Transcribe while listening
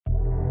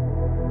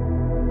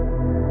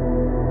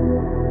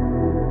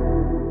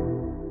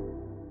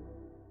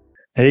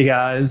Hey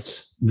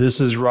guys, this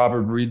is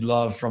Robert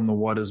Breedlove from the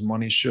What is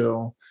Money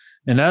show.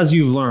 And as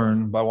you've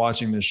learned by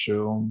watching this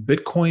show,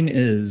 Bitcoin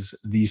is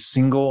the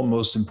single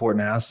most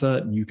important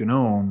asset you can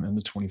own in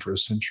the 21st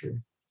century.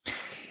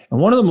 And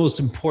one of the most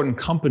important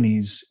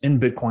companies in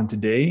Bitcoin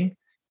today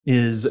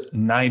is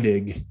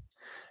NYDIG.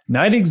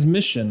 NYDIG's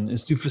mission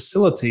is to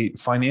facilitate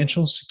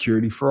financial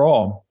security for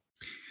all.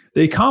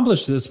 They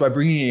accomplish this by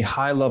bringing a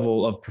high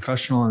level of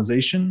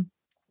professionalization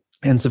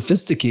and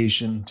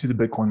sophistication to the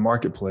Bitcoin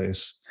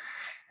marketplace.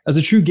 As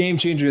a true game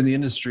changer in the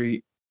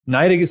industry,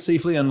 NYDIG is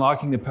safely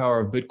unlocking the power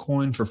of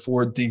Bitcoin for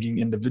forward-thinking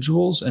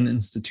individuals and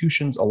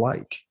institutions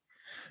alike.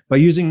 By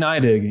using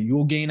NYDIG, you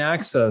will gain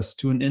access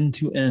to an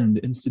end-to-end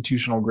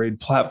institutional-grade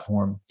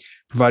platform,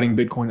 providing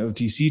Bitcoin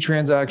OTC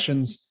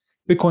transactions,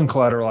 Bitcoin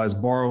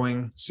collateralized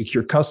borrowing,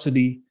 secure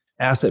custody,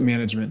 asset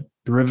management,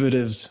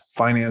 derivatives,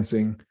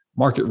 financing,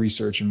 market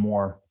research, and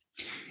more.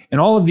 And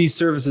all of these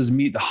services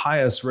meet the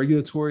highest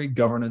regulatory,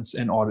 governance,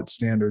 and audit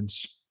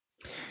standards.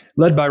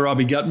 Led by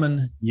Robbie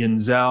Gutman, Yin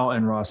Zhao,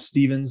 and Ross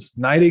Stevens,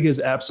 NYDIG has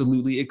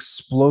absolutely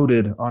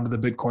exploded onto the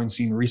Bitcoin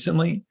scene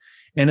recently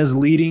and is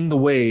leading the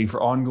way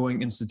for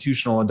ongoing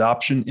institutional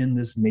adoption in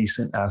this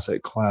nascent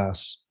asset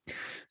class.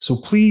 So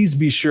please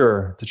be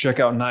sure to check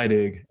out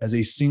NYDIG as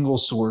a single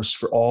source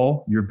for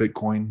all your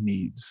Bitcoin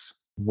needs.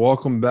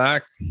 Welcome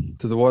back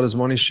to the What is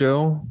Money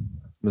show,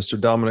 Mr.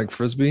 Dominic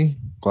Frisby.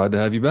 Glad to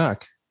have you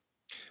back.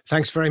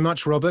 Thanks very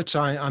much, Robert.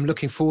 I'm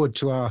looking forward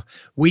to our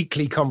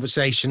weekly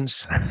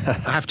conversations. I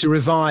have to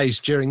revise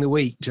during the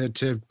week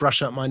to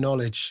brush up my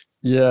knowledge.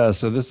 Yeah,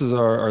 so this is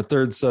our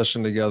third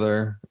session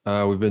together.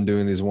 We've been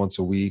doing these once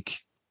a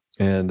week.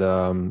 And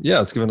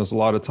it's given us a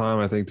lot of time,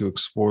 I think, to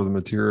explore the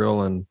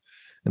material and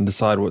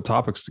decide what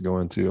topics to go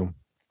into.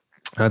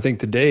 And I think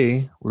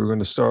today we're going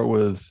to start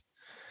with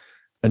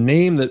a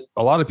name that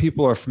a lot of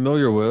people are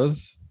familiar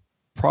with,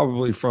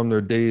 probably from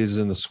their days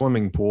in the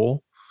swimming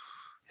pool.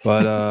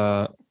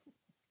 But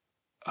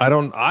I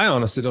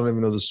honestly don't even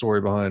know the story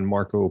behind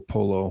Marco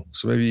Polo.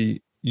 So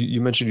maybe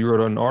you mentioned you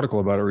wrote an article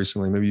about it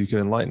recently. Maybe you can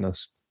enlighten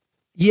us.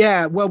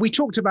 Yeah, well, we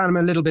talked about him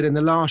a little bit in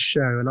the last show,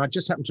 and I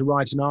just happened to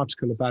write an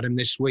article about him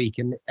this week.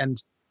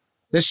 And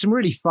there's some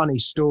really funny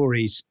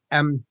stories.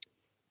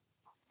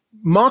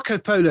 Marco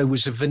Polo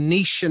was a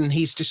Venetian.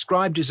 He's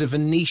described as a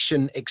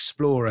Venetian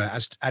explorer,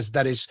 as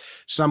that is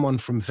someone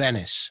from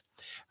Venice.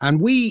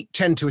 And we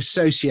tend to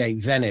associate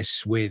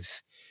Venice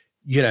with,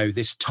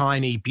 this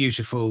tiny,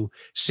 beautiful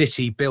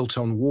city built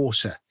on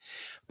water.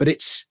 But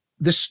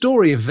the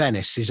story of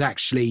Venice is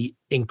actually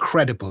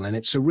incredible. And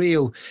it's a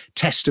real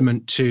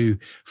testament to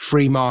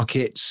free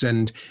markets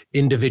and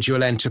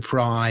individual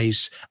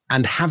enterprise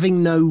and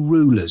having no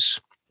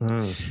rulers.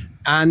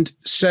 And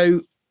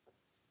so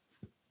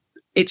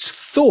it's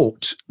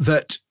thought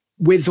that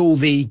with all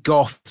the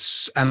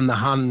Goths and the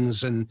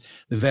Huns and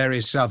the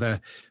various other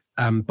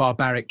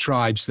barbaric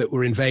tribes that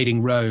were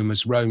invading Rome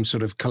as Rome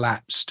sort of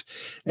collapsed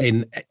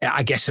in,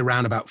 I guess,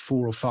 around about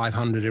 400 or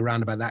 500,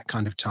 around about that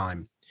kind of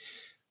time.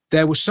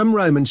 There were some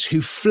Romans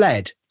who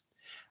fled,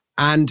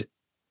 and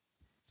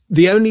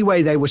the only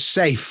way they were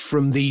safe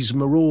from these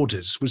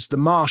marauders was the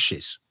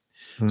marshes.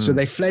 So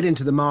they fled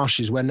into the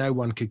marshes where no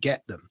one could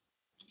get them.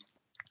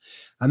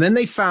 And then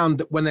they found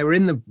that when they were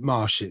in the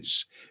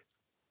marshes,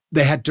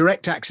 they had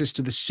direct access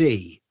to the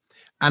sea,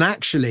 and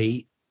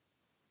actually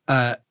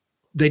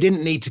they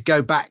didn't need to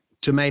go back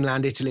to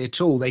mainland Italy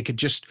at all. They could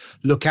just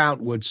look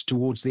outwards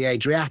towards the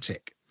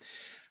Adriatic.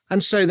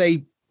 And so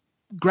they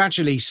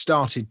gradually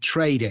started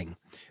trading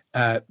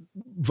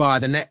via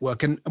the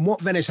network. And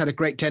what Venice had a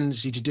great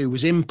tendency to do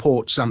was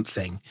import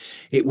something.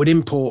 It would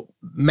import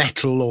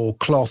metal or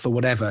cloth or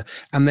whatever,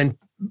 and then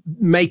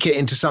make it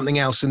into something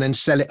else and then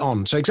sell it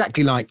on. So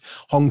exactly like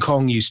Hong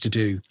Kong used to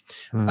do.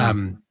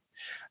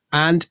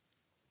 And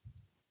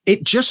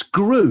it just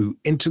grew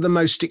into the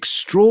most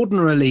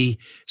extraordinarily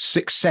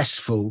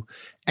successful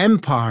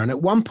empire. And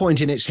at one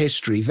point in its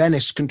history,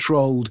 Venice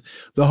controlled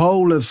the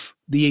whole of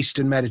the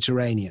Eastern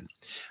Mediterranean.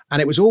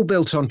 And it was all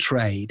built on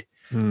trade.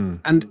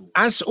 And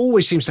as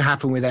always seems to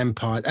happen with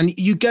empire, and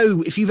you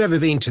go, if you've ever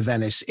been to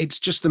Venice, it's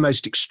just the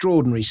most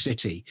extraordinary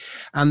city.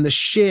 And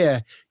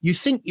you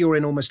think you're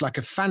in almost like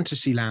a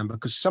fantasy land,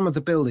 because some of the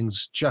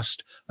buildings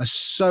just are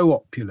so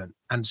opulent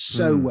and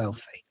so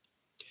wealthy.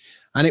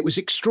 And it was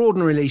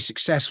extraordinarily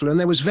successful. And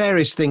there was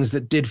various things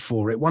that did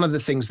for it. One of the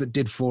things that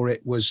did for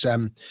it was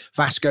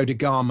Vasco da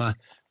Gama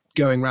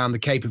going around the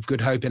Cape of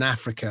Good Hope in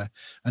Africa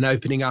and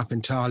opening up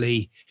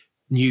entirely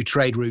new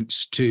trade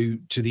routes to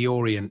the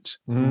Orient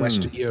from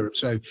Western Europe.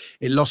 So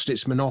it lost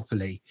its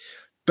monopoly.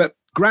 But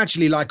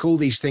gradually, like all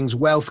these things,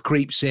 wealth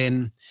creeps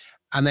in,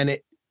 and then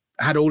it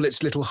had all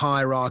its little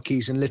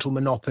hierarchies and little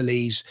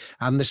monopolies,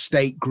 and the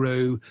state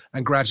grew,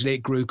 and gradually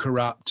it grew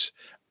corrupt,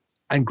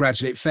 and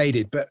gradually it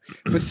faded. But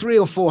for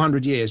 300 or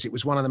 400 years, it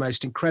was one of the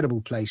most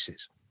incredible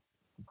places.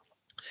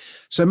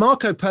 So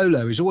Marco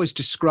Polo is always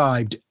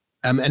described,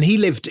 and he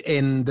lived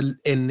in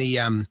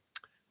the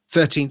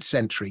 13th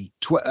century.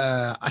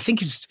 I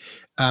think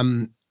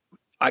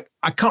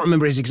I can't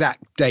remember his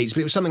exact dates, but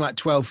it was something like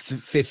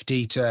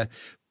 1250 to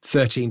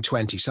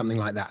 1320, something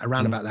like that,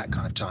 around about that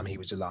kind of time he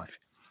was alive.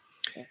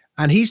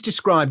 And he's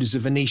described as a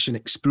Venetian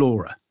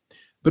explorer.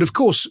 But of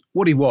course,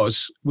 what he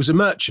was a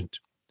merchant.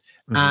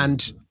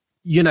 And,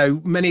 you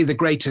know, many of the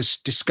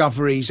greatest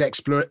discoveries,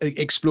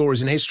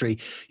 explorers in history,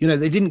 you know,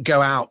 they didn't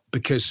go out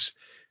because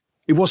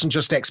it wasn't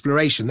just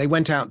exploration. They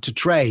went out to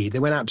trade. They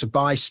went out to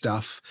buy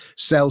stuff,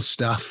 sell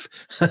stuff,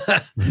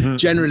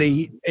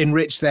 generally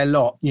enrich their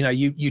lot. You know,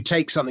 you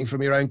take something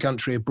from your own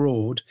country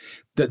abroad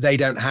that they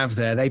don't have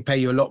there. They pay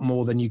you a lot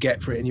more than you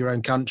get for it in your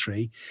own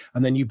country.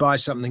 And then you buy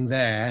something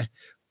there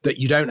that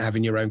you don't have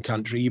in your own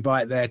country. You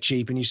buy it there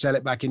cheap and you sell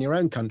it back in your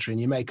own country and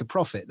you make a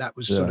profit. That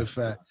was sort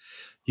of,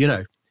 you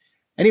know.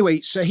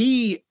 Anyway, so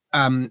he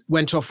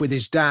went off with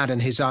his dad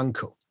and his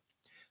uncle,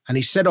 and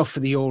he set off for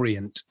the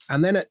Orient.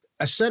 And then at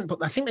a certain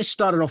point, I think they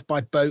started off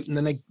by boat, and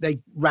then they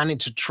ran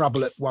into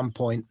trouble at one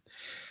point.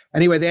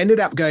 Anyway, they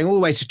ended up going all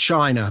the way to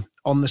China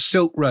on the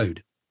Silk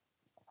Road.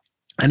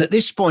 And at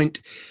this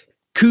point,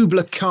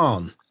 Kublai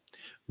Khan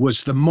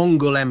was the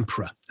Mongol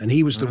emperor, and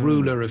he was the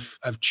ruler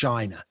of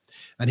China.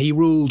 And he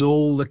ruled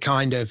all the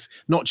kind of,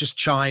 not just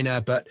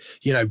China, but,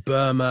 you know,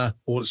 Myanmar,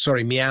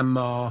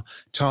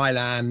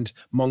 Thailand,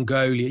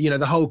 Mongolia, you know,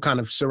 the whole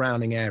kind of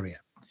surrounding area.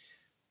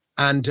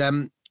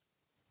 And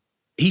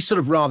he sort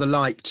of rather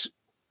liked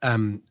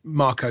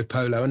Marco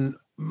Polo. And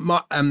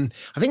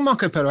I think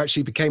Marco Polo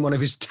actually became one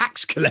of his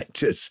tax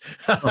collectors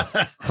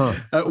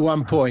at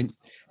one point.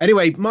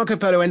 Anyway, Marco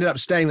Polo ended up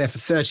staying there for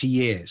 30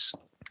 years.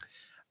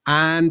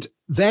 And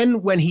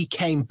then when he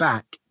came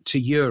back to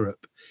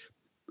Europe,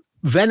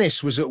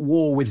 Venice was at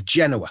war with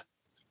Genoa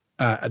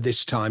at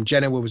this time.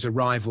 Genoa was a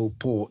rival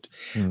port.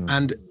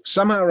 And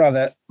somehow or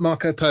other,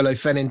 Marco Polo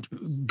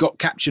got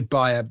captured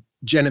by a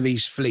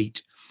Genovese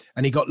fleet,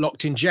 and he got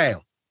locked in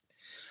jail.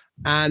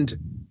 And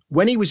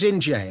when he was in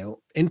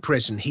jail, in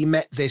prison, he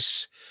met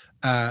this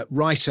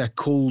writer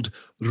called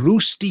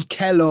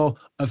Rustichello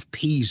of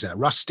Pisa.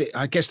 Rusty,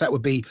 I guess that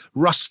would be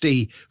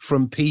Rusty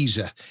from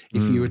Pisa,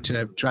 if you were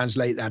to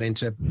translate that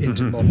into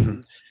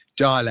modern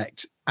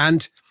dialect.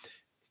 And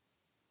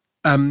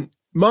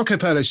Marco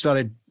Polo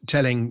started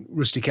telling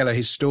Rustichello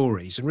his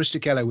stories, and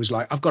Rustichello was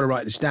like, I've got to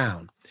write this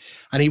down.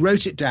 And he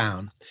wrote it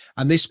down,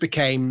 and this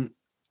became,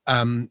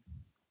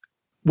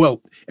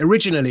 well,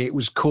 originally it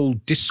was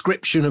called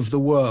Description of the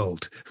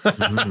World,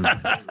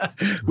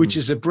 which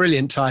is a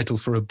brilliant title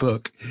for a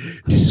book,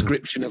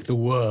 Description of the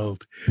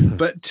World.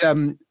 But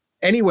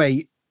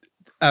anyway,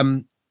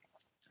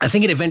 I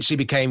think it eventually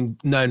became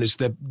known as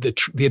the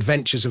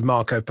Adventures of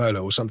Marco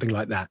Polo or something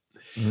like that.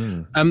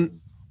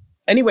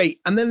 Anyway,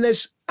 and then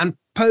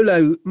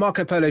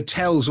Marco Polo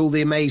tells all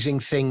the amazing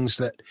things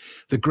that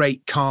the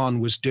great Khan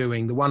was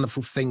doing, the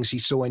wonderful things he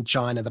saw in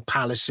China, the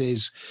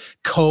palaces,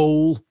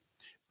 coal.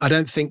 I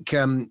don't think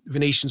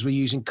Venetians were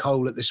using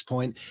coal at this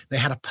point. They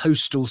had a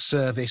postal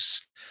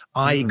service,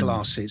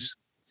 eyeglasses.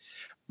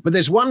 But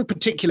there's one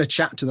particular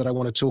chapter that I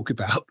want to talk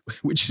about,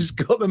 which has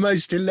got the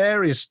most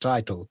hilarious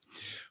title,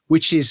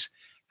 which is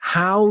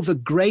How the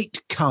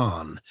Great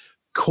Khan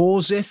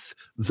Causeth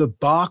the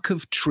Bark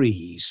of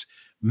Trees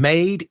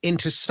made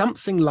into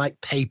something like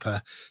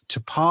paper to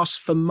pass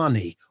for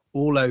money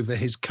all over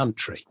his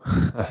country.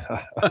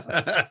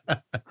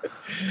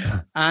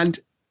 And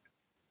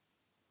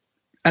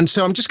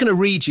so I'm just going to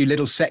read you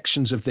little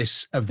sections of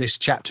this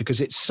chapter because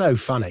it's so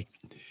funny.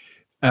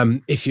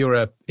 If you're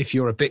a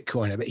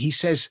Bitcoiner, but he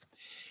says,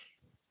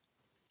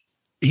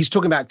 he's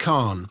talking about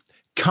Khan.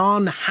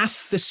 Khan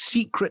hath the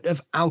secret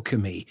of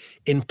alchemy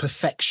in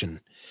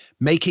perfection,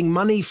 making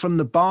money from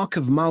the bark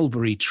of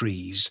mulberry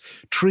trees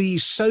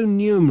so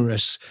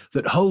numerous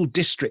that whole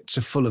districts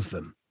are full of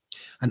them.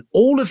 And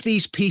all of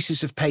these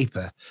pieces of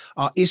paper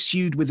are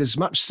issued with as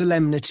much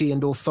solemnity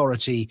and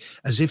authority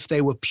as if they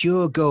were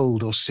pure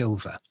gold or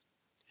silver.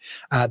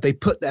 And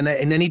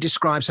then he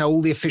describes how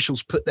all the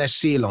officials put their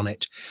seal on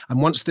it.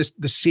 And once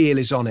the seal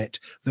is on it,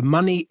 the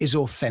money is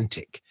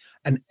authentic.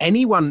 And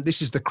anyone,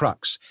 this is the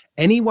crux,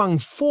 anyone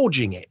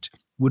forging it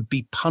would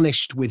be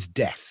punished with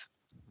death.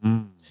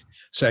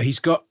 So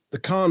the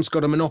Khan's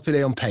got a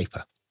monopoly on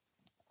paper.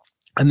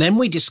 And then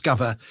we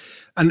discover,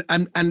 and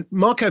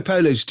Marco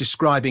Polo's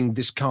describing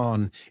this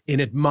Khan in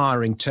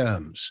admiring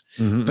terms.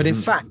 But in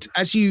fact,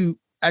 as you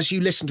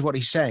listen to what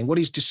he's saying, what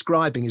he's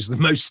describing is the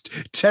most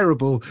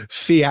terrible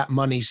fiat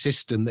money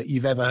system that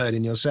you've ever heard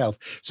in yourself.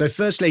 So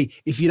firstly,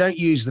 if you don't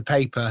use the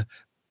paper,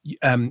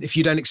 if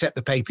you don't accept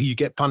the paper, you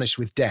get punished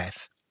with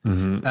death.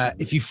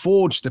 If you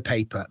forge the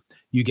paper,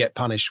 you get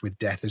punished with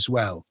death as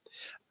well.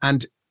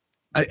 And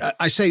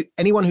I say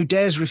anyone who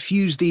dares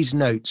refuse these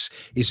notes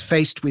is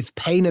faced with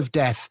pain of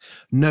death,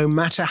 no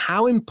matter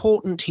how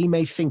important he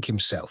may think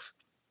himself.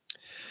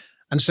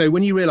 And so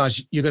when you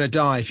realize you're going to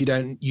die if you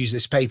don't use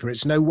this paper,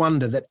 it's no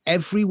wonder that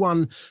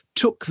everyone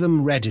took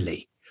them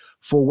readily.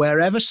 For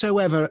wherever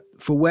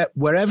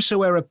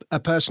a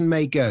person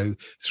may go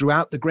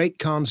throughout the great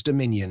Khan's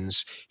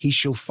dominions, he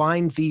shall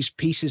find these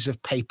pieces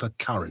of paper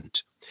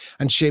current,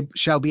 and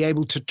shall be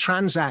able to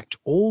transact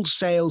all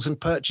sales and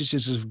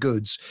purchases of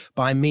goods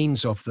by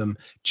means of them,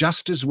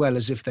 just as well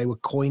as if they were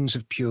coins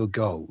of pure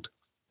gold.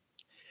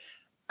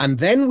 And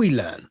then we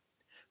learn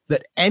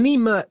that any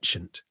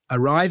merchant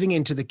arriving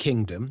into the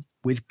kingdom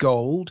with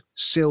gold,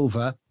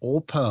 silver,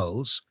 or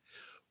pearls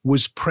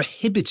was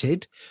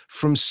prohibited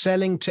from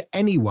selling to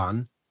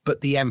anyone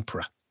but the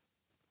emperor.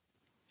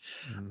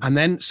 And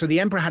then, so the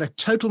emperor had a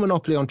total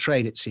monopoly on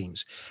trade, it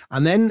seems.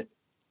 And then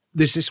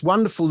there's this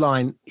wonderful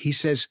line. He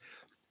says,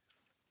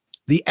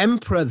 the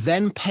emperor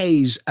then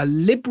pays a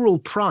liberal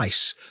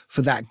price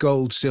for that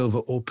gold, silver,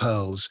 or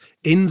pearls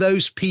in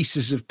those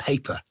pieces of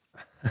paper.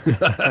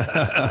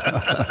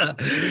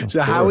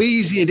 So how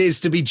easy it is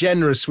to be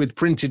generous with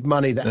printed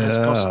money that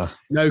has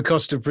no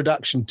cost of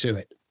production to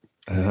it.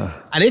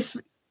 And if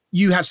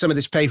you had some of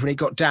this paper and it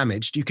got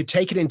damaged, you could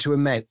take it into a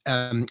mint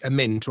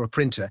or a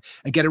printer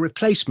and get a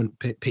replacement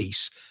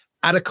piece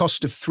at a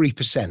cost of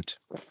 3%.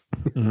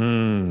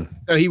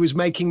 So he was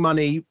making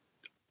money,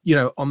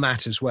 on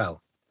that as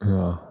well.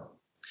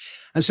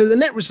 And so the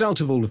net result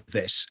of all of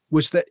this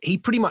was that he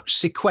pretty much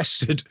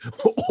sequestered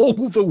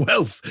all the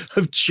wealth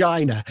of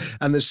China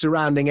and the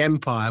surrounding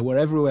empire, where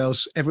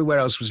everywhere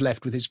else was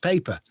left with his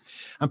paper.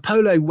 And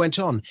Polo went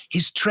on,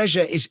 his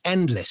treasure is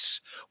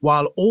endless,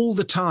 while all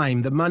the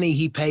time the money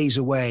he pays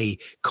away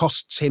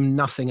costs him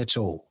nothing at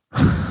all.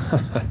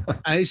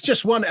 And it's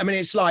just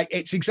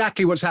it's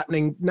exactly what's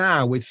happening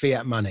now with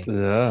fiat money.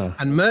 Yeah.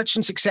 And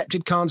merchants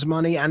accepted Khan's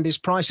money and his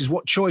prices.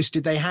 What choice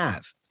did they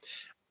have?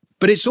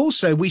 But it's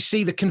also, we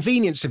see the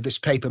convenience of this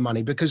paper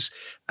money because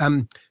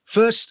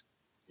first,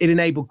 it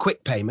enabled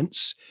quick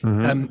payments.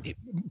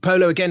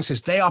 Polo again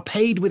says they are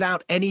paid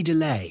without any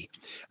delay.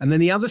 And then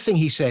the other thing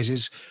he says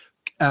is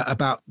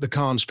about the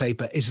Khan's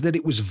paper is that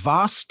it was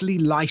vastly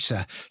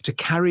lighter to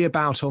carry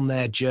about on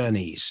their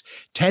journeys.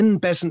 10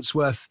 bezants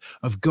worth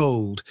of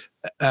gold,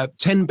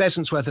 10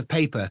 bezants worth of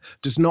paper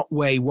does not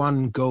weigh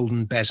one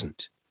golden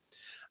bezant.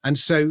 And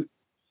so,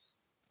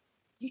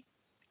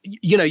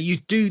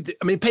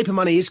 paper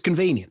money is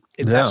convenient.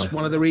 That's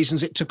one of the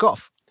reasons it took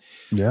off.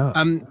 Yeah.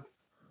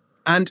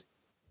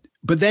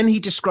 But then he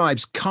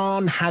describes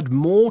Khan had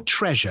more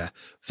treasure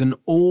than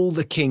all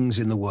the kings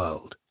in the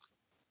world.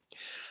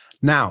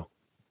 Now,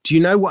 do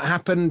you know what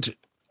happened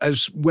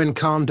when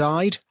Khan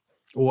died,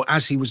 or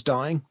as he was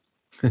dying?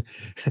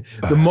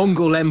 The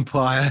Mongol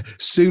Empire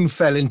soon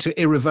fell into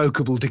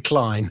irrevocable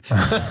decline.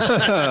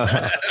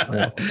 And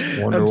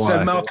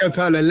so Marco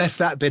Polo left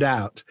that bit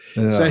out.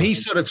 Yeah. So he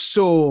sort of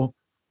saw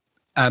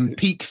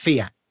peak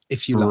fiat,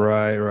 if you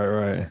like.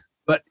 Right.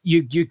 But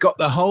you got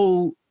the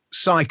whole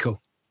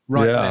cycle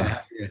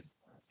there. Yeah.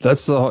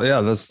 That's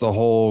the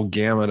whole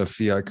gamut of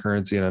fiat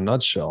currency in a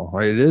nutshell.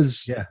 Right? It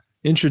is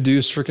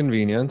introduced for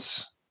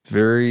convenience,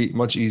 very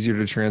much easier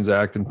to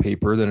transact in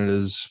paper than it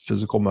is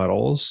physical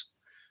metals.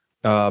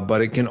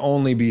 But it can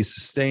only be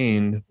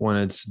sustained when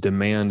its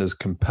demand is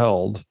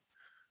compelled,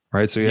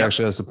 right? So he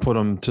actually has to put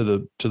them to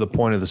the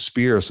point of the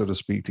spear, so to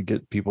speak, to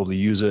get people to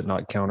use it,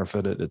 not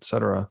counterfeit it, et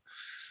cetera.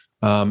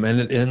 And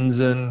it ends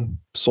in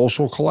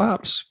social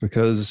collapse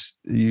because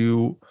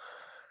when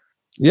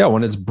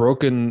it's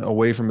broken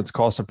away from its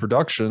cost of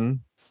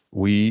production,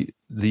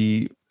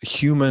 the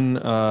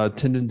human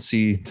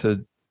tendency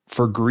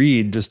for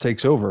greed just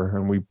takes over,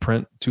 and we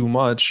print too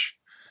much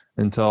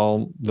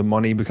until the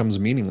money becomes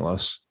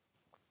meaningless.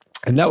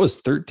 And that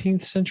was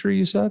 13th century,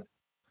 you said?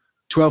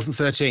 12th and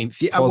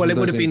 13th. Yeah, well, it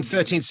would have been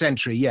 13th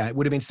century. Yeah, it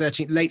would have been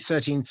late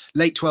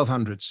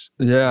 1200s.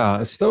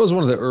 Yeah, so that was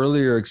one of the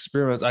earlier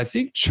experiments. I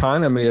think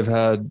China may have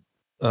had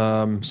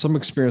some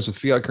experience with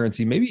fiat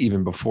currency, maybe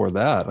even before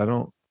that.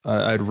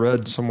 I'd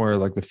read somewhere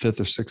like the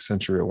 5th or 6th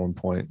century at one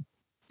point.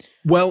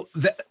 Well,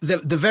 the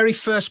very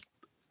first,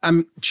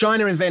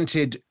 China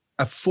invented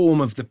a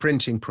form of the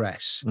printing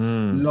press.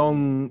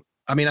 I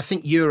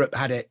think Europe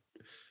had it.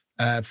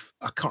 I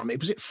can't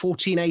remember. Was it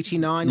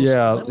 1489?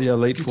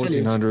 Late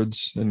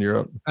 1400s in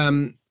Europe.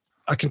 I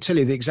can tell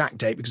you the exact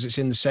date because it's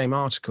in the same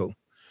article.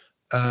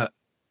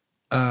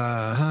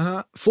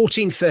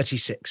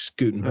 1436,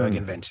 Gutenberg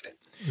invented it.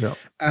 Yeah.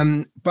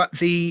 But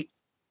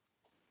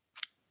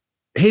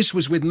his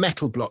was with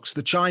metal blocks.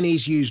 The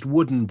Chinese used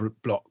wooden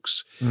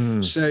blocks,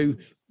 so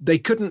they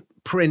couldn't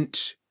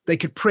print. They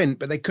could print,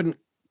 but they couldn't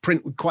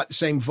print with quite the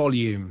same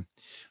volume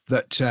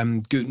that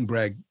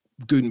Gutenberg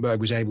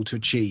was able to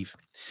achieve.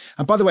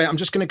 And by the way, I'm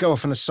just going to go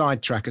off on a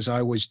sidetrack, as I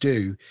always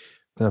do.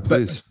 Yeah,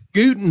 please. But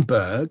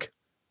Gutenberg,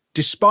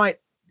 despite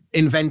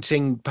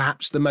inventing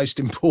perhaps the most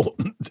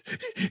important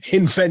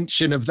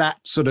invention of that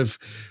sort of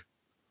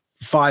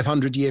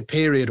 500-year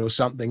period or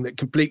something that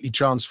completely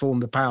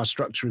transformed the power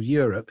structure of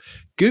Europe,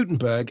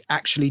 Gutenberg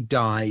actually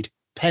died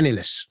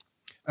penniless,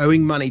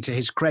 owing money to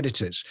his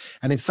creditors.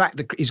 And in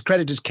fact, his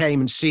creditors came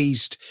and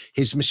seized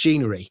his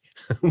machinery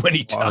when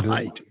he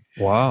died.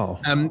 Wow.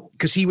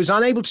 Because he was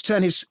unable to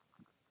turn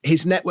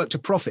his network to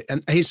profit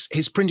and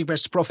his printing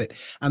press to profit.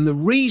 And the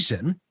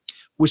reason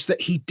was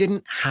that he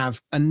didn't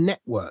have a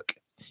network.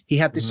 He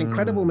had this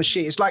incredible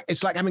machine. It's like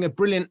having a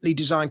brilliantly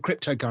designed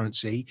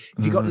cryptocurrency.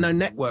 If you've got no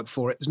network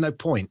for it, there's no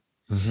point.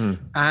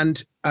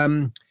 And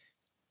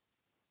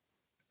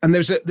and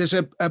there's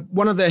a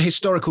one of the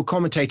historical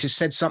commentators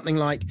said something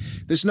like,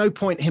 there's no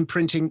point him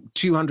printing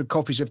 200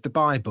 copies of the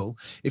Bible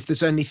if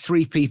there's only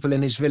 3 people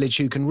in his village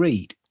who can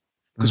read,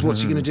 because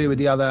what's he going to do with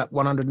the other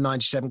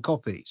 197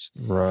 copies?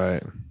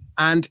 Right.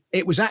 And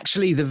it was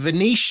actually the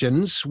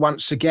Venetians,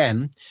 once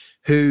again,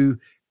 who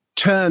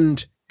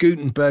turned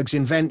Gutenberg's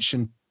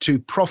invention to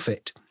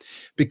profit,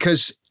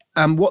 because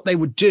what they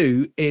would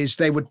do is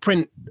they would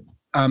print,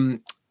 in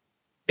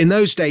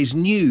those days,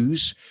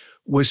 news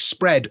was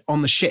spread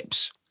on the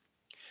ships.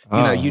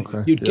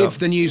 You'd give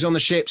the news on the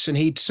ships, and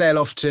he'd sail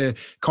off to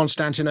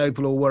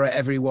Constantinople or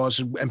wherever he was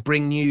and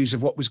bring news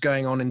of what was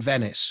going on in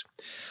Venice.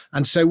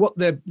 And so what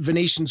the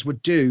Venetians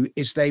would do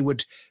is they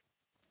would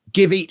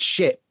give each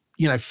ship,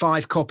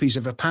 5 copies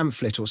of a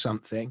pamphlet or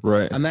something.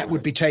 Right. And that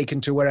would be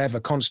taken to wherever,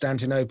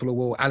 Constantinople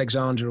or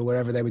Alexandria or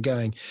wherever they were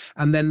going.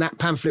 And then that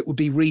pamphlet would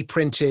be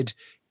reprinted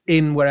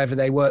in wherever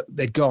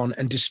they'd gone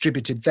and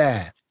distributed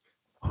there.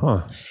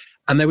 Huh.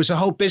 And there was a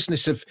whole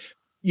business of,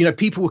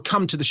 people would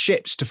come to the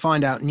ships to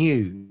find out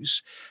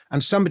news,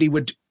 and somebody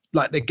would,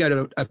 they'd go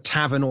to a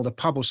tavern or the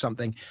pub or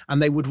something,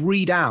 and they would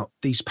read out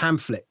these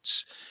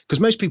pamphlets, because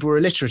most people were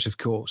illiterate, of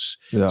course.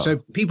 Yeah. So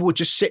people would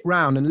just sit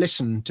round and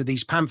listen to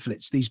these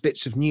pamphlets, these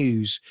bits of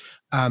news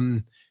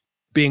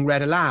being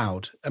read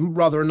aloud, and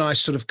rather a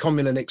nice sort of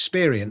communal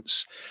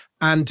experience.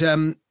 And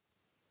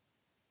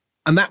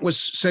that was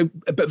so,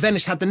 but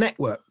Venice had the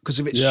network because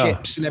of its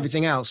ships and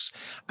everything else.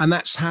 And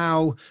that's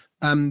how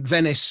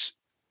Venice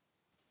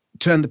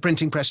turned the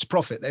printing press to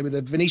profit.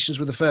 The Venetians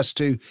were the first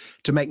to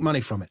make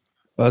money from it.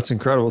 That's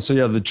incredible. So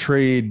yeah, the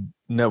trade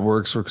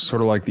networks were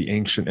sort of like the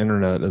ancient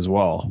internet as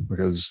well,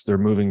 because they're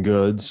moving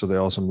goods. So they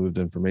also moved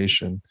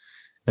information,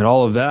 and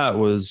all of that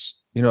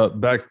was,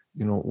 back,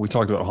 we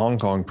talked about Hong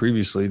Kong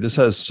previously. This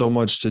has so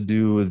much to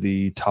do with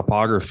the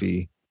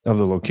topography of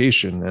the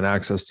location and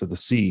access to the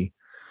sea.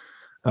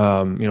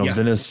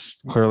 Venice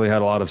clearly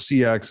had a lot of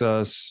sea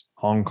access.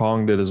 Hong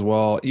Kong did as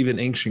well. Even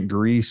ancient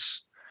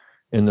Greece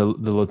and the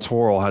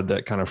littoral had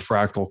that kind of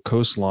fractal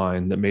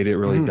coastline that made it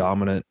really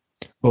dominant,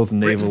 both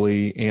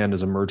navally and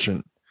as a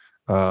merchant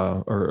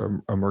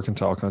or a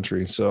mercantile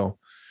country. So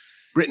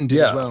Britain did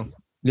as well.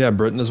 Yeah,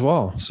 Britain as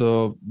well.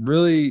 So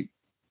really,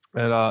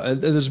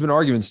 and there's been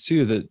arguments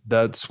too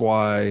that's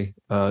why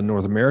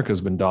North America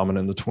has been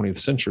dominant in the 20th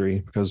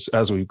century, because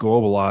as we've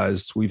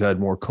globalized, we've had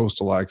more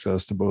coastal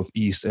access to both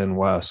East and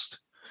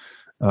West.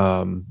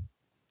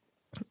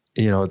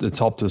 It's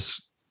helped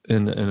us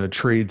in a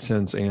trade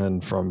sense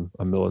and from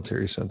a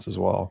military sense as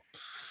well.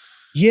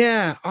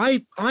 Yeah,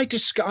 I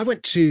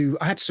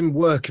had some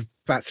work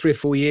about 3 or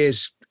 4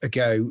 years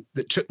ago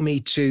that took me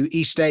to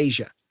East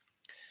Asia,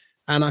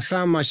 and I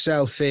found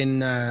myself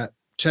in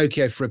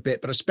Tokyo for a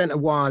bit, but I spent a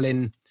while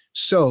in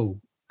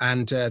Seoul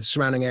and the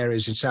surrounding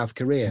areas in South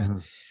Korea.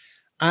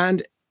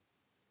 And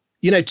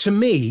to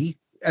me,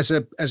 as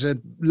a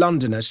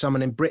Londoner,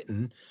 someone in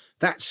Britain,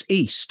 that's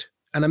East,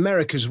 and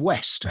America's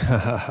West.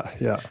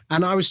 Yeah.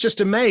 And I was just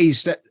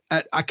amazed at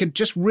I could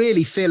just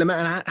really feel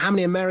how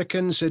many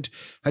Americans had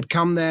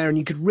come there, and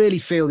you could really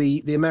feel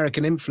the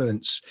American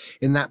influence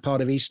in that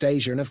part of East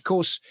Asia. And of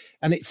course,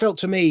 and it felt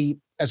to me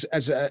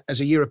as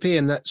a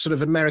European that sort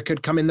of America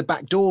had come in the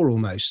back door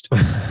almost.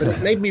 But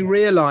it made me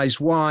realize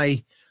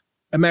why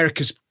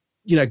America's,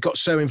 got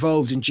so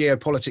involved in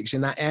geopolitics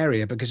in that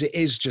area, because it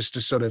is just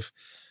a sort of,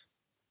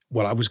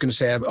 well, I was going to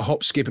say a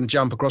hop, skip, and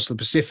jump across the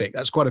Pacific.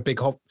 That's quite a big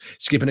hop,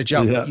 skip, and a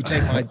jump. Yeah.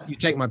 You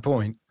take my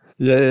point.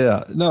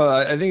 Yeah. No,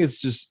 I think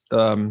it's just,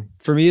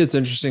 for me, it's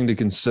interesting to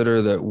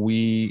consider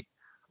that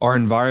our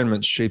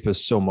environments shape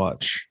us so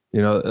much.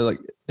 Like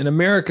in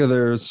America,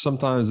 there's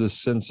sometimes this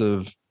sense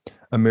of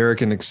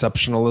American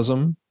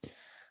exceptionalism,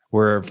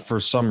 where for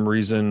some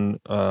reason,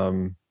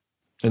 and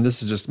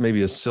this is just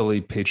maybe a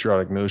silly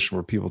patriotic notion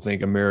where people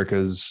think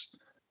America's,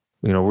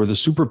 we're the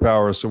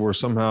superpower, so we're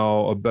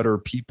somehow a better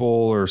people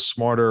or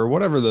smarter or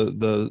whatever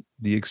the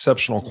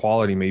exceptional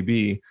quality may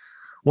be,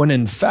 when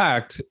in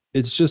fact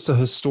it's just a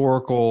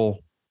historical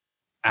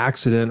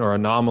accident or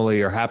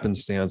anomaly or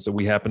happenstance that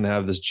we happen to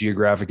have this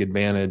geographic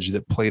advantage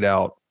that played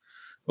out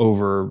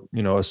over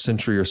a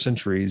century or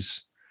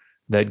centuries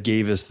that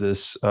gave us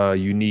this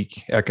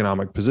unique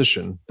economic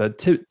position that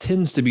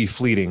tends to be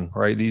fleeting,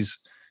 right?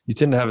 You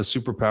tend to have a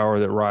superpower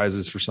that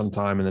rises for some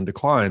time and then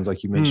declines,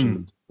 like you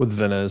mentioned with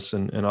Venice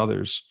and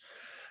others,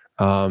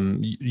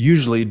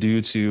 usually due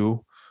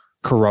to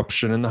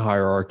corruption in the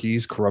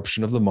hierarchies,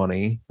 corruption of the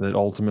money that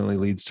ultimately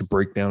leads to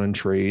breakdown in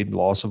trade,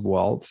 loss of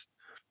wealth,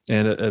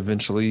 and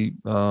eventually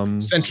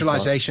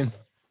centralization.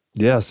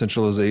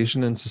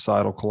 Centralization and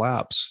societal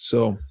collapse.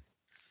 So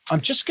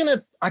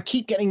I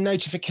keep getting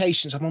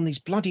notifications. I'm on these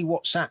bloody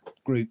WhatsApp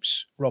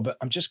groups, Robert.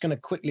 I'm just going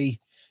to quickly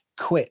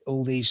quit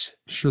all these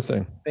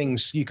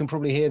things. You can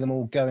probably hear them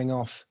all going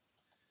off,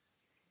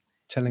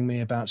 telling me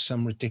about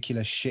some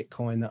ridiculous shit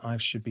coin that I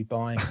should be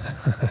buying.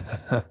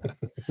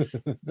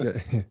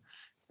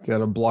 Got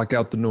to block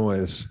out the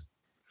noise.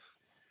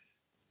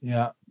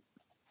 Yeah.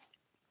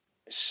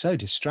 It's so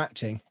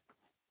distracting.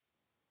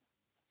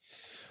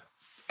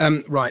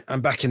 Right.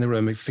 I'm back in the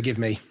room. Forgive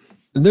me.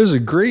 There's a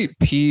great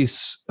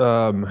piece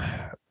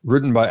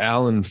written by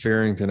Alan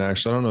Farrington.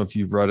 Actually, I don't know if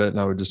you've read it, and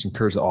I would just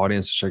encourage the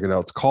audience to check it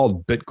out. It's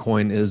called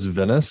 "Bitcoin is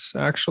Venice,"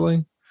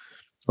 actually,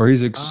 where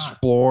he's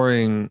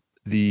exploring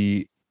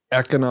the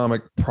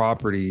economic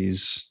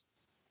properties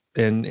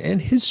and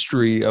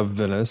history of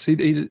Venice.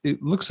 He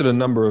looks at a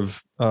number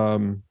of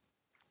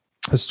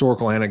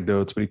historical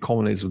anecdotes, but he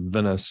culminates with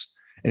Venice,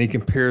 and he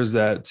compares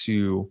that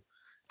to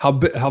how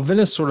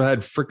Venice sort of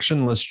had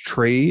frictionless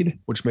trade,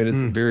 which made it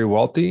very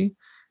wealthy.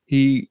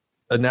 He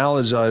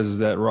analogizes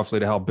that roughly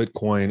to how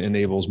Bitcoin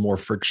enables more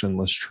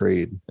frictionless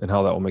trade and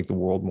how that will make the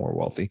world more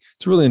wealthy.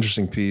 It's a really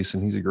interesting piece,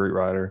 and he's a great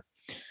writer.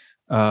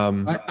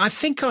 I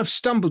think I've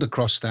stumbled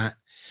across that,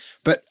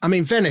 but I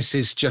mean, Venice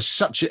is just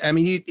such a, I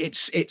mean,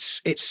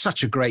 it's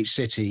such a great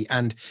city,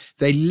 and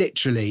they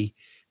literally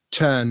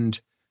turned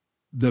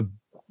the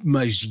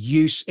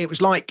it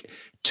was like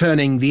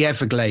turning the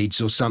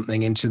Everglades or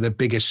something into the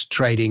biggest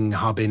trading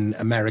hub in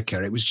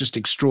America. It was just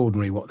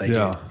extraordinary what they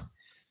did.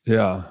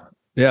 Yeah.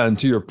 And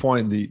to your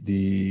point,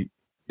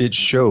 it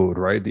showed,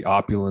 right, the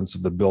opulence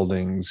of the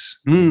buildings.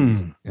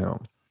 Some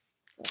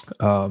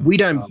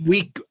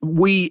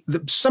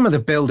of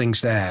the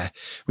buildings there,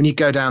 when you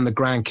go down the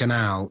Grand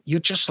Canal, you're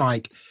just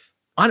like,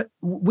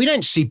 we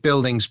don't see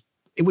buildings.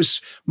 It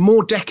was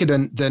more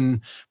decadent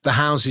than the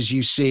houses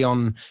you see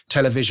on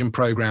television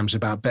programs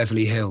about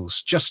Beverly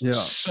Hills. Just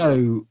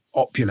so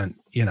opulent,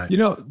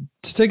 To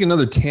take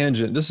another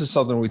tangent, this is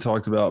something we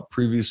talked about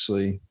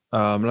previously,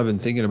 and I've been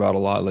thinking about a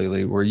lot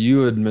lately, where you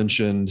had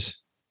mentioned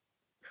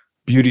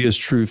beauty is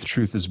truth,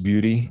 truth is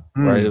beauty,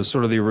 right? It was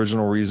sort of the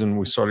original reason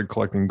we started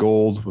collecting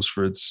gold, was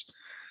for its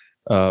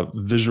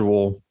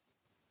visual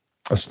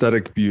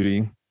aesthetic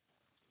beauty,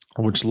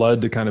 which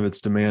led to kind of its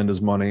demand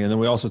as money. And then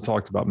we also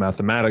talked about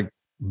mathematic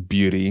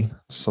beauty,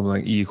 something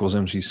like E equals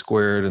MC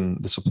squared,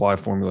 and the supply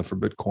formula for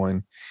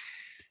Bitcoin.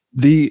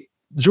 The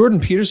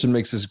Jordan Peterson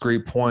makes this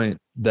great point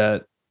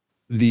that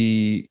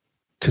the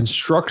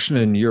construction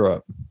in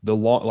Europe,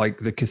 like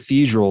the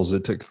cathedrals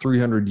that took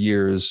 300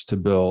 years to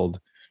build,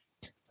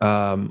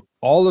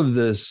 all of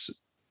this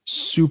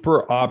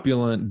super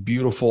opulent,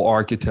 beautiful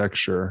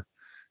architecture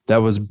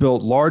that was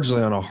built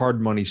largely on a hard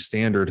money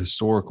standard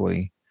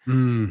historically.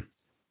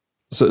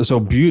 So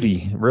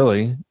beauty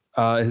really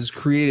has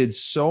created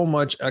so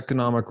much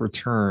economic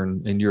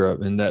return in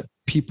Europe, and that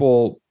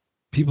people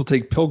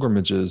take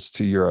pilgrimages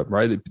to Europe,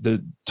 right?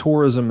 The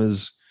tourism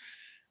has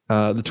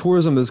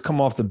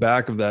come off the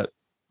back of that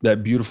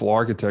beautiful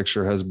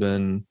architecture,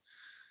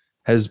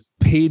 has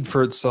paid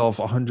for itself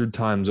 100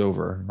 times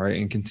over, right?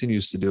 And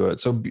continues to do it.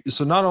 So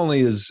not only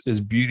is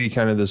beauty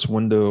kind of this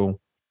window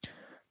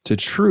to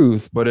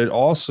truth, but it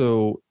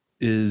also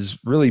is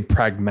really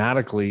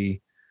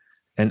pragmatically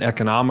and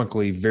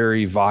economically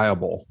very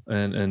viable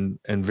and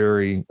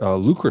very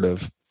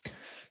lucrative.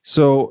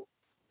 So,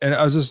 and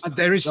I was just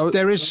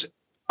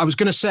I was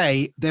going to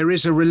say, there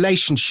is a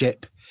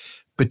relationship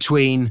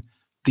between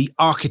the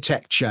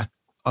architecture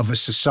of a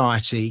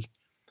society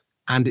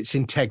and its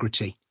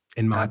integrity,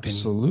 in my opinion.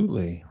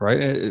 Absolutely, right.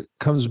 It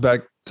comes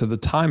back to the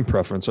time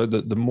preference, right?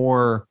 The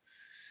more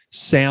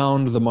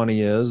sound the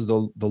money is,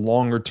 the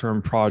longer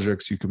term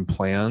projects you can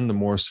plan, the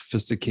more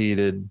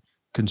sophisticated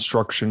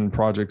construction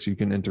projects you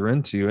can enter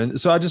into.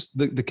 And so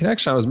the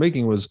connection I was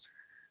making was,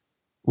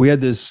 we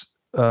had this,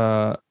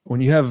 when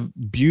you have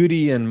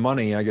beauty and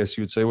money, I guess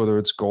you would say, whether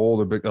it's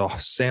gold or big,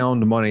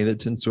 sound money that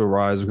tends to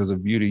arise because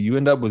of beauty, you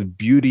end up with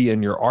beauty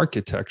in your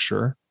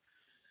architecture.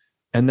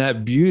 And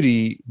that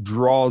beauty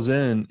draws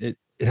in, it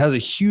has a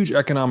huge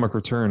economic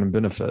return and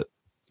benefit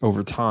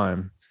over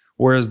time.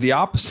 Whereas the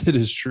opposite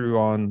is true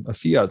on a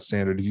fiat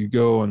standard. If you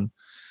go, and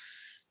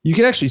you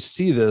can actually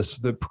see this,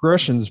 the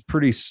progression is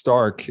pretty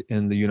stark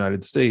in the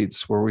United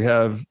States, where we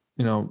have,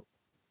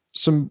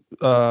 some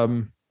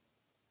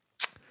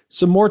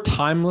more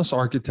timeless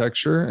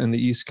architecture in the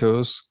East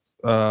Coast,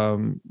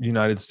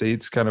 United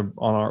States, kind of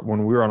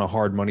when we were on a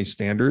hard money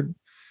standard,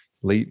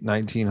 early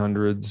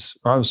 1900s,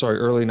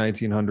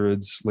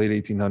 late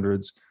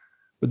 1800s.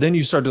 But then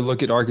you start to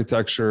look at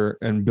architecture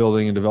and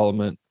building and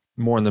development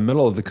more in the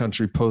middle of the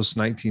country post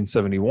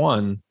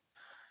 1971.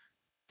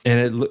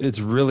 And it's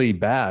really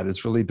bad.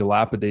 It's really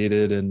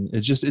dilapidated, and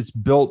it's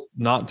built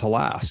not to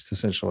last,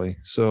 essentially.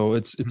 So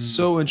it's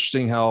so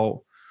interesting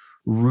how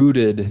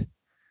rooted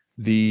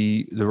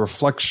the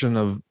reflection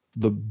of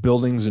the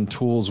buildings and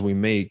tools we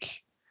make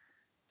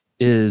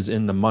is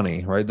in the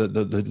money, right?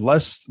 The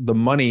less the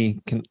money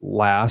can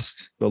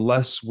last, the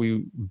less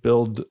we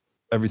build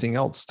everything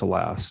else to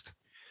last.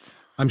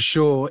 I'm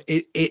sure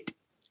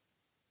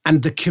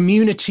and the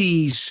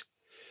communities,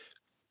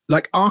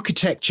 like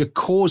architecture,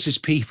 causes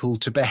people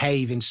to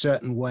behave in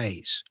certain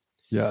ways.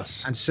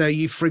 Yes. And so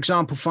you, for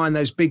example, find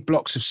those big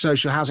blocks of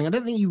social housing. I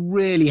don't think you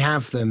really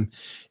have them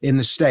in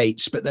the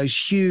States, but those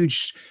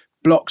huge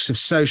blocks of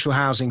social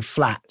housing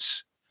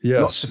flats,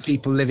 lots of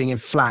people living in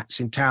flats,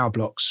 in tower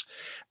blocks,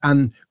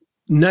 and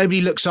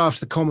nobody looks after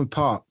the common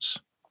parts.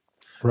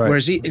 Right.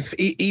 Whereas if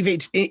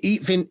each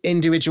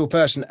individual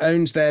person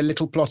owns their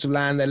little plot of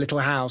land, their little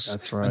house,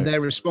 that's right, and they're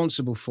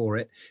responsible for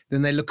it,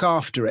 then they look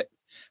after it.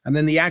 And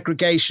then the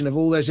aggregation of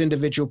all those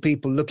individual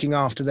people looking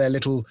after their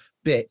little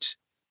bit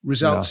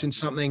results in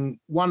something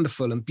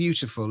wonderful and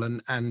beautiful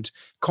and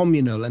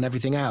communal and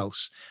everything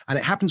else. And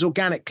it happens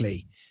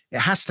organically. It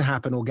has to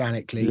happen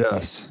organically.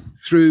 Yes.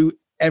 Through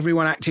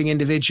everyone acting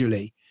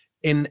individually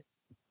in,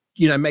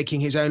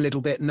 making his own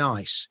little bit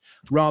nice,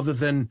 rather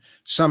than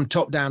some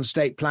top-down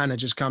state planner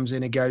just comes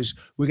in and goes,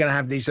 we're going to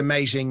have this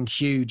amazing,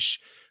 huge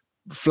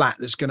flat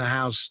that's going to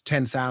house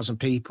 10,000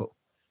 people.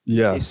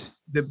 Yes.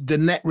 The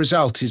net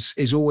result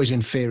is always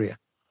inferior.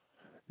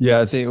 Yeah,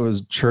 I think it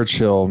was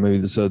Churchill maybe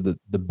that said that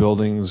the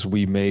buildings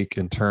we make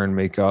in turn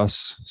make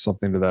us,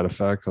 something to that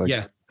effect. Like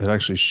it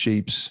actually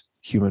shapes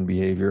human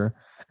behavior.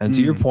 And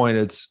to your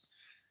point,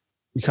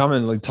 we come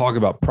and like talk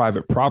about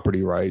private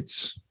property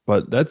rights,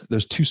 but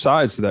there's two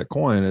sides to that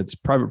coin. It's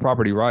private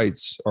property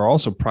rights are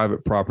also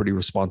private property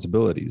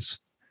responsibilities.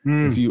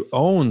 If you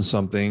own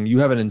something, you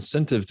have an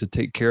incentive to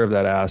take care of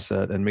that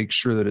asset and make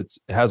sure that it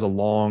has a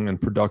long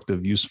and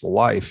productive, useful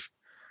life.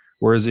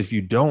 Whereas if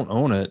you don't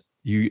own it,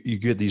 you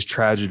get these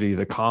tragedy,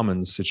 the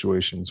commons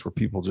situations where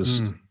people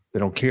just, they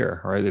don't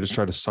care, right? They just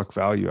try to suck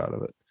value out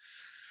of it.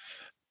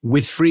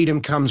 With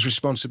freedom comes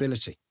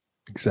responsibility.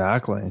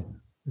 Exactly.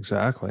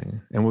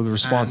 And with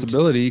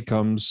responsibility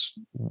comes,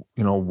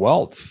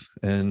 wealth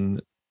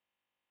and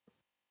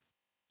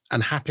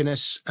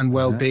happiness and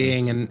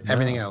well-being and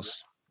everything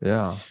else.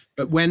 Yeah.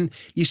 But when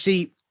you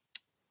see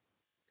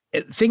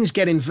things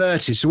get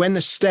inverted, so when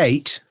the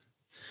state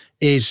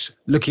is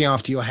looking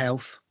after your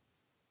health,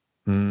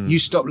 you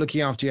stop looking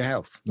after your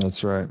health.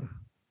 That's right.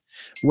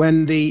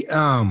 When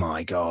oh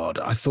my God,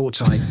 I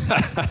thought I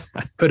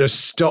put a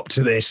stop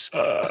to this.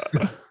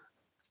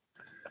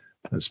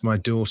 That's my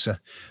daughter.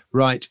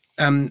 Right.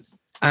 And,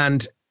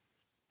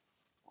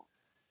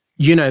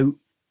 the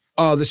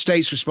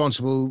state's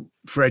responsible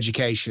for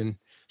education,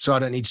 so I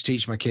don't need to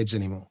teach my kids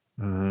anymore.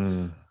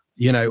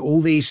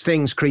 All these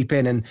things creep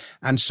in.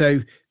 And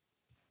so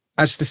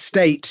as the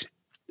state,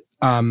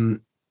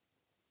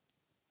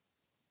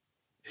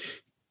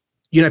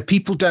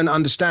 people don't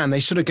understand. They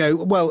sort of go,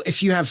 well,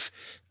 if you have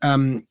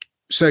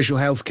social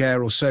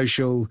healthcare or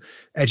social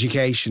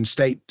education,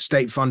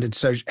 state-funded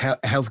social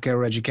healthcare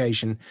or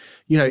education,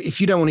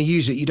 if you don't want to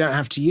use it, you don't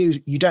have to use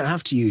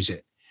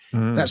it.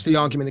 That's the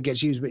argument that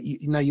gets used. But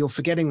you're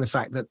forgetting the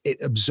fact that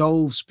it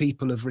absolves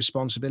people of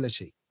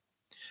responsibility,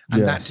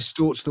 and that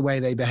distorts the way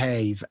they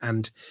behave.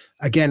 And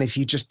again, if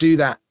you just do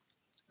that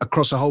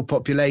across a whole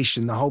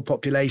population, the whole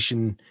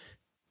population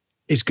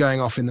is going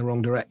off in the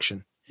wrong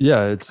direction.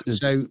 Yeah, it's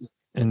so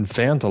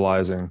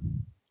infantilizing.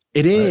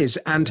 It is.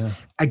 And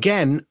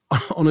again,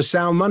 on a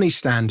sound money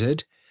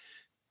standard,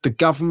 the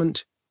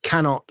government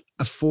cannot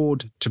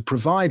afford to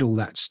provide all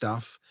that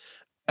stuff.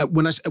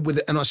 On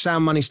a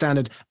sound money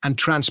standard and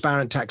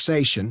transparent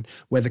taxation,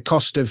 where the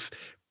cost of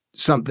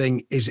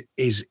something is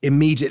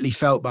immediately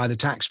felt by the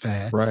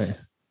taxpayer, right?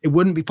 It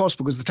wouldn't be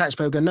possible because the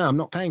taxpayer would go, no, I'm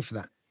not paying for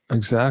that.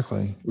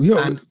 Exactly.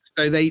 And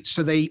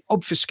so they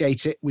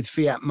obfuscate it with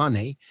fiat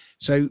money.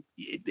 So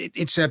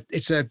it's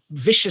a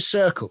vicious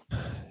circle.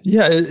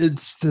 Yeah,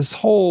 it's this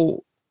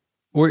whole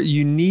where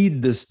you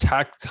need this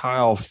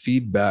tactile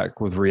feedback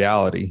with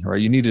reality,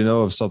 right? You need to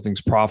know if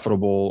something's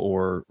profitable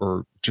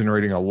or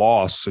generating a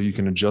loss so you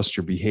can adjust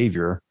your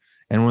behavior.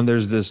 And when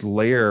there's this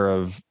layer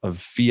of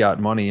fiat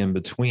money in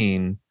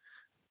between,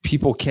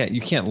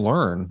 you can't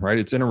learn, right?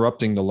 It's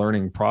interrupting the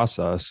learning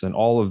process and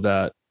all of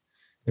that.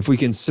 If we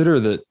consider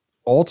that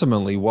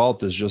ultimately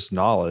wealth is just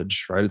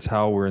knowledge, right? It's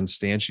how we're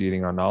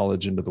instantiating our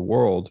knowledge into the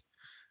world.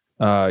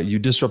 You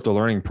disrupt the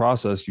learning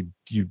process,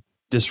 you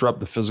disrupt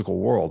the physical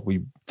world.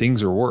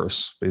 Things are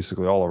worse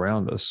basically all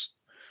around us.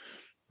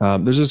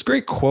 There's this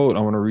great quote I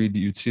want to read to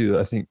you too, that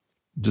I think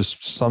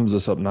just sums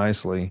this up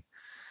nicely. It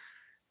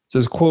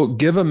says, quote,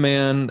 "Give a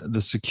man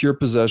the secure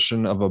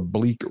possession of a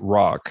bleak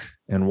rock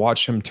and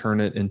watch him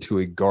turn it into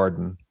a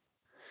garden.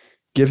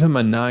 Give him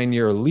a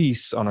 9-year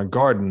lease on a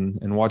garden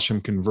and watch him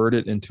convert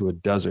it into a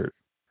desert.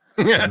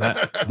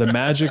 The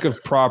magic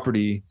of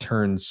property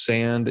turns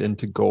sand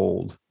into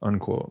gold,"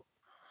 unquote.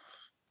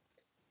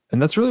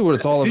 And that's really what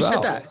it's all about.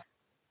 Who said that?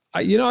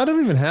 I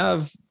don't even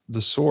have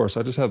the source.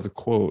 I just have the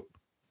quote.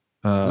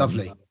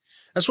 Lovely.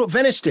 That's what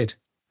Venice did.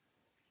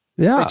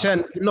 Yeah. They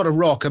turned not a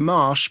rock, a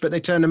marsh, but they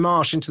turned a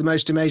marsh into the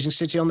most amazing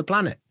city on the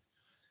planet.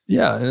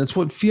 Yeah. And it's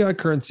what fiat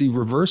currency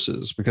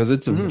reverses because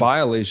it's a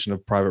violation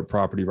of private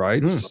property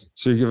rights.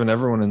 So you're giving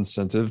everyone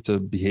incentive to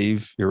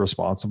behave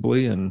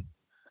irresponsibly and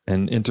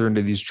enter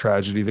into these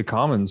tragedy, the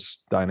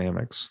commons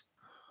dynamics.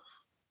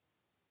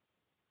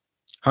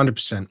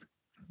 100%.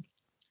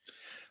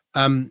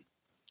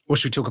 What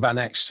should we talk about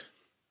next?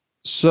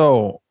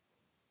 So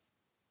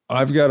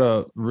I've got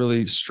a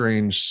really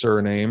strange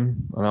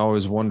surname, and I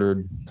always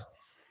wondered.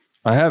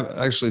 I have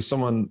actually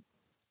someone.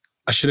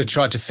 I should have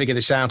tried to figure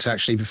this out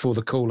actually before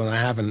the call, and I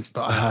haven't.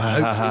 But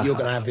hopefully you're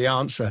going to have the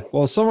answer.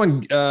 Well, someone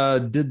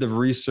did the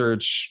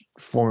research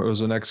for me. It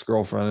was an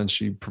ex-girlfriend, and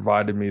she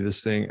provided me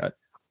this thing.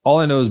 All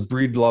I know is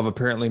breedlove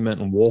apparently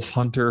meant wolf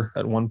hunter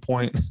at one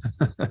point.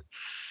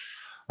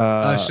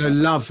 So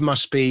love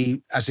must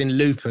be, as in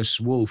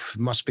lupus, wolf,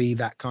 must be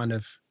that kind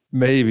of.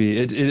 maybe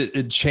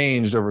it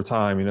changed over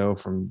time, you know,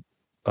 from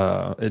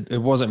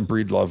it wasn't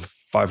breedlove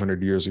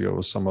 500 years ago. It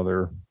was some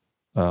other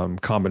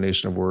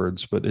combination of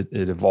words, but it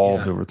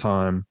evolved over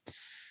time.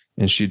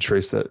 And she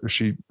traced that, or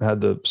she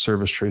had the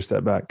service trace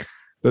that back.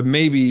 But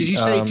maybe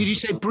Did you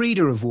say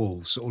breeder of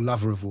wolves or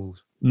lover of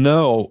wolves?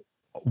 no,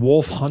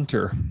 wolf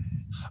hunter.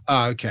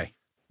 Oh, okay.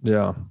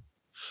 Yeah.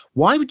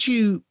 Why would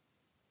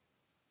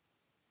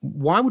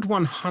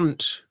one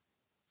hunt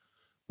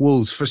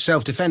wolves? For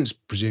self-defense,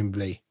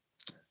 presumably?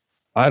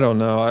 I don't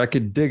know. I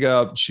could dig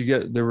up.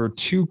 There were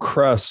two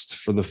crests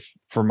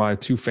for my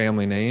two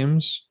family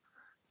names.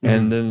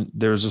 And then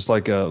there's just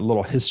like a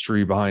little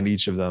history behind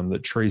each of them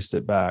that traced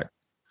it back.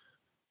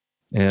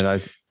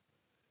 And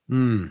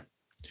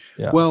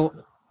yeah. Well,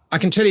 I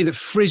can tell you that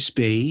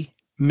Frisby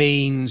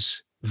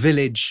means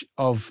village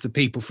of the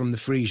people from the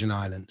Frisian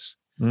Islands.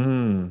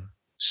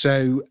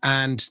 So,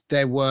 and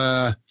there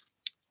were,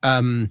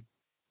 in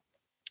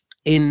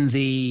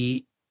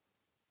the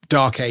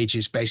Dark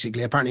Ages,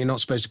 basically, apparently you're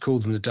not supposed to call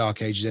them the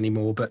Dark Ages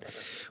anymore, but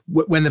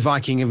when the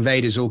Viking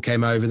invaders all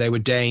came over, they were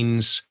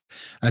Danes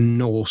and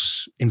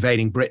Norse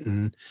invading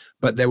Britain,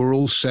 but there were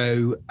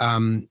also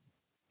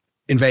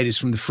invaders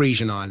from the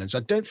Frisian Islands. I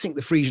don't think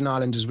the Frisian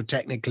Islanders were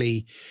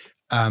technically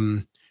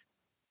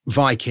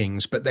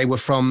Vikings, but they were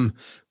from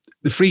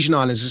the Frisian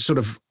Islands, is sort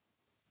of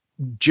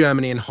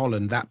Germany and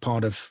Holland, that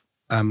part of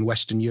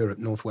Western Europe,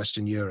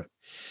 northwestern Europe.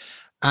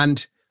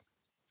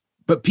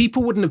 But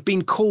people wouldn't have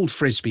been called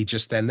Frisby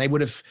just then. They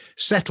would have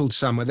settled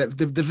somewhere.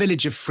 The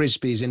village of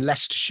Frisby is in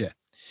Leicestershire.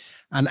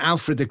 And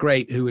Alfred the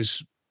Great, who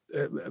was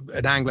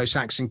an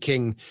Anglo-Saxon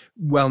king,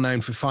 well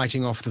known for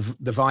fighting off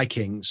the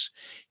Vikings,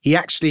 he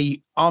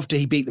actually, after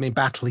he beat them in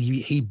battle,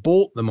 he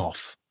bought them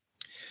off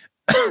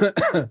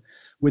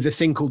with a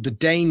thing called the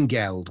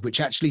Danegeld, which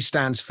actually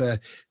stands for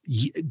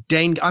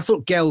Dane. I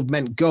thought geld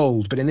meant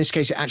gold, but in this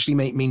case, it actually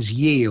means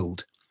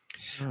yield.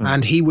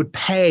 And he would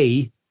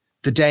pay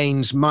the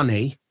Danes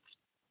money.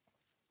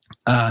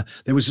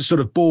 There was a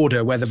sort of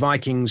border where the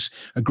Vikings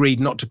agreed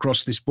not to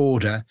cross this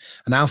border,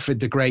 and Alfred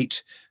the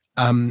Great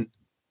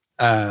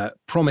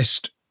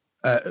promised,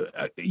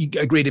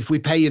 agreed, if we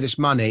pay you this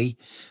money,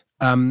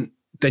 then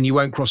you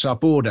won't cross our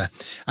border.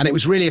 And it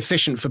was really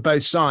efficient for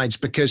both sides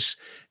because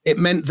it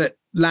meant that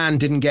land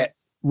didn't get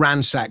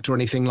ransacked or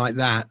anything like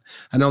that.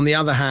 And on the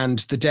other hand,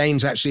 the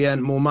Danes actually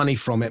earned more money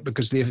from it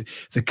because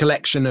the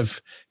collection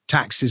of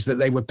taxes that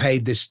they were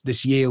paid,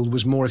 this yield,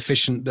 was more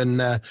efficient than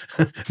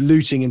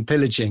looting and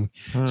pillaging.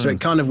 So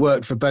it kind of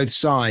worked for both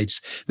sides.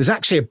 There's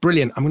actually a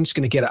brilliant, I'm just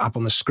going to get it up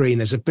on the screen.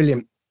 There's a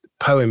brilliant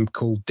poem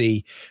called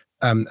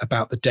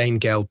about the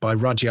Danegeld by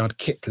Rudyard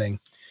Kipling.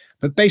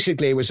 But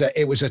basically it was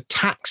a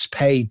tax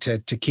paid to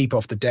keep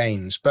off the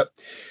Danes. But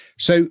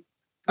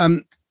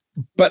the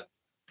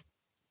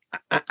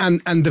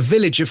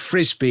village of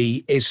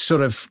Frisby is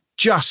sort of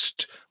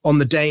just on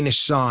the Danish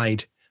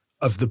side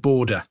of the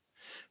border.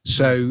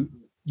 So,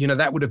 you know,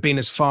 that would have been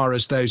as far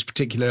as those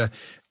particular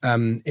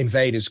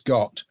invaders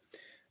got.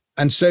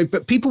 And so,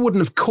 but people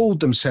wouldn't have called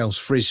themselves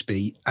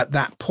Frisby at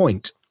that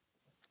point.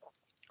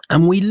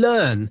 And we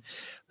learn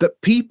that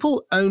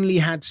people only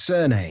had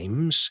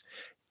surnames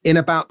in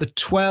about the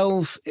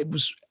 12th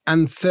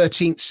and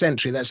 13th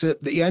century. That's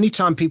the only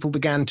time people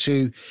began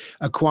to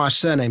acquire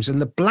surnames.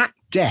 And the Black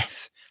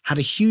Death had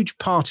a huge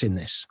part in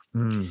this.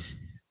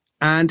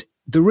 And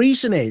the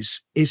reason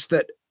is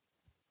that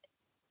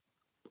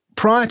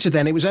prior to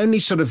then, it was only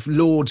sort of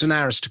lords and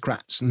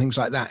aristocrats and things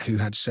like that who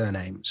had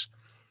surnames.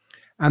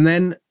 And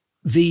then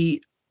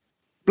the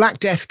Black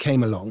Death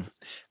came along,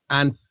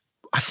 and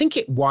I think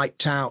it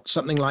wiped out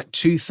something like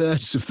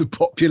 2/3 of the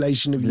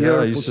population of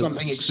Europe, or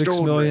something extraordinary.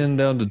 6 million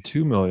down to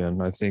 2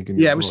 million, I think.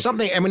 Yeah, it was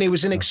something. I mean, it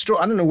was an extra.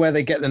 I don't know where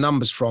they get the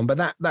numbers from,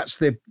 but that's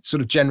the sort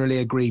of generally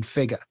agreed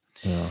figure.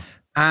 Yeah.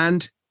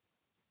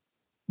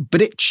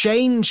 But it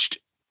changed.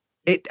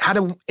 It had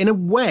in a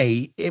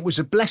way, it was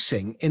a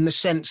blessing in the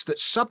sense that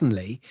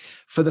suddenly,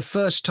 for the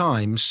first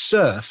time,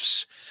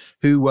 serfs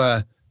who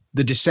were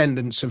the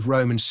descendants of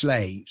Roman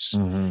slaves,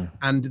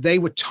 and they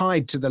were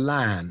tied to the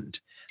land,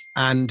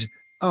 and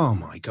oh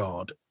my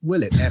God,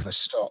 will it ever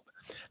stop?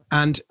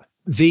 And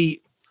I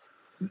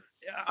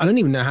don't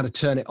even know how to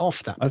turn it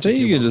off. I think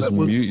you can just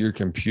mute your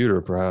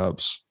computer,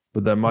 perhaps,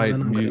 but that might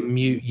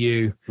mute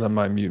you. That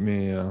might mute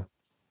me. Yeah.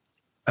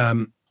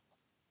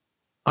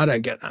 I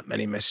don't get that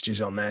many messages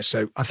on there,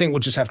 so I think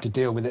we'll just have to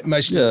deal with it.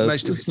 Most of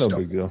it's no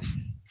big deal.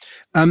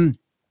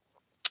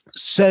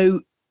 So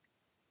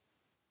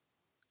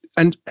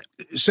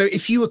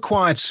if you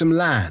acquired some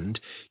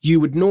land,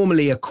 you would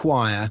normally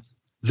acquire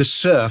the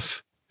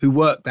serf who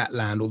worked that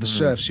land, or the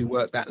serfs who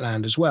worked that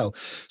land as well.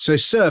 So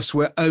serfs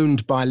were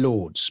owned by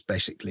lords,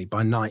 basically,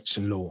 by knights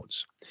and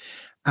lords.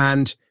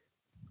 And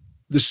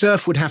the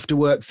serf would have to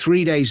work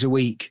 3 days a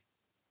week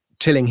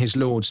tilling his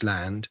lord's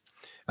land,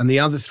 and the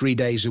other 3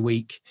 days a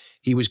week,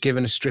 he was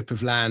given a strip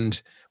of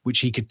land which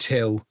he could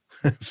till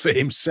for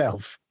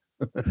himself.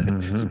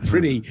 It's a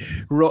pretty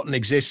rotten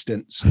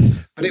existence.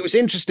 But it was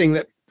interesting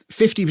that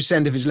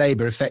 50% of his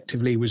labor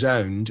effectively was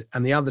owned,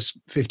 and the other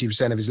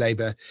 50% of his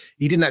labor,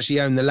 he didn't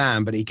actually own the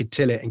land, but he could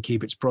till it and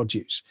keep its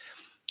produce.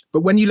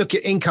 But when you look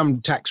at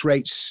income tax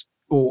rates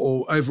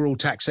or overall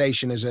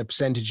taxation as a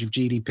percentage of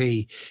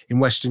GDP in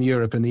Western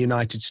Europe and the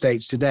United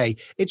States today,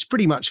 it's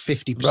pretty much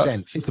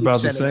 50%. It's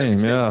about the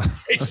same, yeah.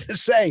 It's the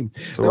same.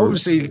 So now,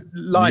 obviously,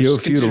 life's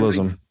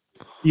neo-feudalism.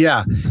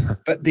 Yeah,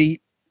 but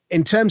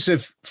in terms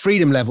of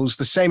freedom levels,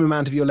 the same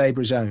amount of your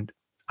labor is owned.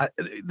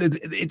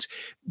 It's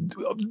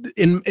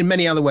in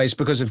many other ways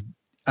because of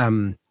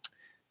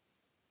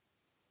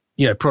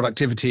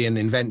productivity and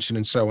invention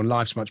and so on.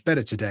 Life's much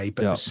better today,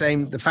 but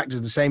the fact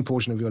is the same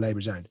portion of your labor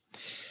is owned.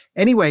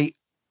 Anyway,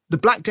 the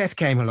Black Death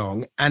came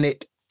along and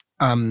it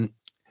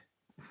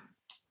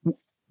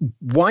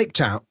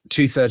wiped out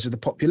 2/3 of the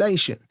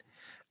population,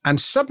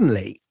 and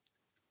suddenly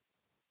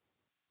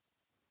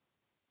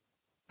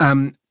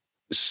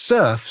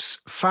serfs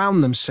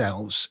found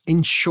themselves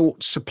in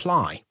short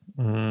supply.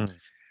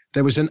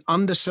 There was an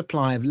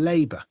undersupply of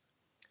labor.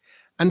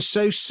 And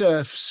so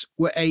serfs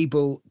were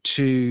able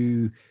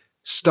to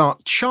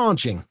start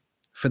charging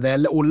for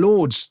or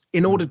lords,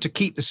 in order to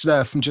keep the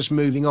serf from just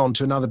moving on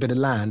to another bit of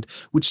land,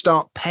 would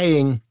start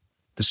paying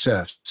the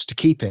serfs to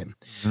keep him.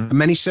 And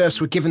many serfs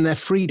were given their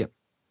freedom.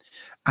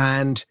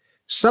 And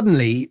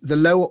suddenly the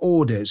lower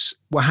orders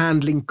were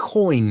handling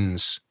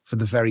coins for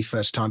the very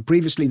first time.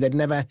 Previously, they'd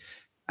never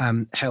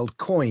held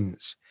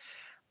coins.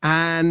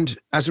 And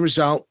as a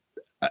result,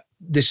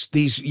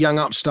 these young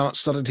upstarts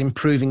started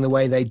improving the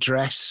way they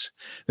dress.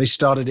 They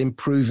started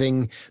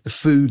improving the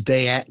food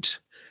they ate.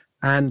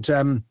 And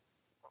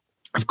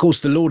of course,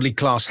 the lordly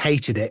class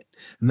hated it.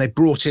 And they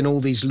brought in all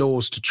these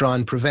laws to try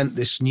and prevent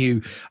this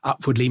new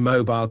upwardly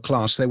mobile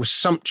class. There were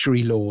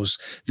sumptuary laws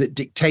that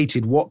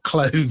dictated what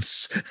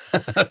clothes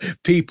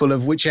people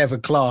of whichever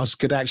class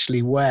could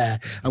actually wear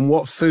and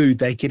what food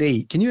they could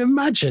eat. Can you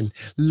imagine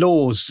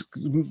laws?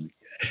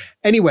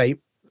 Anyway,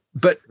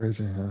 but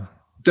crazy, yeah.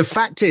 The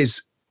fact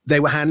is, they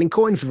were handling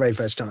coin for the very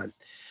first time.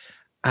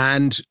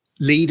 And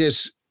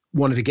leaders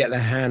wanted to get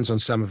their hands on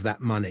some of that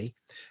money.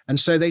 And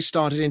so they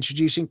started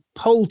introducing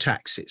poll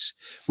taxes,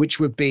 which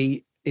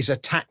is a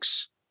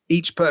tax.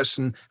 Each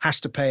person has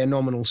to pay a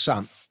nominal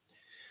sum.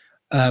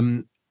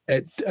 A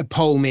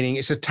poll meaning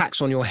it's a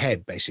tax on your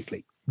head,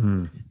 basically.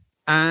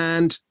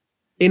 And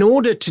in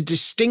order to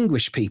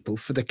distinguish people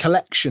for the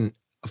collection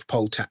of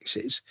poll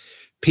taxes,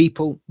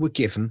 people were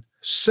given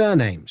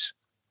surnames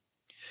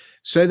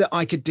so that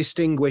I could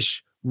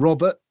distinguish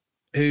Robert,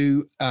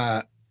 who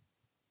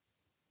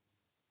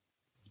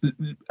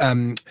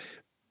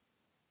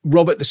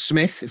Robert the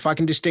Smith, if I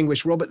can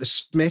distinguish Robert the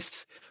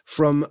Smith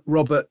from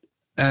Robert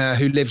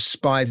who lives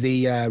by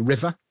the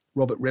river,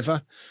 Robert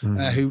River,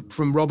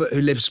 from Robert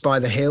who lives by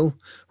the hill,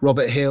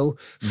 Robert Hill,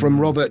 from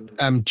Robert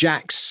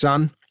Jack's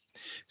son.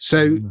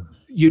 So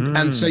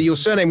so your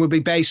surname would be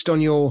based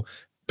on your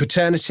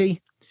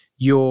paternity,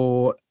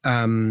 your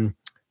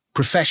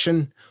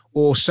profession,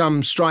 or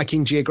some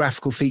striking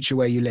geographical feature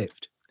where you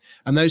lived.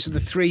 And those are the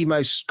three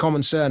most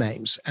common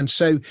surnames. And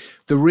so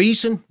the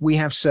reason we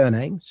have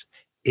surnames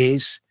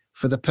is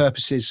for the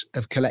purposes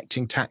of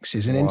collecting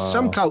taxes. And in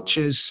some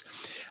cultures,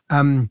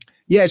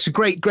 it's a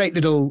great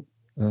little...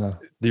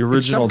 the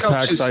original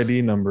tax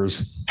ID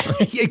numbers.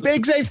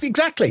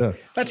 Exactly. Yeah.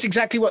 That's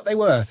exactly what they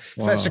were.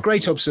 Wow. That's a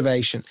great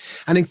observation.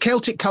 And in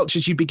Celtic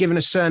cultures, you'd be given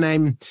a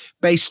surname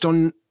based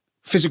on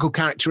physical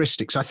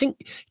characteristics. I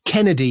think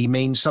Kennedy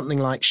means something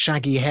like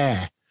shaggy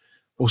hair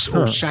or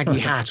shaggy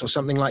hat or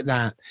something like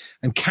that.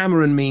 And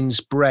Cameron means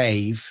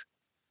brave.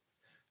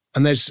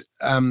 And there's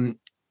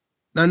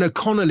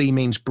Connolly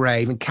means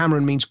brave, and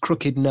Cameron means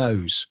crooked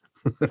nose.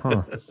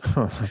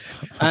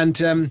 And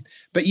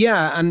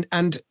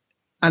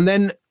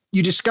then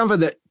you discover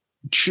that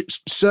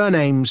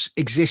surnames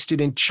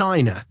existed in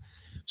China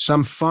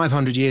some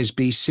 500 years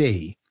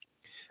BC.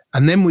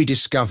 And then we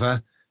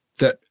discover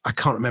that, I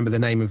can't remember the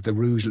name of the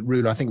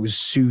ruler, I think it was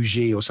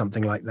Suji or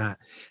something like that.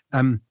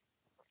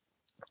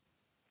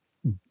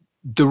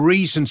 The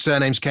reason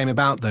surnames came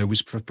about, though,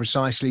 was for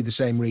precisely the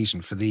same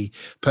reason, for the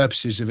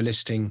purposes of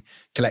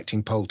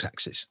collecting poll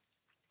taxes.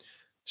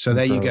 So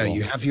there you go.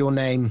 You have your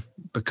name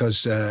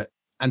because,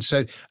 and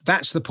so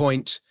that's the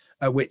point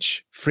at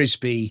which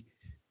Frisby,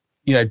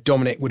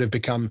 Dominic would have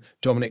become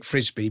Dominic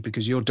Frisby,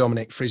 because you're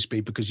Dominic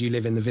Frisby because you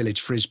live in the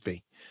village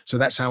Frisby. So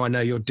that's how I know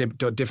you're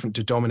different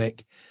to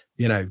Dominic,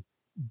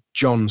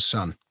 John's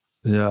son.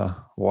 Yeah.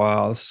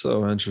 Wow. That's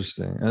so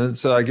interesting. And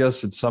so I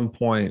guess at some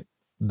point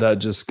that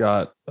just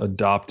got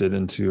adopted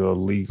into a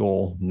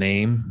legal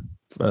name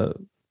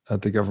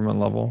at the government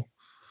level.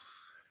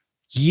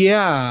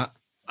 Yeah.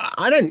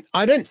 I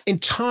don't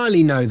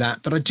entirely know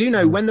that, but I do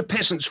know when the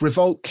Peasants'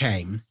 Revolt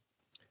came,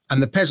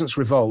 and the Peasants'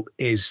 Revolt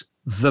is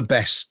the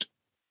best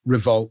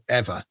revolt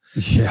ever.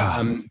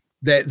 Yeah.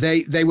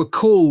 They were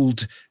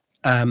called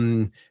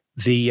we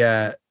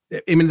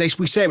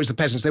say it was the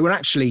peasants. They were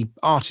actually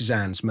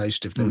artisans,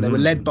 most of them. They were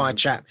led by a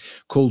chap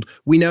called,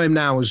 we know him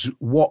now as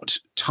Wat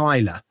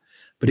Tyler,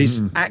 but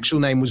his actual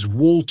name was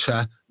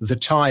Walter the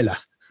Tyler.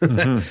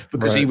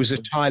 because he was a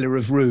tiler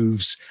of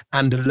roofs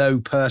and a low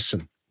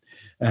person.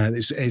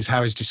 This is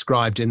how it's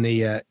described in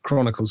the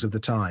chronicles of the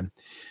time.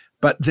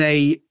 But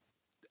they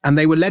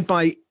were led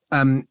by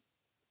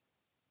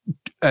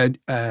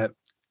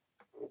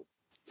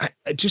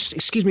just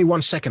excuse me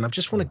 1 second. I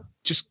just want to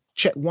just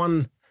check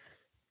one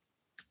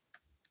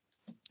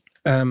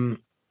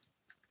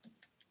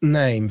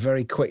name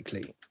very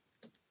quickly.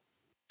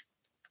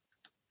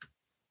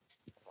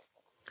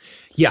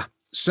 Yeah.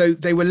 So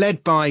they were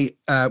led by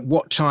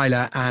Wat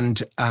Tyler,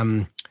 and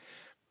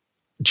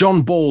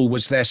John Ball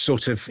was their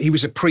he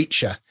was a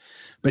preacher,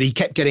 but he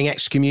kept getting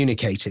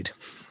excommunicated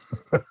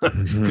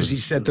because he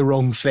said the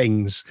wrong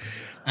things.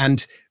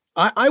 And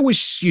I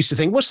always used to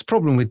think, what's the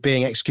problem with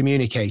being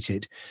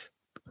excommunicated?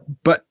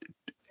 But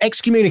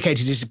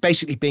excommunicated is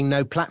basically being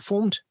no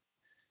platformed.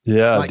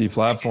 Yeah, like,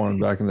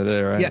 deplatformed back in the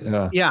day,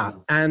 right? Yeah.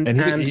 And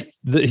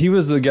he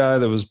was the guy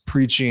that was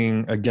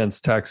preaching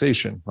against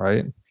taxation,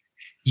 right?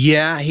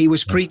 Yeah, he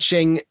was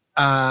preaching.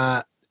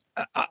 I'm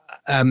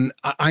gonna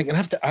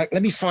have to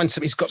let me find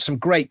some. He's got some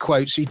great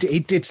quotes. He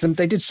did some.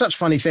 They did such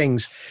funny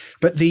things,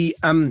 but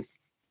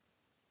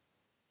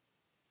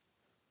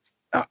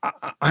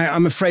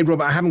I'm afraid,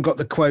 Robert, I haven't got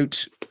the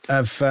quote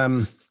of.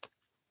 Yeah,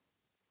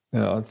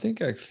 I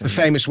think I can. The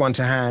famous one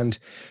to hand,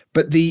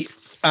 but he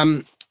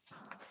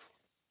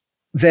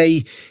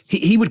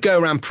would go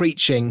around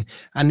preaching,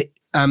 and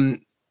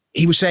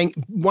he was saying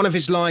one of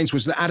his lines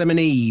was that Adam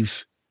and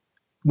Eve.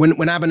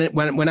 When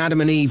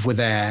Adam and Eve were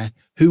there,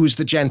 who was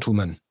the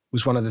gentleman?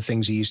 Was one of the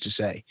things he used to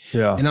say.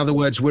 Yeah. In other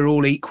words, we're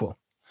all equal.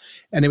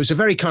 And it was a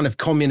very kind of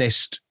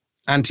communist,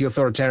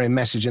 anti-authoritarian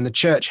message, and the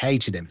church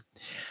hated him.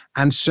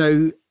 And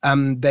so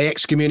they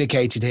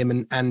excommunicated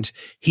him, and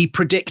he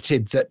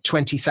predicted that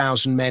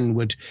 20,000 men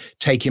would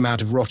take him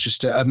out of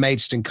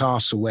Maidstone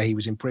Castle, where he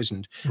was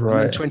imprisoned.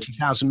 Right. And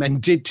 20,000 men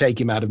did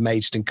take him out of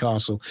Maidstone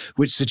Castle,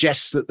 which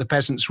suggests that the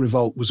peasants'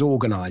 revolt was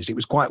organized. It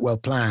was quite well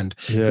planned,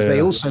 because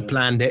they also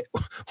planned it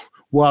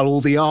while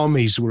all the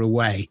armies were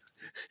away,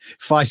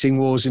 fighting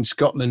wars in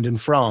Scotland and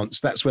France.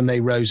 That's when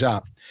they rose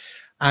up.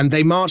 And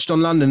they marched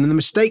on London. And the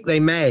mistake they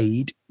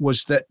made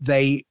was that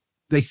they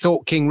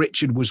thought King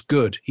Richard was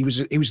good. He was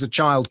the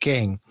child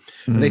king.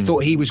 And they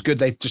thought he was good.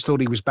 They just thought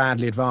he was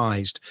badly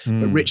advised.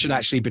 But Richard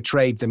actually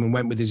betrayed them and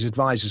went with his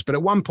advisors. But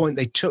at one point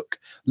they took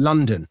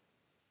London.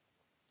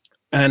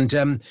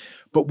 And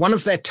but one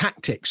of their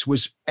tactics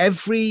was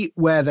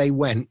everywhere they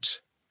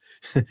went,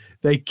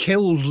 they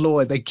killed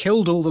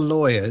all the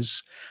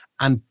lawyers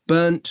and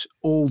burnt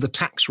all the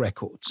tax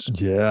records.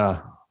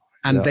 Yeah.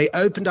 And they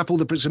opened up all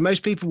the prisons. So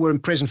most people were in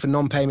prison for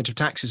non-payment of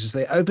taxes. As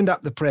they opened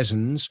up the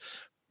prisons,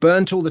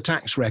 burnt all the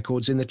tax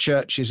records in the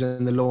churches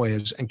and the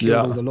lawyers, and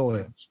killed all the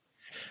lawyers.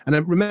 And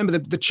remember,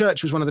 the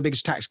church was one of the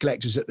biggest tax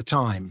collectors at the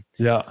time.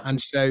 Yeah. And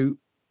so,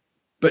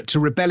 but to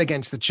rebel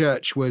against the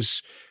church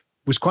was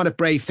quite a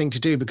brave thing to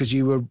do, because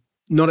you were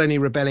not only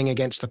rebelling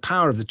against the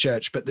power of the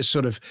church, but the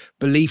sort of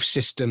belief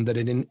system that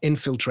had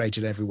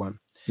infiltrated everyone.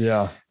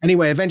 Yeah.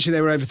 Anyway, eventually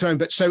they were overthrown.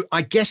 But so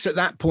I guess at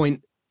that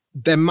point,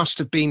 there must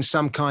have been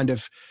some kind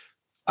of,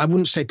 I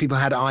wouldn't say people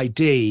had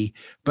ID,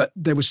 but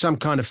there was some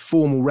kind of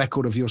formal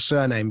record of your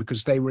surname,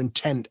 because they were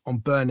intent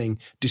on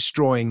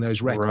destroying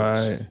those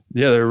records. Right.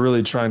 Yeah, they're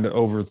really trying to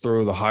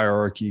overthrow the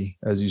hierarchy,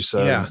 as you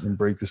said, and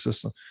break the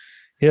system.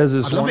 He has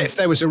this. I'd love it if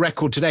there was a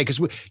record today,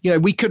 because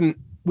we couldn't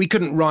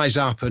rise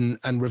up and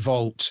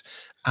revolt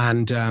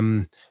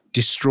and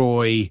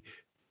destroy.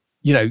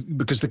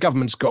 Because the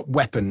government's got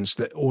weapons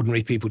that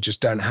ordinary people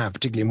just don't have,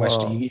 particularly in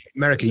Western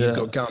America. You've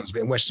got guns,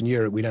 but in Western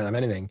Europe, we don't have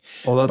anything.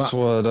 Well, that's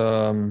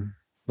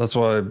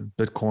why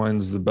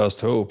Bitcoin's the best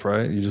hope,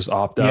 right? You just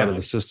opt out of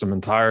the system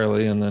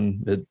entirely, and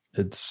then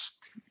it's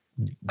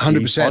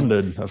 100%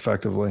 funded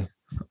effectively.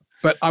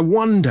 But I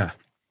wonder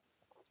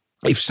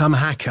if some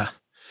hacker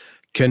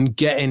can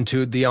get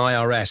into the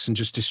IRS and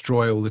just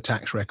destroy all the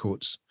tax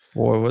records.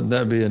 Boy, wouldn't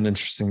that be an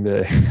interesting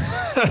day?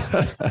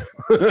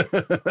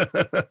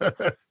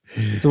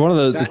 So one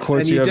of the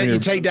quotes you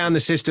take down the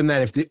system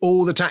then, if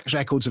all the tax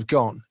records have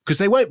gone, because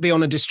they won't be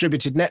on a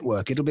distributed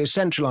network. It'll be a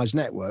centralized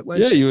network,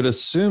 won't it? You would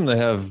assume they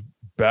have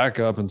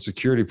backup and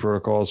security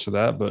protocols for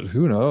that, but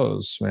who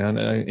knows, man?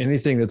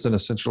 Anything that's in a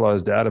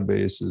centralized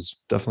database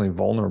is definitely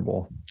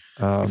vulnerable.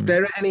 If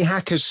there are any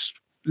hackers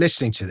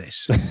listening to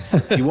this,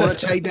 you want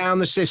to take down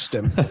the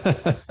system,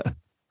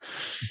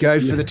 go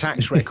for the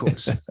tax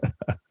records.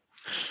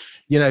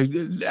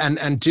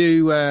 And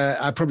do,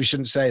 I probably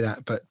shouldn't say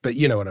that, but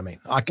you know what I mean.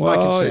 I can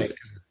say it.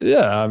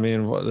 Yeah, I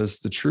mean, that's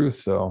the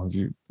truth, though. If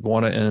you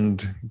want to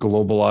end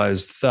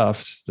globalized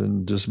theft,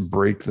 then just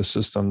break the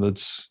system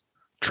that's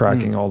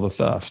tracking all the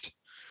theft.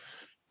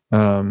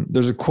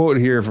 There's a quote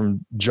here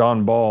from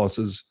John Ball. It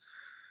says,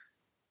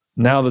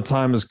 "Now the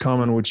time has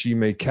come in which ye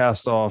may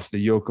cast off the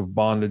yoke of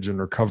bondage and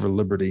recover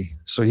liberty."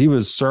 So he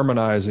was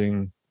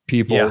sermonizing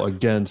people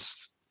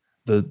against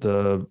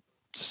the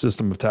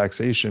system of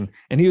taxation,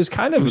 and he was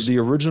kind of the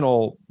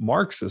original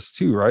Marxist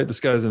too, right? This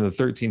guy's in the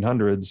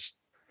 1300s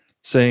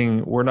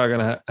saying we're not going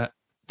to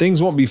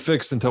things won't be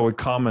fixed until we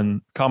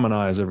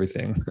commonize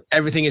everything.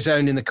 Everything is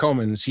owned in the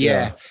commons.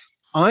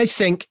 I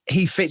think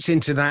he fits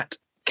into that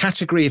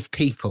category of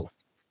people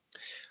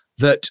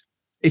that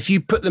if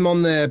you put them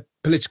on the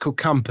political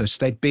compass,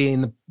 they'd be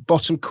in the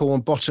bottom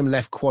corner, bottom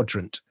left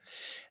quadrant.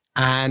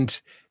 And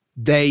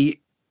they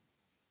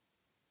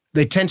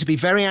tend to be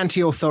very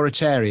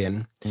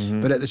anti-authoritarian,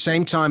 but at the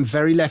same time,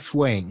 very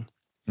left-wing.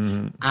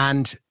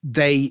 And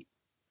the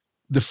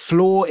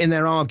flaw in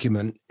their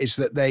argument is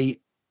that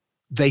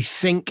they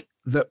think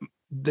that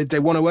they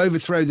want to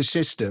overthrow the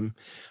system,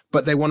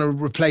 but they want to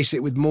replace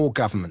it with more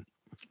government.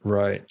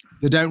 Right.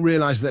 They don't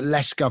realize that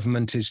less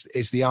government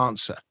is the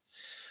answer.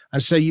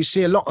 And so you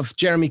see a lot of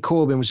Jeremy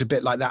Corbyn was a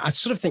bit like that. I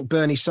sort of think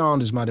Bernie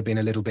Sanders might have been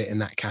a little bit in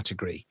that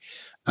category.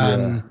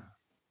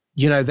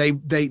 You know, they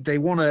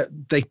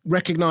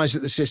recognize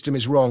that the system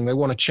is wrong. They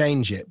want to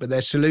change it, but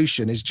their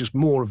solution is just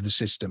more of the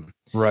system.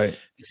 Right.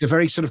 It's a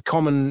very sort of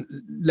common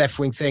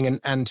left-wing thing.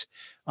 And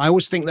I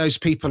always think those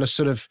people are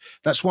sort of,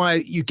 that's why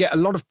you get a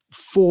lot of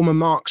former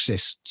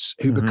Marxists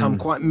who become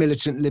quite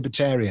militant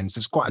libertarians.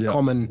 It's quite a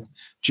common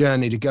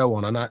journey to go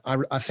on. And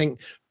I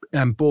think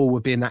Ball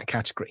would be in that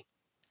category.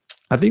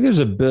 I think there's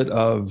a bit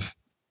of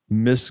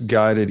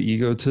misguided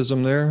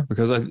egotism there,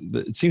 because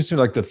it seems to me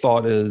like the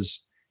thought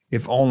is,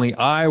 if only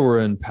I were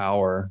in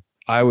power,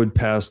 I would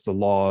pass the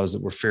laws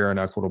that were fair and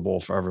equitable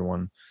for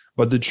everyone.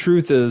 But the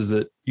truth is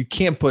that you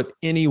can't put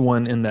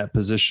anyone in that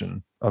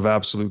position of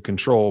absolute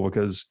control,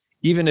 because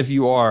even if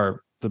you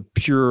are the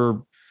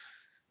pure,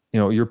 you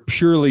know, you're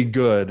purely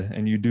good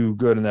and you do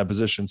good in that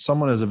position,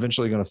 someone is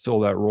eventually going to fill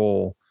that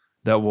role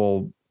that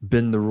will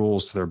bend the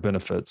rules to their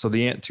benefit. So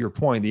to your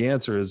point, the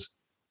answer is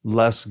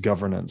less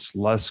governance,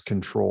 less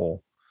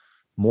control,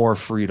 more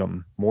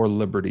freedom, more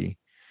liberty.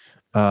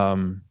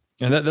 And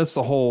that's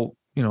the whole,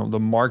 you know, the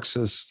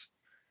Marxist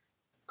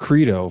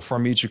credo,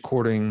 from each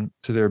according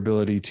to their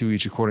ability, to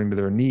each according to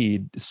their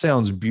need. It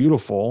sounds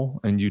beautiful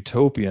and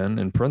utopian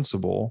in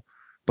principle,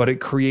 but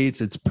it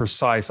creates its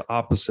precise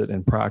opposite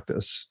in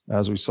practice,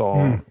 as we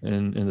saw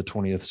in the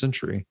 20th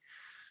century.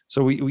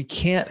 So we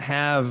can't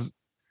have,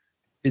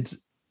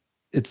 it's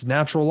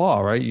natural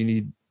law, right? You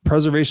need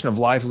preservation of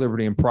life,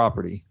 liberty, and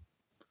property.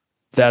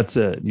 That's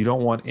it. You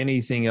don't want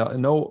anything else,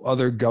 no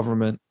other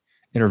government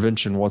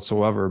intervention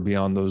whatsoever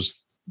beyond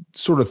those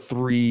sort of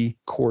three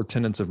core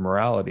tenets of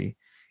morality.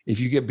 If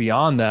you get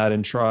beyond that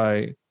and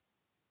try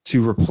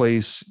to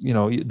replace, you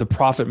know, the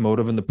profit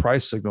motive and the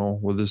price signal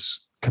with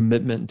this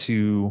commitment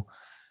to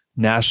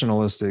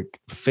nationalistic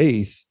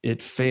faith,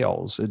 it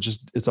fails.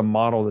 It's a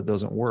model that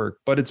doesn't work.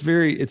 But it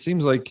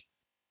seems like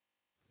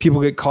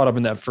people get caught up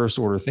in that first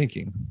order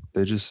thinking.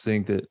 They just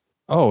think that,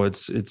 oh,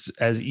 it's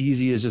as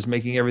easy as just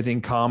making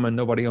everything common.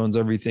 Nobody owns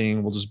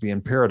everything. We'll just be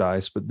in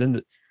paradise. But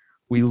then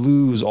we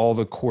lose all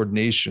the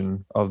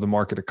coordination of the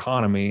market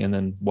economy, and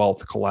then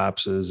wealth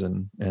collapses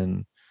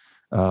and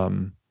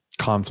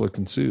conflict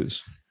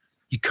ensues.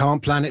 You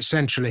can't plan it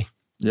centrally.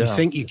 You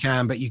think you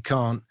can, but you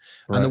can't.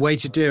 Right. And the way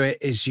to do it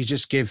is you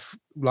just give,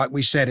 like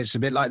we said, it's a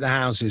bit like the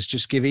houses.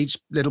 Just give each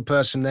little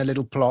person their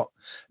little plot,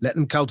 let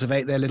them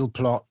cultivate their little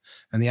plot.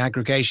 And the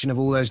aggregation of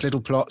all those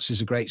little plots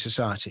is a great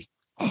society.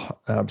 Oh,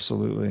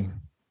 absolutely.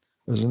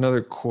 There's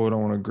another quote I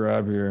want to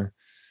grab here.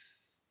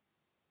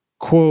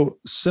 Quote,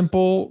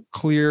 simple,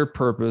 clear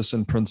purpose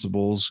and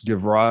principles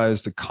give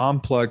rise to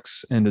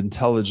complex and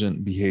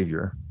intelligent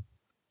behavior.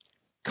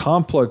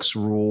 Complex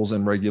rules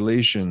and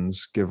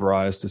regulations give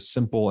rise to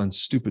simple and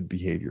stupid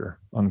behavior,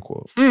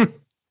 unquote.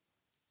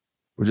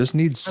 We just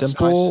need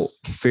simple,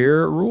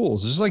 fair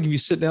rules. It's just like if you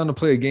sit down to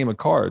play a game of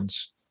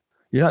cards,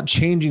 you're not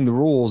changing the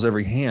rules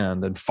every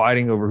hand and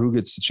fighting over who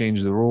gets to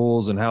change the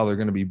rules and how they're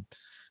going to be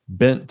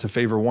bent to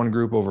favor one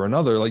group over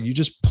another. Like, you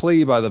just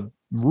play by the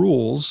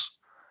rules.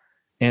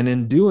 And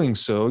in doing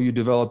so, you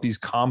develop these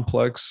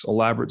complex,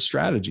 elaborate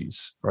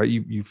strategies, right?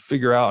 You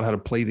figure out how to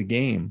play the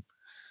game.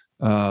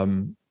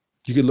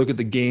 You could look at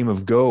the game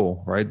of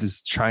Go, right?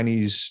 This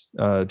Chinese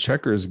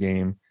checkers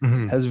game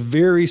has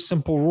very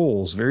simple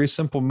rules, very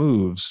simple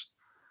moves,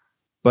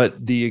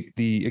 but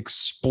the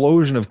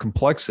explosion of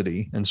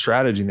complexity and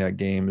strategy in that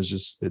game is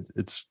just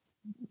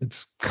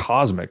it's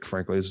cosmic.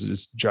 Frankly,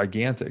 it's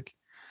gigantic.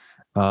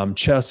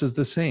 Chess is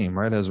the same,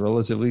 right? It has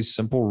relatively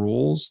simple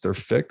rules; they're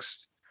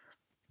fixed,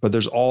 but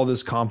there's all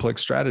this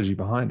complex strategy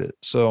behind it.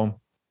 So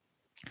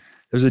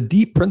there's a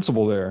deep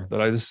principle there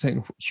that I just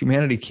think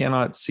humanity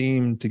cannot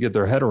seem to get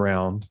their head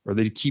around, or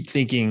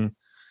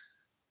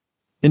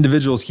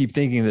individuals keep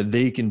thinking that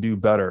they can do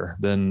better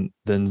than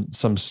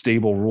some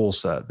stable rule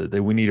set,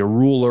 that we need a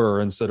ruler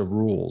instead of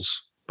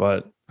rules.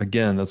 But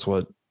again, that's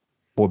what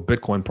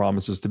Bitcoin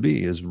promises to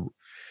be, is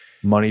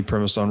money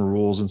premised on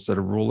rules instead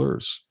of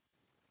rulers.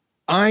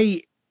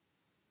 I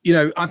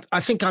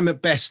think I'm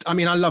at best. I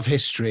mean, I love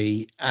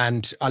history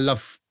and I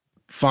love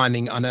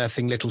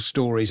unearthing little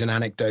stories and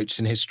anecdotes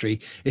in history,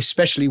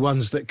 especially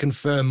ones that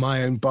confirm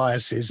my own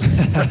biases.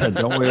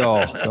 Don't we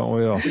all?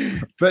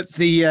 But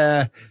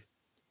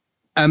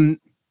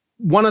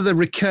one of the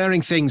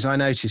recurring things I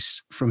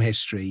notice from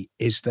history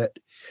is that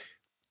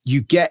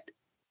you get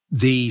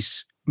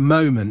these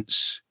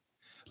moments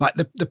like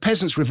the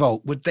Peasants'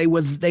 Revolt. They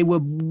were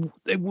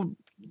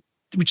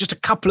was just a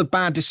couple of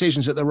bad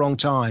decisions at the wrong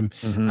time,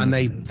 and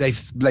they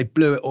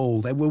blew it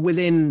all. They were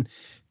within,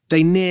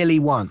 they nearly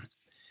won,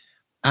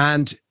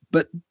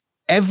 but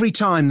every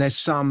time there's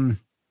some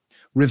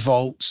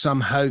revolt,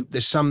 some hope,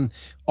 there's some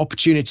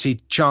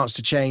opportunity, chance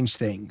to change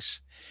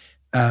things.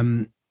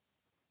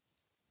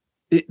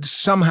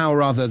 Somehow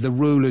or other, the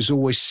rulers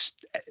always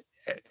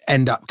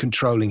end up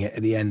controlling it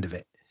at the end of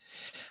it,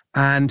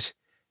 and.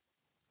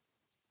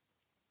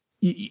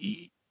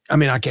 I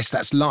mean, I guess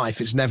that's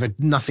life. It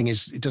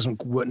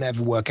doesn't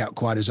never work out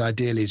quite as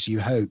ideally as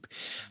you hope.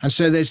 And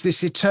so there's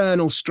this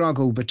eternal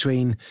struggle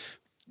between,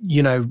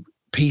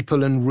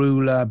 people and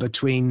ruler,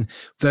 between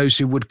those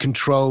who would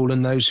control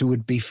and those who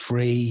would be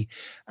free.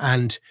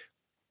 And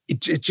it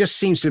just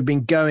seems to have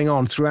been going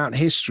on throughout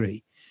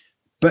history.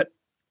 But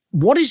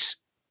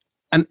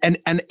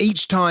and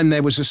each time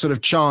there was a sort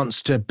of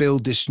chance to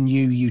build this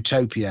new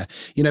utopia.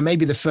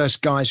 Maybe the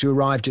first guys who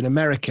arrived in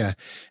America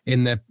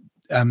in the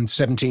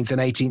 17th and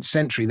 18th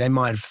century, they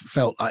might have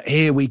felt like,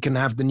 here we can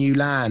have the new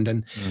land,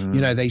 and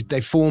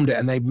they formed it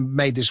and they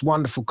made this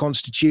wonderful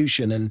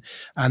constitution,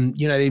 and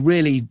they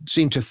really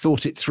seem to have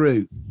thought it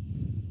through,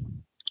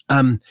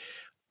 a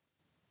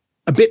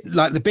bit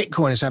like the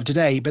Bitcoiners have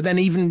today. But then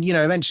even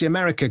eventually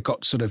America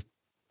got sort of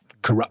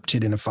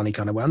corrupted in a funny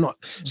kind of way. I'm not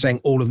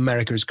saying all of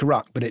America is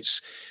corrupt, but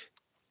it's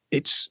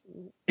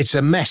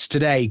a mess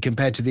today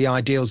compared to the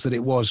ideals that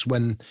it was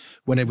when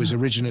it was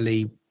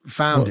originally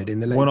founded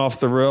in the late. Went off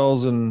the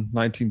rails in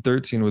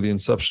 1913 with the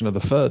inception of the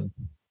Fed.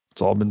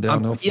 It's all been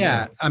downhill.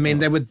 Yeah. I mean,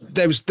 there was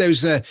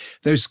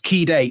those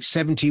key dates,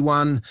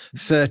 71,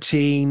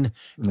 13,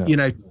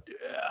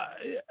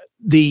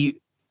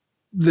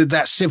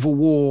 that civil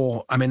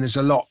war. I mean, there's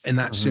a lot in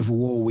that civil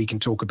war we can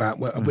talk about.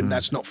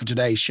 That's not for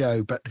today's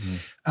show, but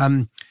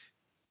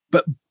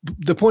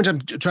the point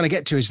I'm trying to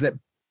get to is that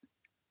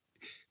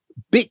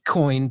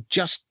Bitcoin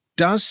just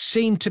does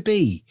seem to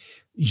be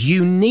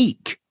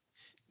unique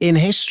in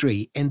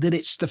history, in that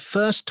it's the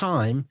first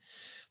time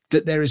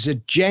that there is a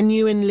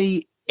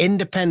genuinely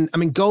independent. I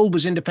mean, gold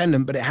was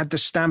independent, but it had the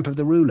stamp of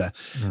the ruler,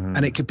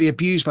 and it could be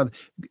abused by.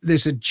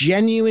 There's a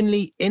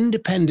genuinely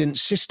independent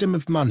system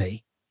of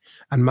money,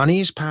 and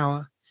money is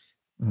power.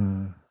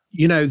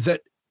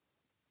 That,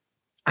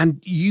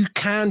 and you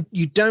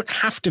don't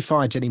have to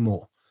fight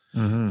anymore.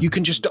 You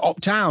can just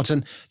opt out.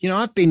 And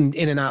I've been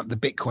in and out of the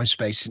Bitcoin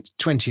space since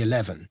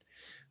 2011.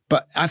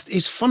 But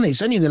it's funny.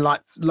 It's only in the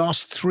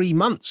last 3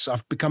 months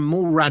I've become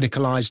more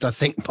radicalized, I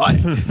think,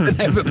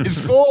 than ever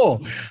before.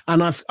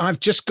 And I've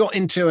just got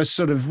into a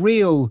sort of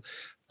real.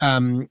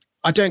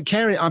 I don't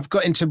care. I've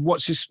got into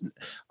what's this.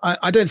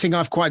 I don't think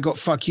I've quite got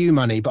fuck you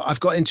money, but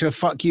I've got into a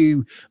fuck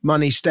you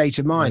money state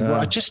of mind where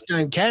I just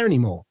don't care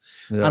anymore.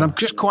 Yeah. And I'm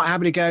just quite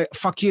happy to go,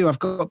 fuck you, I've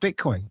got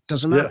Bitcoin.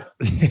 Doesn't matter.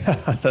 Yeah,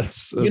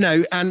 that's I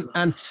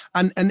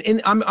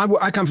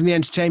come from the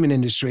entertainment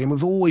industry, and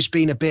we've always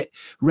been a bit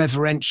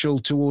reverential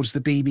towards the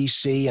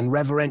BBC and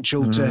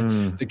reverential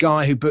to the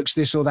guy who books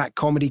this or that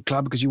comedy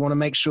club, because you want to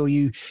make sure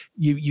you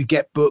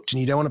get booked, and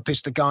you don't want to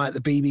piss the guy at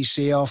the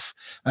BBC off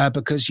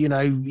because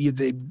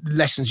the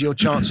lessens your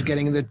chance of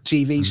getting in the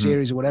TV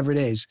series or whatever it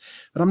is.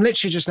 But I'm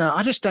literally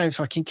I just don't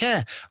fucking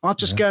care. I'll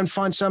just go and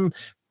find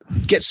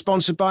get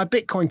sponsored by a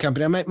Bitcoin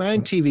company. I make my own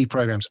TV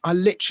programs. I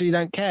literally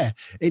don't care.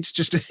 It's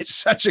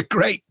such a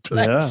great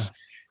place,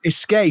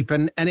 escape,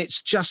 and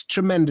it's just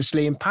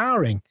tremendously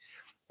empowering.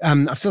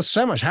 I feel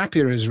so much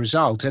happier as a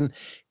result. And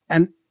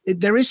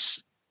there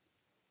is,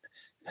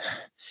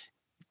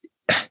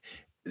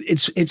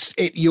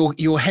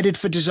 you're headed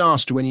for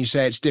disaster when you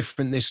say it's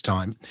different this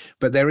time,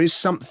 but there is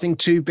something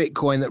to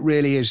Bitcoin that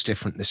really is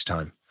different this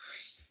time.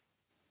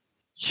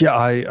 Yeah,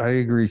 I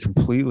agree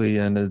completely.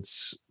 And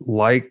it's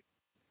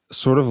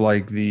sort of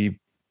like the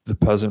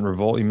peasant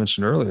revolt you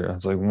mentioned earlier.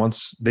 It's like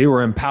once they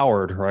were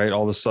empowered, right?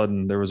 All of a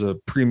sudden there was a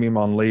premium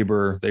on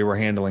labor. They were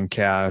handling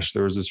cash.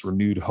 There was this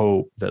renewed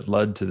hope that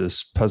led to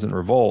this peasant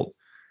revolt.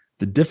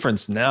 The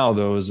difference now,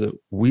 though, is that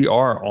we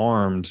are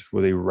armed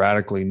with a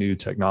radically new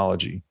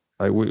technology.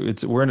 Right?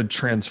 We're in a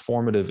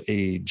transformative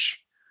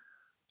age,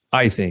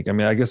 I think. I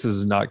mean, I guess this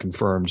is not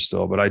confirmed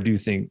still, but I do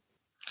think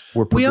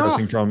we're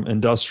progressing from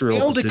industrial.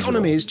 The old to digital.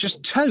 economy is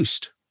just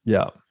toast.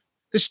 Yeah.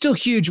 There's still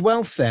huge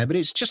wealth there, but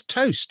it's just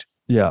toast.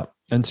 Yeah.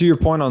 And to your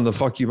point on the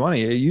fuck you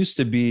money, it used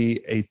to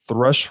be a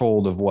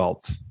threshold of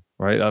wealth,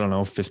 right? I don't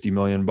know, $50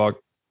 million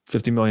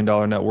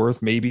net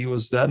worth, maybe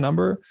was that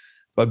number.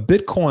 But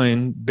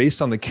Bitcoin,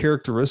 based on the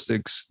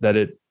characteristics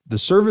the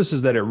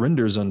services that it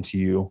renders unto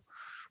you,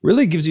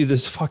 really gives you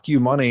this fuck you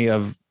money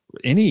of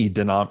any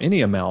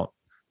amount,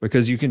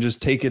 because you can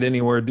just take it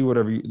anywhere, do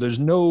whatever.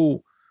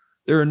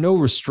 There are no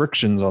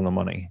restrictions on the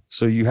money.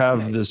 So you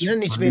have this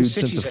renewed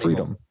sense of freedom.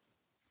 Anymore.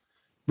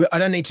 But I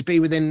don't need to be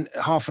within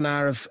half an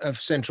hour of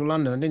central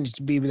London. I don't need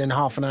to be within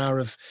half an hour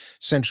of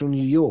central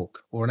New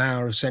York, or an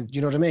hour of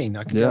you know what I mean?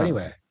 I can go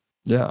anywhere.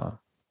 Yeah.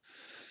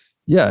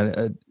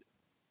 Yeah.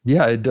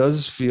 Yeah. It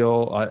does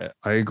feel,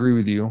 I agree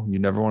with you. You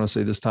never want to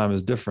say this time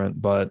is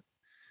different, but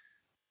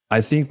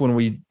I think when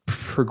we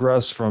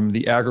progress from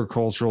the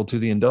agricultural to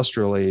the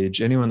industrial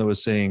age, anyone that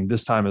was saying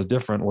this time is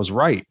different was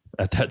right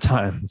at that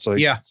time. It's like,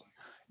 Yeah.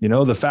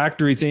 the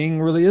factory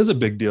thing really is a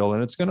big deal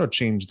and it's going to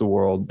change the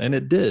world. And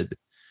it did.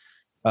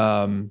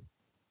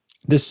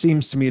 This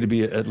seems to me to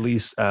be at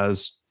least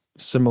as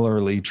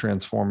similarly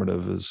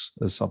transformative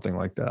as something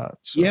like that.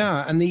 So.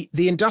 Yeah. And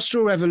the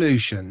Industrial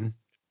Revolution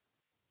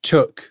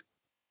took,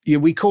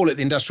 we call it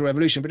the Industrial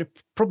Revolution, but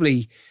it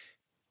probably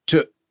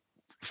took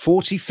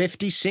 40,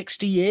 50,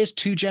 60 years,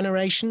 2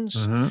 generations.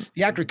 Mm-hmm.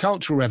 The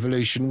Agricultural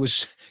Revolution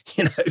was,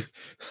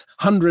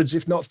 hundreds,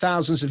 if not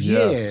thousands of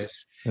years.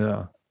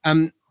 Yeah.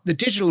 The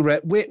digital,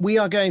 we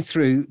are going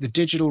through the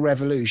digital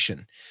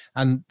revolution.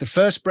 And the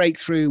first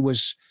breakthrough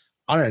was,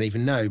 I don't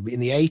even know,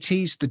 in the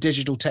 80s, the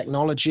digital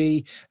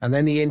technology, and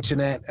then the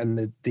internet and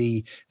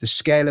the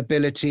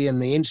scalability and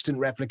the instant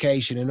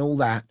replication and all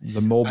that.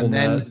 The mobile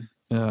net.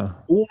 Yeah.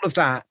 All of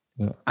that.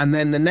 Yeah. And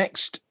then the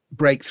next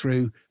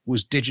breakthrough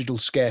was digital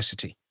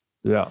scarcity.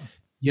 Yeah.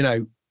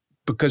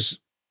 Because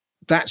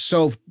that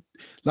solved,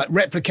 like,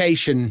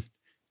 replication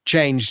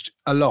changed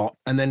a lot,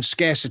 and then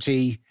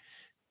scarcity,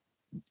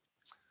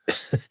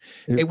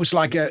 it was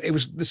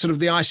the sort of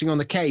the icing on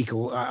the cake,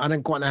 or I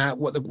don't quite know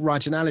what the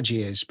right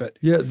analogy is, but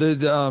yeah,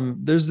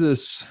 there's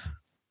this.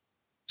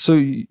 So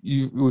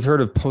we've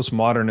heard of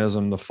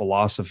postmodernism, the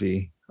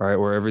philosophy, right,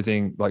 where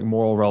everything, like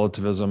moral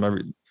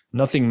relativism,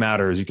 nothing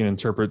matters. You can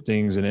interpret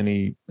things in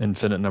any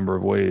infinite number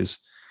of ways.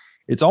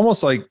 It's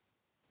almost like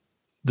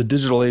the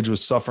digital age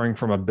was suffering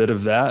from a bit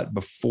of that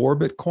before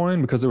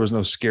Bitcoin, because there was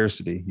no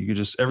scarcity. You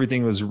could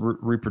everything was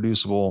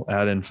reproducible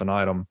ad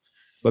infinitum.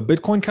 But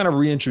Bitcoin kind of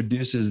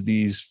reintroduces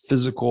these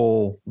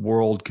physical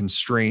world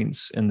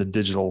constraints in the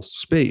digital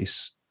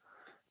space.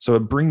 So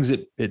it brings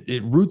it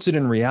roots it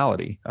in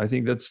reality. I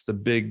think that's the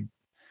big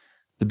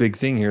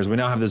thing here is we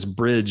now have this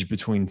bridge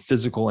between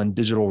physical and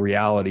digital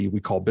reality we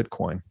call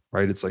Bitcoin,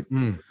 right? It's like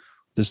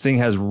this thing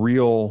has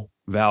real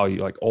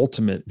value, like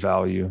ultimate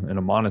value in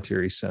a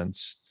monetary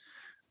sense.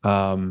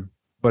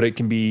 But it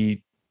can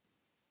be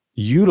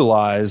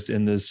utilized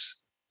in this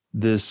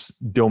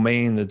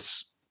domain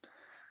that's,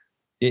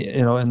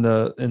 in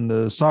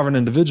the sovereign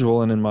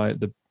individual, and in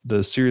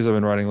the series I've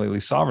been writing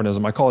lately,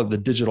 Sovereignism, I call it the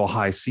digital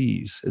high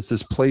seas. It's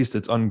this place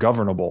that's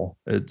ungovernable.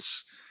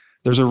 There's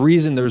a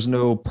reason there's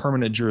no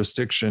permanent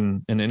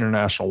jurisdiction in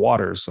international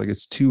waters. Like,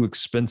 it's too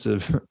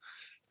expensive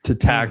to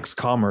tax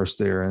commerce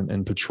there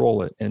and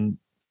patrol it. And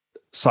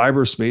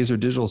cyberspace or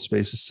digital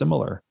space is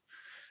similar.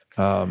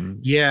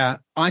 Yeah,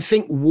 I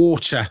think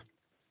water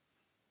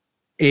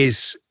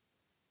is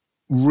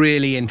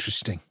really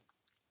interesting.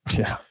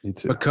 Yeah, me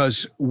too.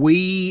 Because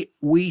we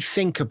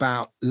think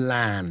about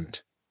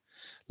land.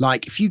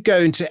 Like, if you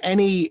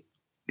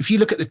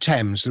look at the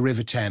Thames, the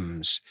River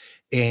Thames,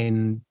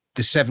 in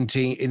the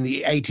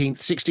 18th,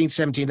 16th,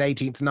 17th,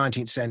 18th,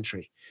 19th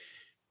century,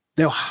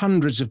 there were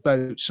hundreds of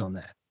boats on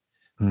there.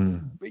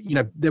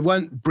 There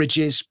weren't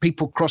bridges.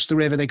 People crossed the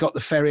river. They got the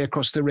ferry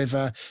across the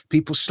river.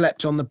 People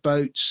slept on the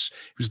boats.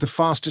 It was the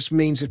fastest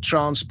means of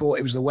transport.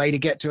 It was the way to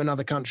get to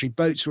another country.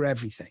 Boats were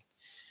everything.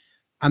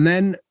 And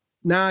then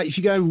now, if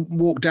you go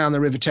walk down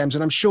the River Thames,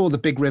 and I'm sure the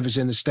big rivers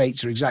in the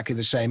States are exactly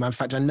the same. In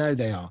fact, I know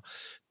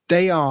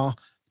they are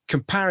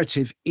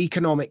comparative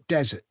economic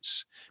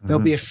deserts.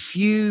 There'll be a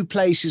few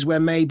places where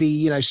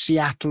maybe,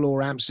 Seattle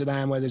or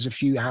Amsterdam, where there's a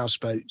few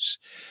houseboats.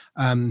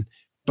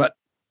 But,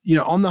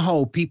 on the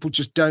whole, people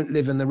just don't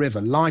live in the river.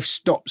 Life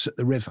stops at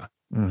the river.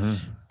 Mm-hmm.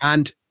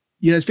 And,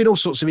 there's been all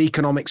sorts of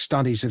economic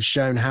studies have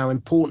shown how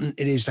important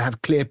it is to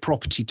have clear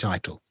property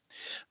title.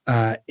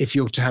 If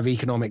you're to have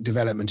economic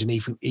development and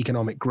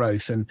economic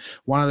growth. And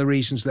one of the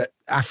reasons that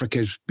Africa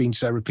has been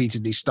so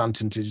repeatedly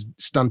stunted is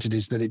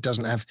that it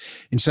doesn't have,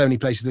 in so many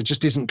places, there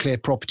just isn't clear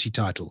property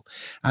title.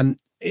 And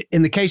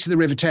in the case of the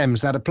River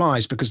Thames, that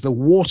applies because the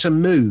water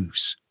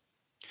moves.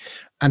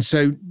 And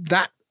so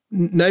that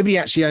nobody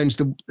actually owns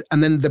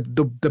and then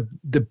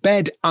the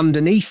bed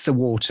underneath the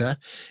water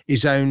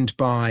is owned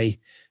by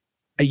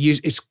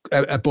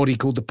a body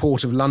called the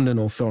Port of London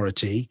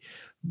Authority.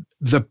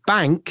 The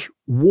bank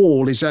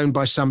wall is owned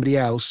by somebody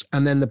else,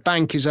 and then the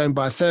bank is owned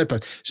by a third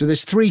person. So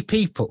there's 3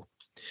 people.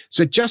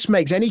 So it just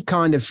makes any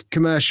kind of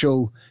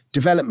commercial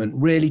development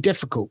really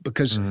difficult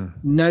because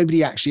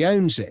nobody actually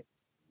owns it.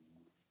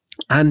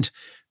 And,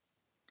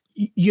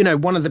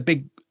 one of the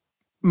big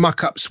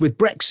muck-ups with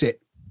Brexit,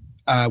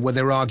 where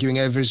they're arguing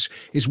over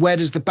is where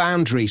does the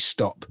boundary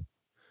stop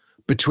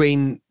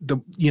between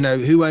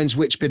who owns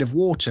which bit of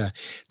water?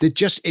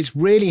 It's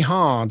really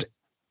hard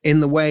in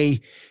the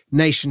way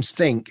nations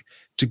think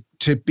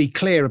to be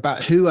clear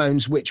about who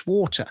owns which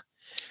water.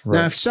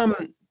 Right. Now, if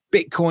some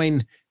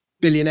Bitcoin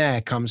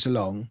billionaire comes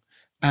along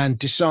and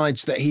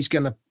decides that he's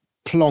going to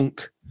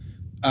plonk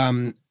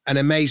an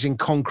amazing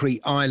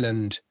concrete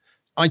island,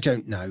 I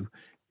don't know,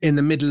 in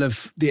the middle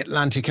of the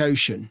Atlantic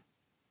Ocean,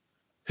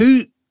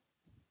 I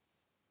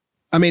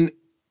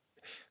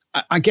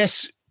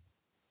guess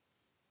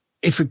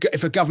if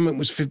a government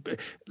was,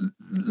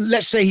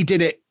 let's say he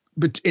did it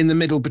but in the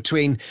middle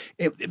between,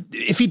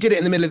 if he did it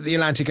in the middle of the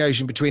Atlantic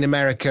Ocean between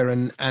America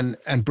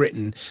and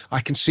Britain,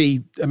 I can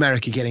see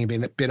America getting a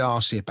bit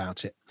arsy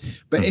about it.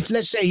 But if,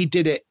 let's say he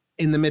did it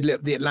in the middle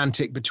of the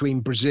Atlantic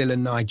between Brazil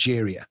and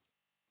Nigeria,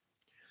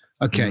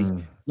 okay,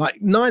 like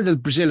neither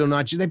Brazil or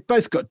Nigeria, they've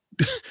both got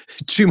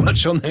too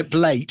much on their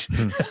plate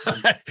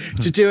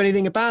to do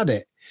anything about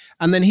it.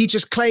 And then he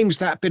just claims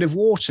that bit of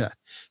water.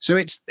 So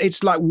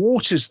it's like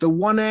water's the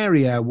one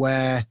area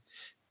where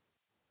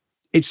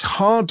it's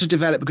hard to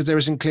develop because there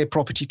isn't clear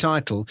property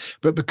title.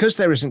 But because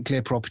there isn't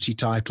clear property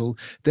title,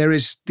 there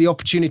is the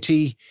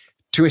opportunity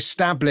to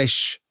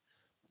establish,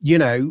 you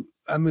know,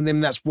 I mean,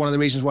 then that's one of the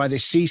reasons why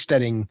this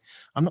seasteading,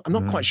 I'm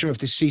not quite sure if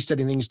this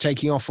seasteading thing is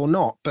taking off or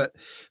not, but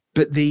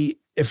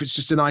if it's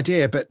just an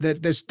idea, but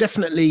there's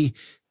definitely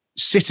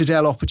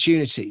citadel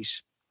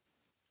opportunities.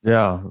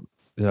 Yeah.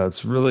 Yeah.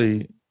 It's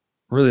really,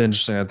 really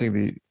interesting. I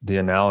think the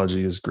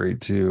analogy is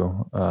great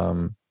too.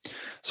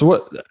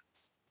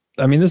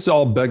 This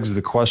all begs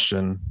the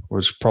question,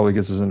 which probably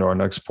gets us into our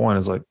next point,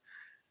 is like,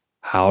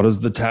 how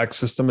does the tax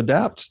system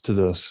adapt to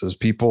this as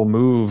people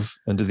move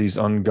into these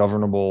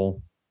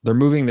ungovernable, they're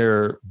moving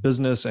their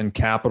business and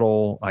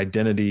capital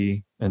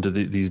identity into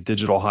these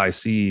digital high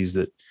seas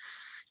that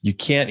you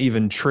can't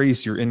even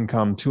trace your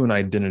income to an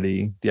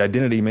identity. The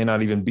identity may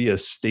not even be a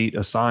state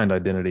assigned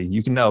identity.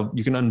 You can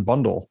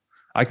unbundle.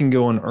 I can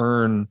go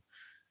and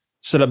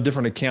set up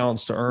different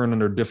accounts to earn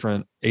under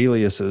different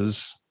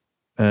aliases,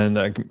 and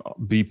that can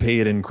be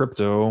paid in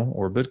crypto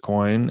or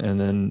Bitcoin. And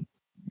then,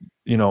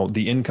 you know,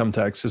 the income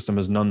tax system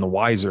is none the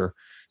wiser.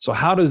 So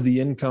how does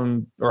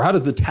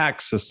the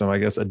tax system, I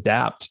guess,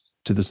 adapt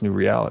to this new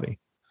reality?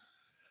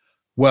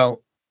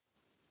 Well,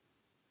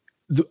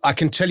 I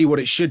can tell you what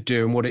it should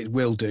do and what it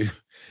will do.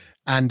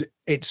 And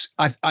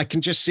I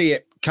can just see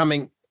it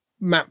coming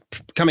out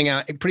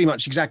pretty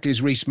much exactly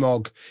as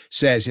Rees-Mogg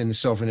says in The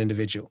Sovereign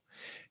Individual.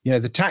 You know,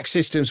 the tax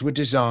systems were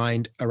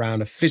designed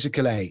around a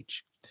physical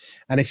age.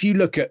 And if you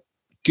look at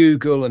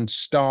Google and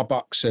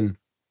Starbucks and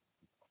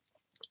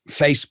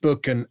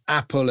Facebook and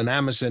Apple and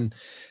Amazon,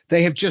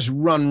 they have just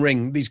run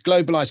ring, these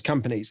globalized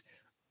companies,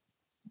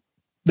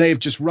 they have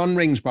just run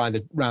rings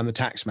around the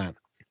tax man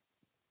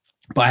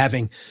by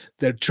having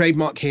their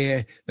trademark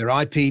here, their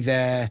IP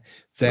there,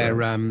 their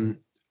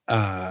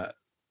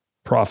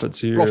profits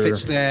here,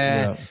 profits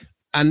there. Yeah.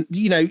 And,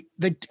 you know,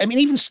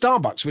 even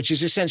Starbucks, which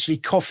is essentially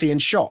coffee and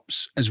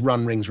shops, has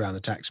run rings around the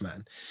tax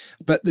man.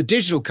 But the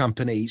digital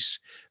companies,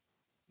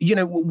 you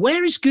know,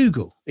 where is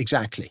Google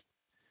exactly?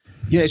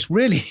 You know, it's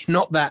really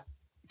not that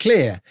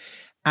clear.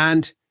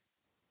 And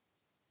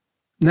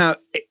now,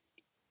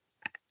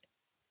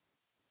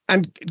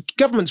 and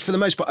governments, for the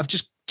most part, have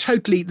just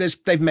totally,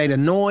 they've made a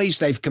noise,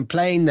 they've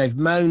complained, they've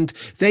moaned,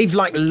 they've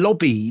like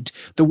lobbied.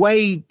 The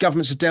way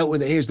governments have dealt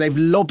with it here is they've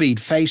lobbied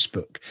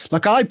Facebook.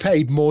 Like, I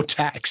paid more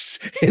tax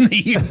in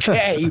the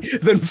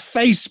UK than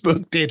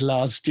Facebook did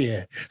last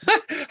year.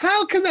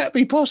 How can that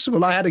be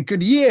possible? I had a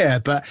good year,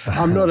 but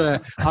I'm not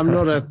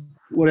a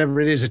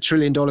whatever it is, $1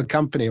 trillion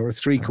company or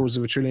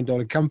 $750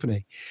 billion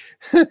company.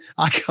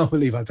 I can't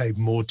believe I paid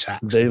more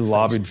tax. They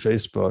lobbied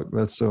Facebook.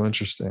 That's so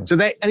interesting. So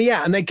they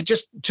could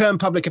just turn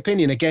public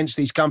opinion against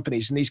these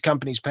companies, and these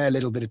companies pay a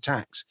little bit of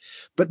tax.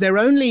 But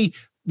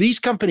these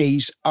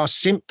companies are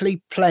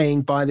simply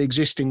playing by the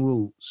existing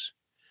rules.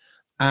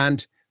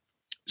 And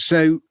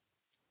so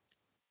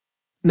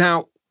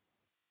now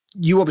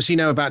you obviously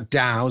know about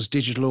DAOs,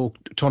 digital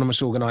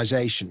autonomous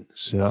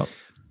organizations. Yeah.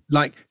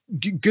 Like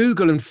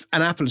Google and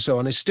Apple and so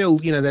on is still,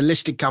 you know, they're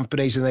listed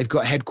companies and they've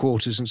got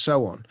headquarters and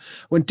so on.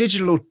 When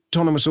digital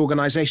autonomous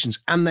organizations,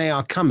 and they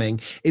are coming,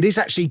 it is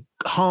actually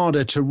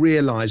harder to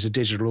realize a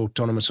digital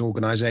autonomous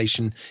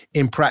organization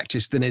in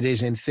practice than it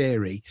is in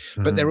theory.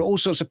 Mm-hmm. But there are all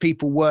sorts of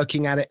people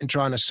working at it and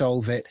trying to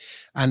solve it.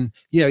 And,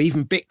 you know,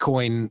 even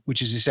Bitcoin,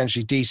 which is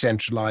essentially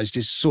decentralized,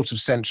 is sort of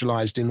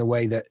centralized in the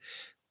way that,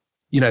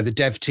 you know, the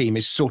dev team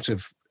is sort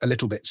of a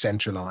little bit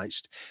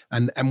centralized.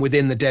 And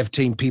within the dev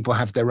team, people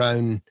have their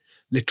own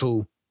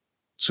little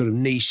sort of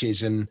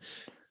niches and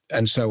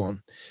so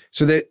on.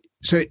 So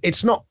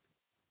it's not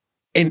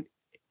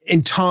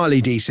entirely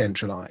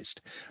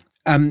decentralized.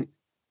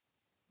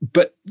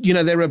 But, you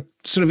know, there are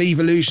sort of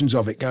evolutions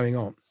of it going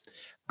on.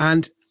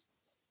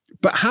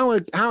 But how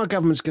are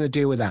governments going to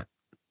deal with that?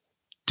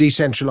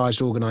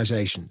 Decentralized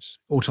organizations,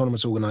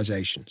 autonomous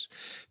organizations.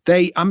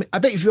 I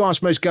bet if you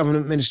ask most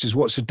government ministers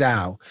what's a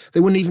DAO,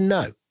 they wouldn't even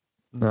know.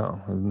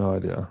 No, I have no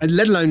idea. And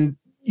let alone,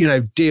 you know,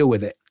 deal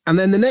with it. And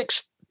then the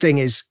next thing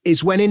is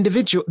when the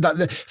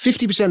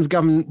 50% of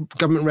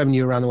government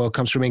revenue around the world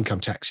comes from income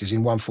taxes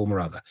in one form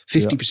or other.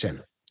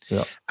 50%.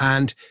 Yeah.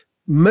 And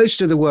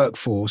most of the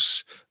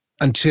workforce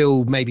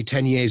until maybe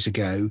 10 years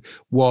ago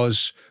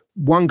was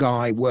one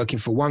guy working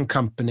for one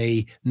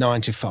company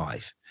 9 to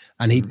 5.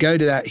 And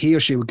he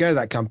or she would go to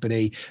that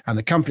company, and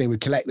the company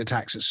would collect the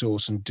tax at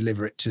source and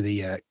deliver it to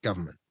the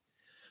government.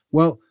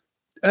 Well,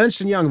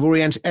 Ernst & Young have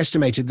already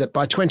estimated that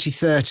by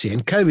 2030,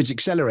 and COVID's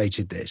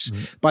accelerated this,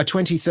 by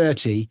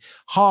 2030,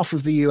 half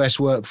of the US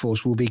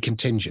workforce will be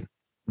contingent.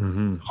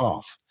 Mm-hmm.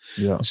 Half.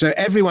 Yeah. So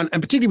everyone,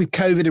 and particularly with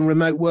COVID and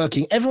remote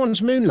working,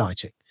 everyone's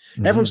moonlighting.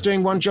 Everyone's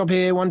doing one job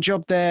here, one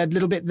job there, a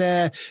little bit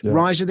there,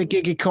 rise of the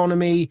gig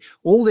economy,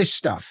 all this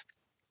stuff.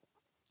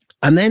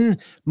 And then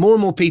more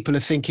and more people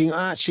are thinking,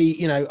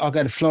 actually, you know, I'll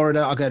go to Florida,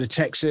 I'll go to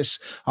Texas,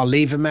 I'll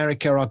leave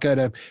America, I'll go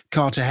to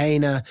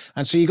Cartagena.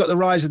 And so you've got the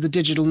rise of the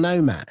digital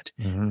nomad.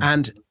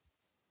 And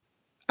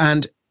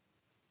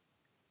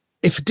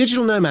if a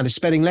digital nomad is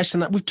spending less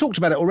than that, we've talked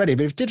about it already,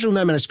 but if digital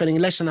nomad is spending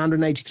less than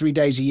 183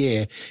 days a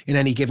year in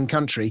any given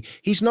country,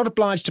 he's not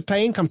obliged to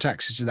pay income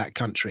taxes to that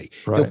country.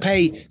 Right. He'll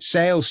pay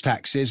sales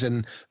taxes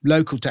and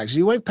local taxes.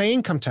 He won't pay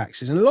income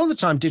taxes. And a lot of the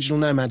time, digital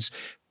nomads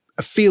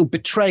feel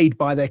betrayed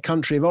by their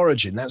country of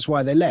origin. That's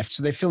why they left.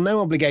 So they feel no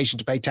obligation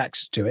to pay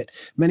taxes to it.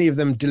 Many of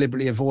them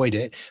deliberately avoid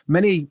it.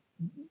 Many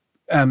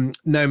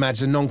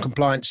nomads are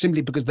non-compliant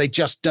simply because they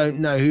just don't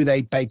know who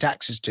they pay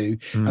taxes to,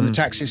 and the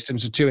tax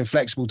systems are too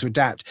inflexible to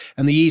adapt.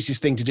 And the easiest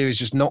thing to do is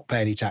just not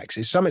pay any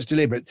taxes. Some it's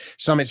deliberate,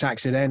 some it's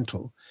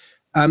accidental.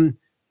 And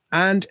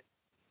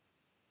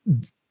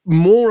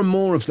more and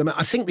more of them,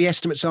 I think the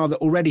estimates are that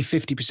already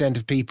 50%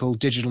 of people,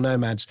 digital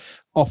nomads,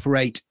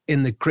 operate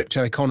in the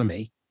crypto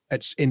economy.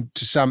 It's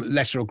to some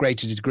lesser or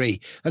greater degree.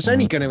 That's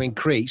only going to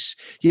increase.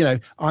 You know,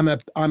 I'm a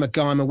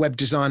guy, I'm a web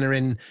designer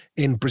in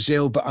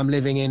Brazil, but I'm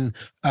living in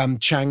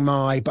Chiang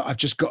Mai, but I've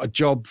just got a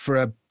job for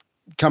a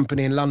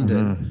company in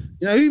London.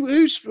 You know,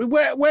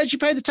 where'd you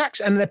pay the tax?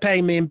 And they're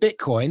paying me in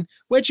Bitcoin.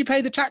 Where'd you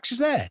pay the taxes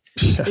there?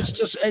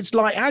 It's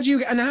like, how do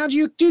you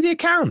do the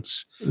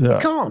accounts? You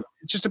can't.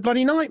 It's just a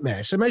bloody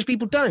nightmare. So most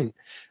people don't.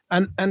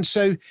 And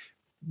so,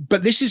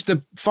 but this is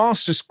the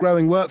fastest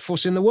growing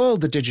workforce in the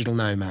world, the digital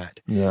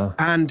nomad. Yeah.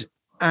 And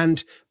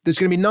there's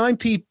going to be 9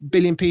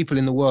 billion people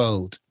in the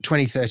world,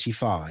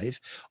 2035,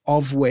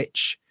 of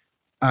which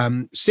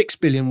 6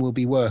 billion will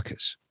be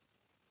workers.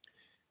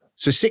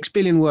 So 6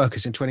 billion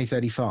workers in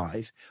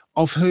 2035,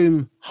 of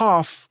whom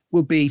half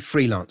will be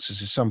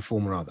freelancers of some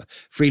form or other.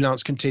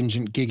 Freelance,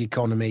 contingent, gig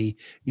economy,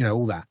 you know,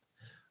 all that.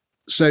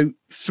 So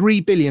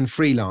 3 billion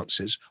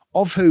freelancers,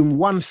 of whom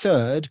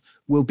 1/3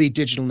 will be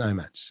digital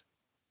nomads.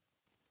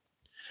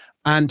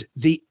 And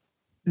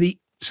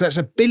so that's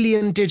 1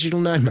 billion digital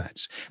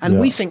nomads. And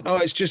we think,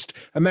 it's just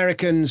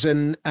Americans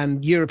and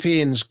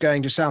Europeans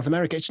going to South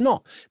America. It's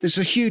not. There's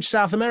a huge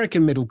South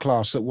American middle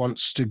class that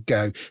wants to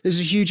go. There's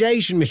a huge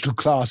Asian middle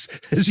class.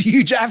 There's a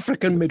huge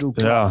African middle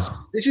class. Yeah.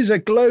 This is a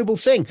global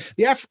thing.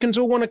 The Africans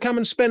all want to come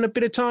and spend a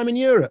bit of time in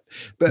Europe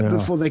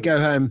before they go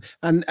home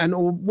and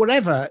or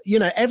whatever. You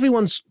know,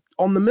 everyone's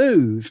on the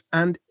move,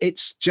 and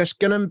it's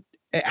just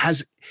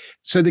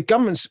so the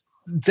governments,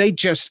 they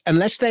just,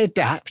 unless they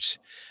adapt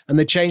and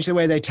they change the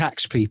way they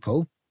tax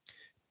people,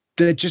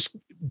 they're just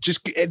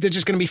going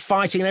to be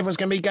fighting, and everyone's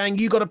going to be going,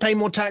 you got to pay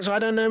more tax. I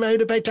don't know who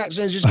to pay tax.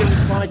 There's just going to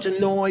be fight and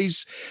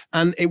noise,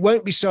 and it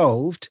won't be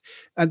solved.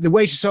 And the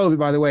way to solve it,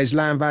 by the way, is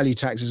land value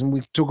taxes, and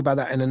we talk about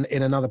that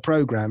in another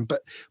program.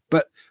 But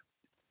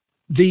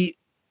there's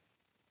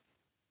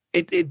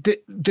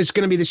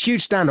going to be this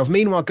huge standoff.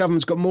 Meanwhile,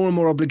 government's got more and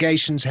more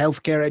obligations,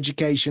 healthcare,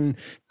 education,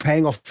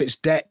 paying off its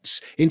debts,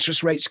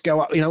 interest rates go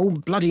up, you know, all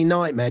bloody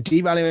nightmare,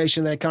 devaluation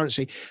of their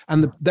currency.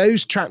 And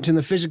those trapped in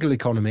the physical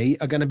economy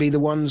are going to be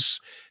the ones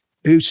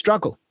who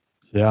struggle.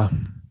 Yeah.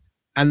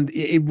 And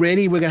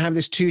we're going to have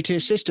this 2-tier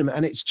system,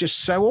 and it's just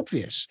so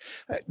obvious.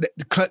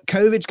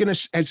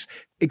 COVID's has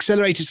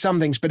accelerated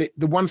some things, but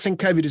the one thing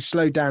COVID has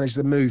slowed down is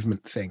the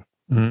movement thing.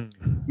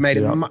 Made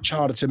it much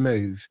harder to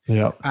move.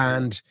 Yeah.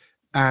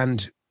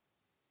 And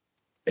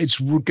it's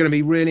going to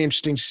be really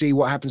interesting to see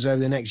what happens over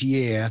the next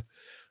year,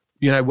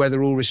 you know,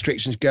 whether all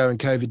restrictions go and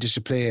COVID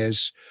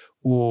disappears,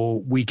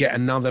 or we get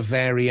another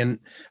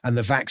variant and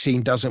the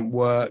vaccine doesn't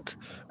work,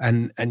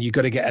 and you've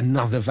got to get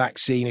another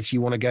vaccine if you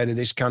want to go to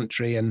this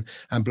country, and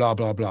blah,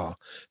 blah, blah.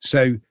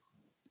 So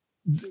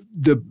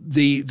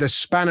the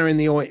spanner in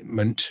the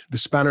ointment, the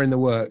spanner in the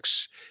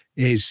works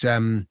is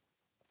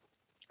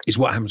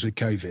what happens with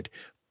COVID.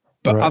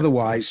 But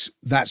otherwise,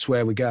 that's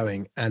where we're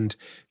going. And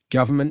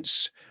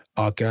governments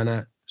are going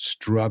to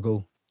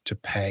struggle to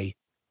pay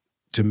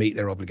to meet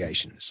their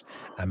obligations,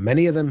 and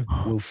many of them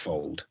will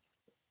fold.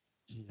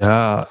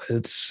 Yeah,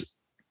 it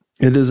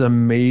is a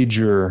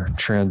major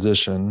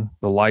transition,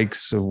 the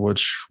likes of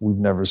which we've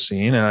never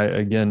seen. And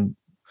again,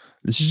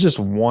 this is just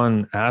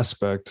one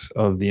aspect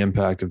of the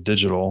impact of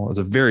digital. It's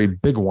a very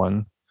big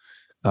one.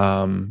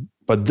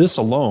 But this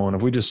alone,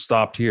 if we just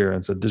stopped here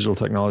and said digital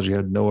technology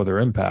had no other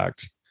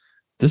impact,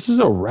 this is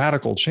a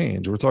radical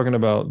change. We're talking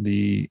about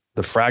the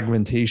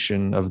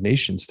fragmentation of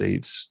nation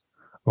states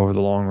over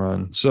the long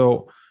run.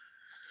 So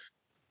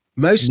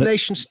most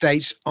nation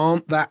states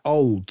aren't that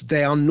old.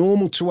 They are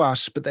normal to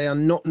us, but they are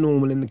not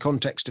normal in the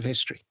context of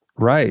history.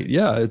 Right.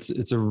 Yeah.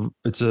 It's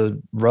a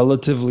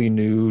relatively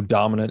new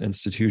dominant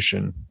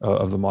institution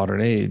of the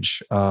modern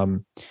age.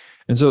 And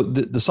so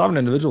the Sovereign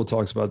Individual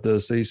talks about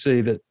this. They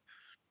say that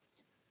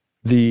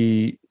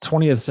the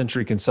 20th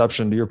century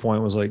conception, to your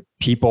point, was like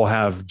people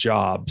have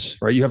jobs,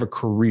 right? You have a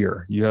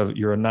career.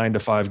 You're a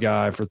 9-to-5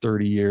 guy for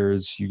 30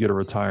 years. You get a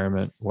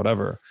retirement,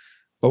 whatever.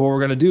 But what we're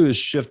going to do is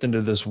shift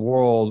into this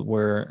world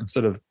where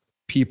instead of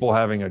people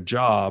having a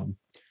job,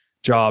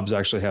 jobs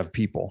actually have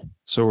people.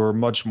 So we're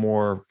much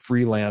more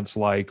freelance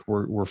like.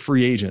 We're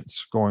free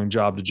agents going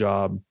job to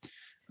job.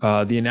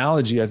 The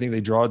analogy I think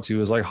they draw it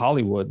to is like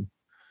Hollywood,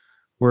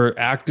 where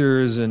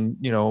actors and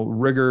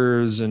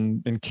riggers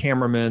and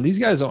cameramen, these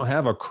guys don't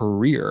have a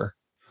career.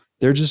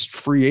 They're just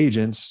free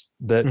agents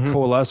that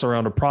coalesce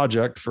around a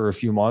project for a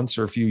few months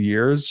or a few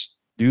years,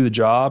 do the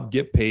job,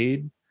 get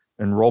paid,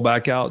 and roll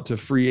back out to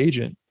free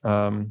agent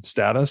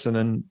status, and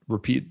then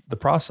repeat the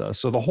process.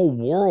 So the whole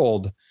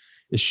world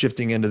is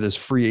shifting into this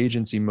free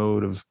agency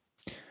mode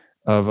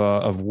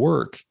of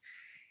work,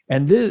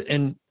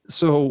 and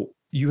so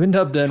you end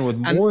up then with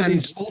more.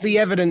 And all the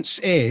evidence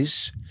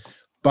is,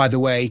 by the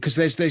way, because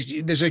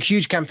there's a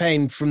huge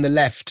campaign from the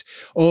left.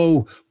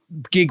 Oh,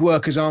 gig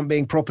workers aren't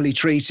being properly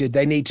treated.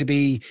 They need to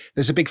be.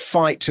 There's a big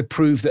fight to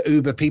prove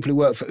that people who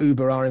work for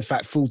Uber are in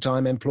fact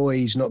full-time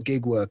employees, not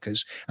gig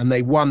workers, and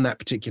they won that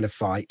particular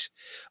fight.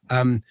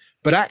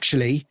 But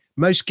actually,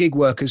 most gig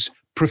workers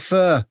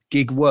prefer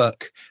gig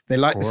work. They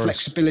like the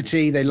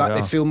flexibility.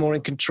 They feel more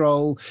in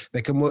control.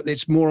 They can work.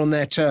 It's more on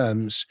their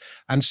terms.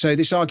 And so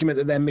this argument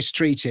that they're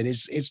mistreated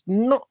is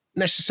not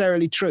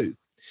necessarily true.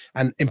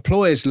 And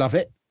employers love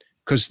it,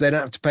 because they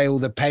don't have to pay all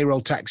the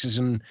payroll taxes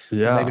and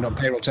maybe not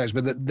payroll tax,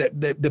 but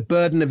the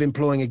burden of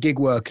employing a gig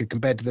worker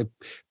compared to the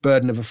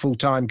burden of a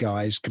full-time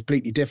guy is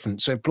completely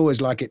different. So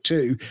employers like it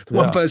too. The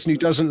one person who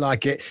doesn't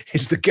like it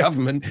is the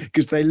government,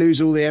 because they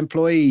lose all the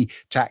employee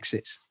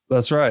taxes.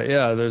 That's right.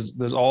 Yeah.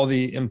 There's all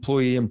the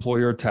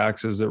employer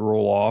taxes that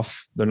roll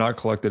off. They're not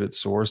collected at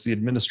source. The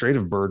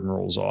administrative burden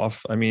rolls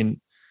off. I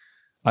mean,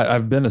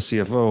 I've been a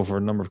CFO for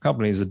a number of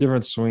companies. The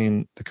difference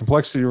between the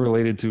complexity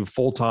related to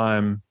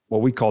full-time, what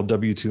we call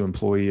W-2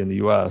 employee in the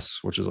US,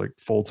 which is like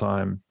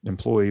full-time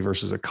employee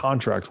versus a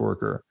contract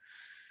worker.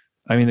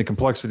 I mean, the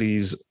complexity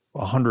is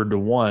 100 to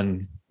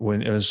 1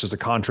 when it's just a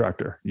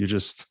contractor. You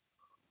just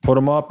put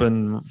them up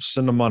and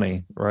send them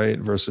money, right?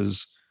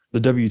 Versus the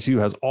W-2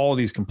 has all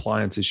these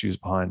compliance issues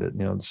behind it.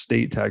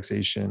 State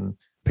taxation,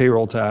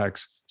 payroll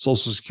tax,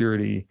 Social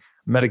Security,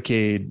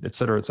 Medicaid, et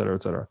cetera, et cetera,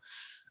 et cetera.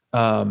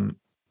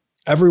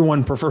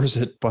 Everyone prefers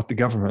it but the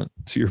government,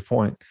 to your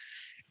point.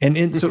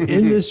 And so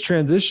in this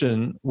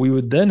transition, we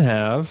would then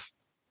have,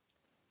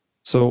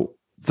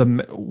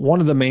 one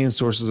of the main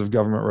sources of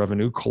government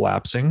revenue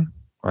collapsing,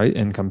 right?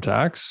 Income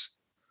tax.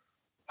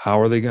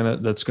 How are they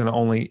that's going to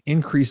only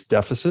increase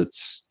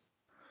deficits.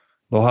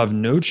 They'll have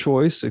no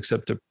choice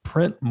except to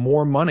print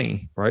more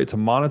money, right? To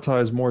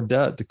monetize more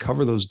debt to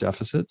cover those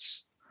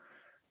deficits.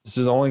 This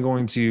is only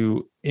going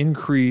to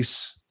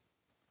increase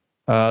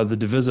the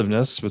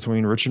divisiveness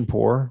between rich and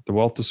poor, the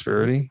wealth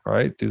disparity,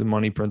 right? Through the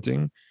money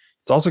printing.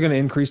 It's also going to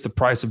increase the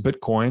price of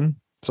Bitcoin.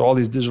 So all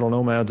these digital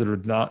nomads that are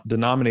not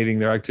denominating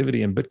their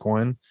activity in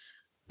Bitcoin,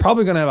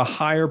 probably going to have a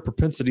higher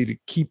propensity to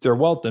keep their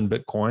wealth in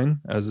Bitcoin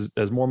as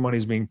more money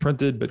is being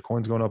printed,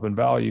 Bitcoin's going up in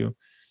value.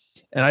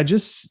 And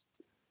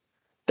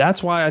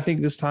that's why I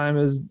think this time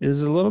is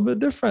a little bit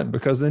different,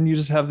 because then you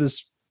just have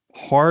this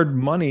hard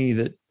money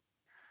that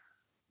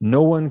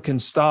no one can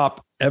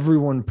stop.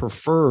 Everyone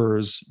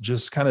prefers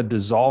just kind of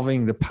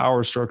dissolving the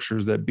power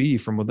structures that be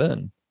from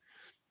within.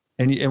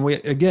 And we,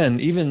 again,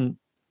 even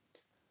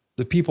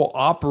the people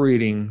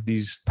operating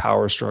these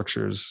power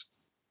structures,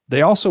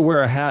 they also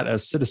wear a hat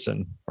as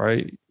citizen,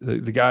 right?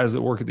 The guys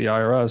that work at the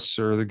IRS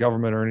or the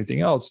government or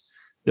anything else,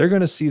 they're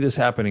going to see this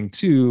happening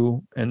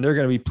too. And they're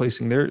going to be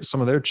placing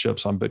some of their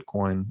chips on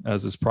Bitcoin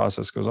as this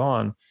process goes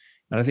on.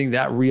 And I think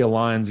that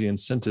realigns the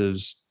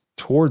incentives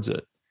towards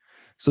it.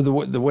 So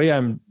the way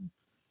I'm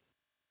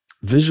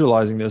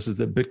visualizing this is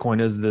that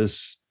Bitcoin is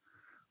this,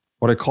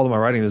 what I call in my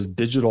writing, this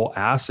digital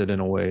asset in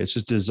a way. It's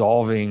just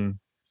dissolving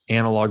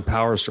analog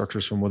power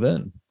structures from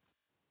within.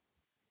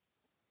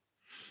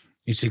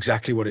 It's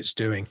exactly what it's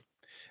doing.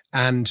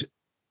 And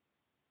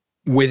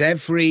with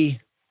every,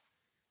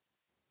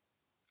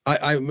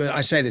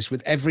 I say this,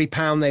 with every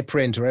pound they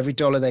print or every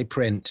dollar they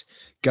print,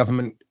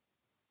 government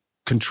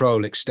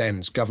control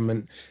extends.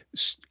 Government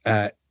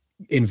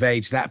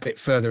invades that bit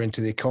further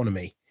into the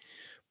economy,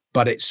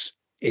 but it's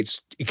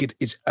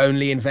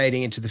only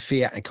invading into the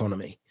fiat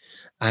economy,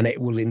 and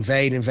it will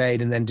invade,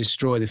 and then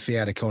destroy the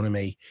fiat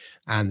economy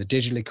and the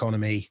digital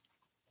economy.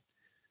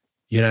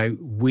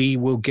 We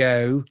will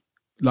go,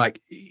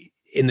 like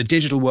in the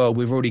digital world,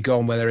 we've already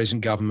gone where there isn't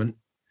government,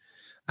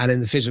 and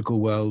in the physical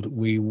world,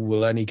 we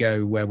will only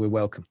go where we're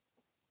welcome.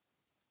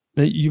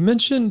 Now, you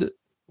mentioned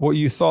what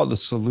you thought the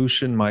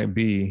solution might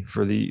be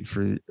for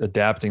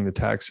adapting the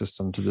tax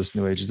system to this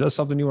new age. Is that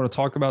something you want to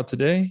talk about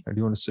today, or do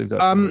you want to save that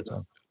for another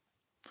time?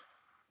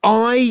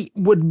 I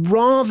would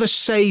rather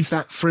save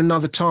that for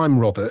another time,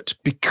 Robert,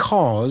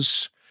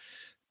 because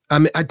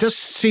it does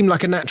seem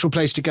like a natural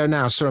place to go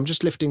now. So I'm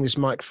just lifting this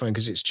microphone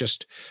because it's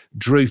just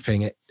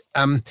drooping.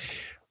 I'll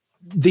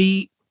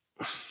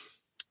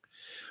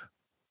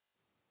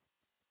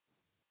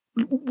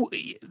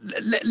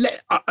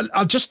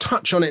just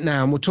touch on it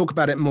now, and we'll talk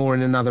about it more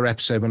in another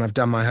episode when I've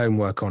done my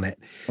homework on it.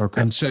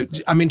 Okay. And so,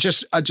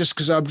 just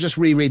because I'll just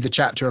reread the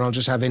chapter and I'll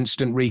just have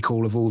instant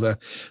recall of all the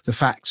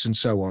facts and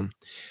so on.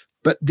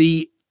 But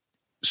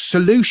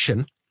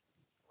solution,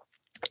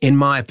 in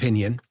my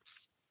opinion,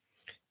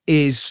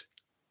 is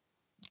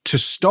to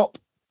stop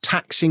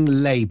taxing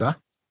labor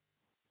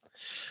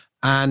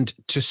and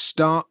to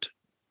start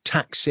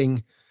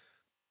taxing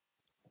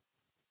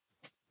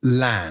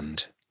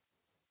land.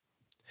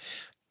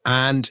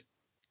 And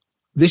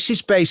this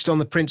is based on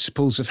the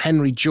principles of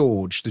Henry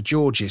George, the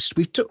Georgist.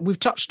 We've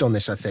touched on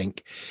this, I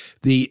think.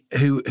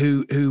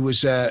 Who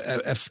was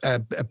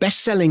a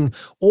best-selling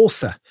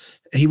author.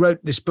 He wrote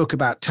this book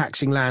about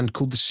taxing land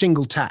called The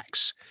Single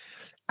Tax,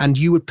 and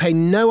you would pay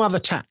no other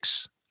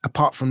tax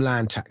apart from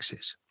land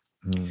taxes.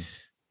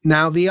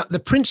 Now,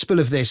 the principle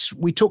of this,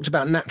 we talked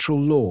about natural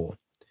law,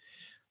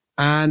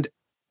 and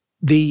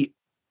it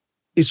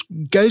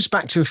goes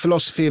back to a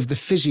philosophy of the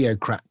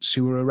physiocrats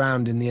who were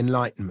around in the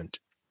Enlightenment.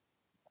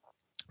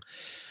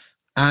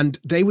 And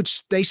they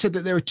said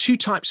that there are two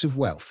types of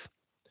wealth.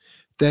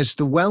 There's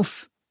the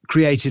wealth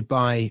created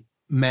by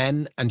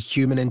men and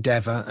human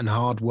endeavor and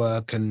hard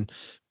work and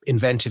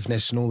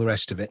inventiveness and all the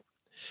rest of it.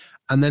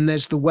 And then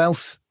there's the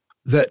wealth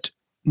that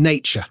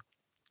nature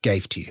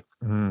gave to you.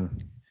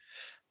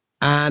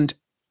 And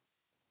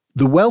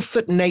the wealth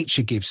that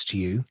nature gives to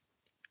you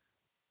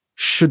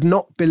should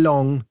not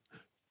belong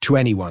to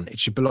anyone. It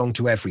should belong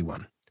to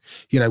everyone.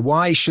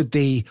 Why should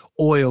the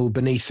oil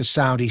beneath the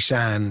Saudi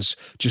sands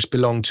just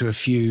belong to a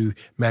few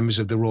members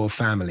of the royal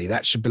family?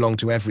 That should belong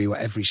to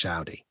every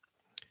Saudi.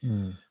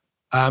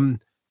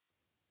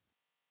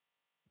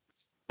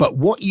 But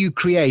what you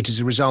create as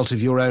a result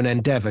of your own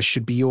endeavor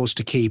should be yours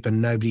to keep,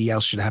 and nobody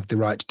else should have the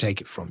right to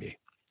take it from you.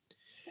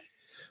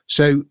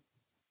 So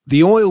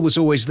the oil was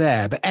always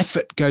there, but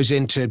effort goes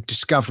into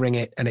discovering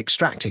it and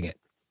extracting it.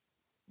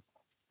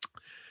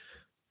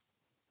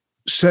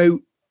 So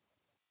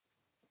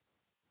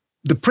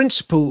the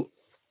principle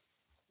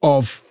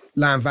of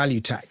land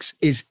value tax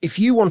is, if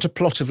you want a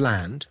plot of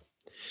land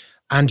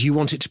and you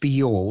want it to be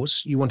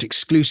yours, you want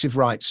exclusive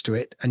rights to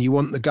it, and you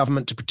want the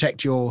government to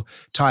protect your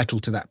title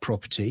to that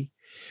property,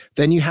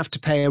 then you have to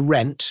pay a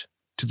rent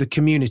to the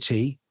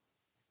community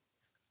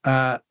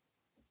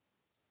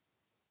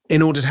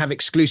in order to have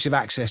exclusive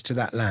access to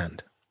that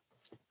land.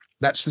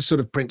 That's the sort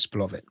of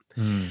principle of it.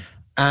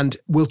 And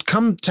we'll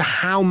come to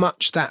how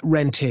much that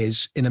rent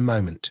is in a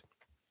moment.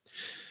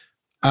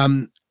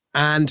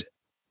 And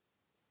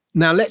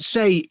now let's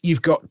say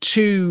you've got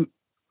two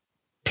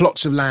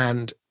plots of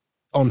land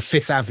on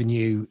Fifth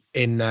Avenue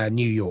in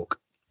New York.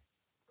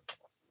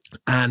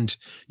 And,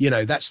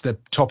 that's the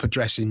top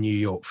address in New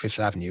York, Fifth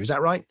Avenue. Is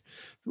that right?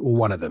 Or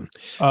one of them?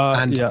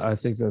 Yeah, I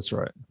think that's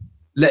right.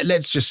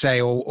 Let's just say,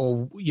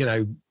 or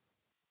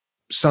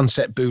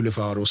Sunset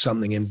Boulevard or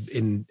something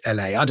in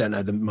LA. I don't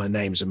know my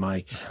names of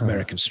my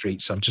American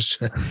streets. I'm just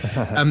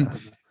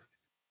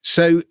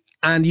so,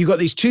 and you've got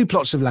these two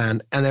plots of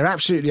land and they're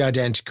absolutely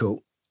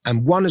identical,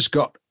 and one has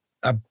got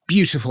a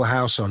beautiful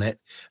house on it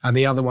and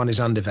the other one is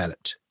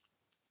undeveloped.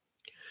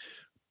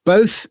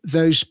 Both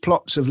those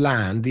plots of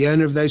land, the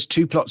owner of those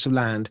two plots of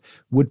land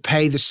would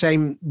pay the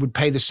same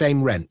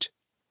rent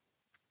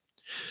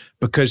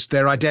because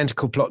they're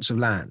identical plots of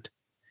land.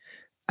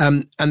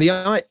 And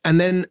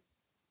then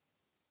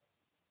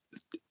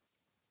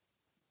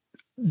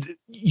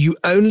you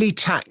only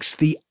tax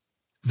the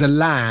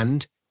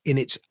land in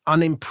its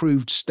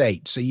unimproved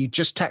state. So you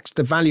just tax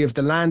the value of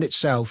the land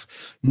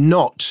itself,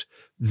 not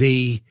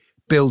the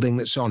building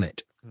that's on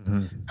it.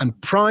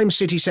 And prime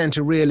city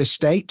centre real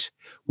estate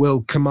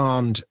will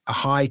command a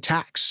high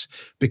tax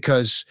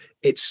because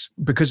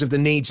of the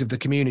needs of the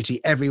community.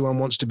 Everyone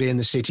wants to be in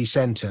the city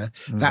centre.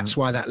 That's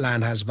why that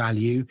land has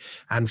value.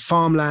 And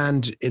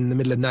farmland in the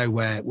middle of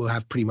nowhere will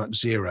have pretty much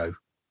zero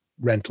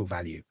rental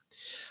value.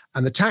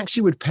 And the tax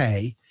you would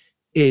pay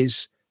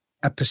is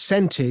a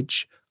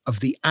percentage of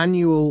the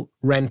annual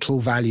rental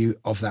value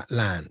of that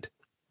land.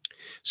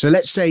 So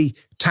let's say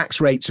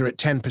tax rates are at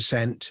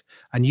 10%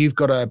 and you've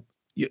got a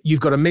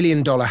 $1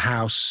 million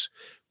house,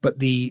 but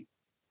if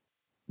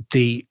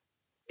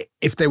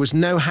there was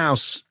no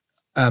house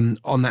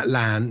on that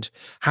land,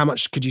 how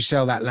much could you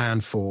sell that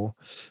land for?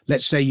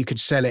 Let's say you could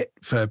sell it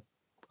for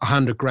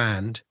 100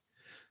 grand.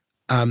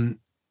 And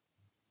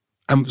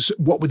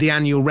what would the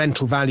annual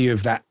rental value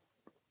of that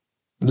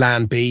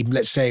land be?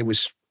 Let's say it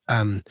was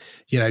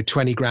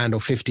 20 grand or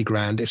 50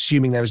 grand,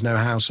 assuming there was no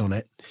house on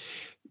it.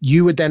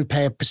 You would then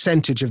pay a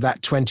percentage of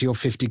that 20 or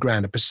 50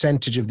 grand, a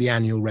percentage of the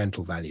annual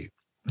rental value.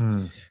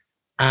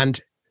 And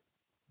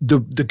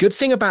the good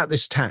thing about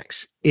this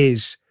tax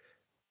is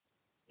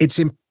it's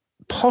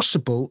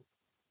impossible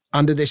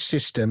under this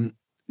system.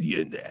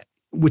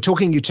 We're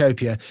talking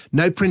utopia.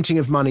 No printing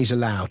of money is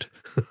allowed.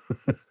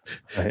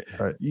 Right.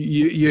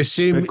 You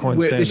assume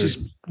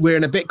Bitcoin we're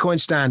in a Bitcoin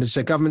standard,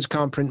 so governments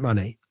can't print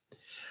money.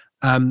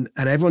 And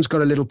everyone's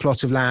got a little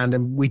plot of land,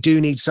 and we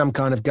do need some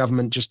kind of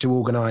government just to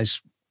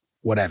organize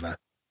whatever.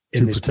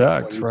 To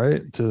protect,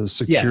 right? To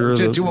secure.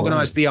 Yeah, to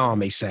organize the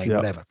army, say,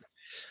 whatever.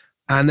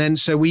 And then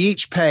so we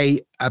each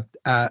pay a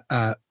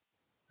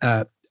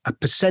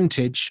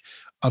percentage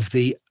of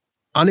the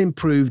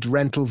unimproved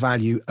rental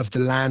value of the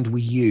land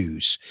we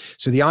use.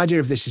 So the idea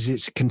of this is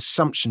it's a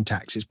consumption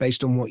tax. It's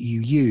based on what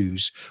you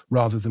use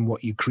rather than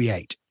what you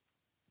create.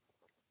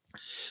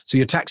 So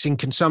you're taxing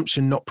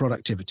consumption, not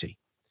productivity.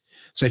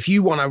 So if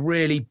you want a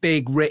really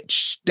big,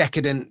 rich,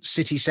 decadent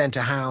city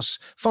centre house,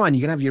 fine,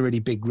 you can have your really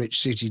big,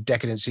 rich,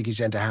 decadent city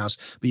centre house,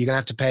 but you're going to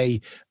have to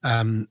pay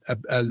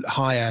a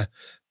higher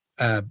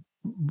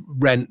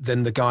rent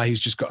than the guy who's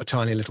just got a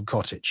tiny little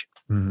cottage.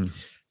 Mm-hmm.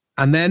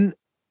 And then,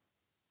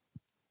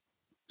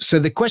 so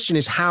the question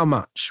is how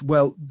much?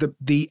 Well,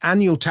 the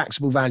annual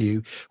taxable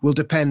value will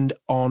depend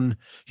on,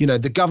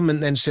 the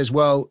government then says,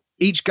 well,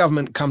 each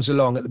government comes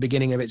along at the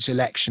beginning of its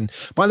election.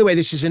 By the way,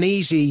 this is an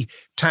easy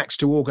tax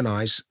to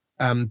organise.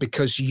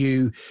 Because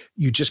you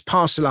just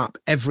parcel up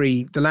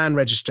the land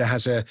register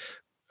has a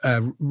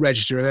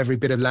register of every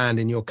bit of land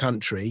in your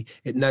country.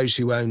 It knows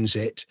who owns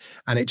it,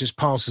 and it just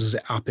parcels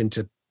it up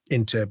into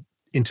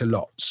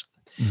lots.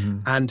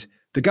 Mm-hmm. And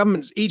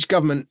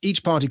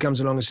each party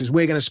comes along and says,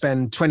 we're going to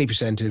spend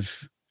 20%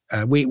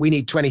 of, we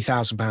need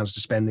 £20,000 to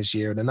spend this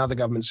year. And another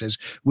government says,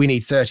 we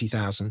need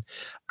 30,000.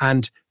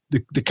 And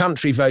the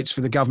country votes for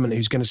the government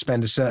who's going to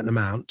spend a certain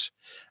amount.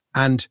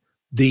 And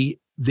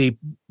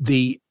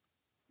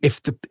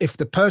if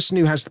the person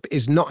who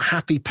is not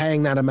happy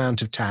paying that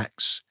amount of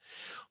tax,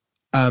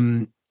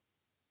 the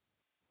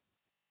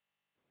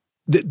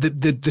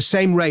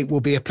same rate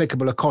will be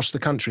applicable across the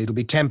country. It'll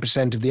be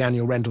 10% of the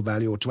annual rental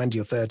value, or 20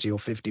 or 30 or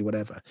 50,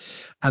 whatever.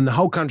 And the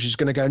whole country is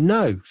going to go,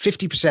 no,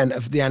 50%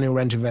 of the annual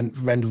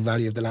rental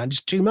value of the land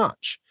is too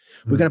much.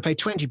 We're going to pay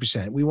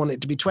 20%. We want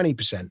it to be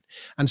 20%.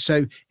 And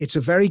so it's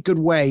a very good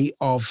way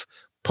of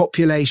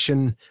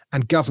population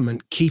and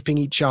government keeping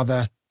each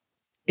other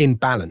in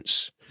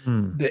balance.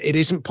 It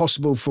isn't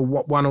possible for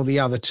one or the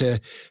other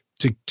to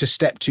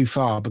step too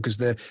far, because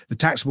the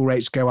taxable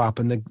rates go up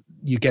and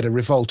you get a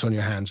revolt on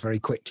your hands very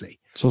quickly.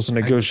 So it's a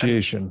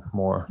negotiation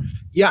more.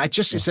 Yeah,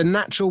 it's a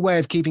natural way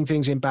of keeping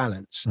things in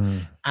balance.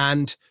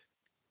 And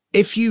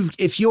if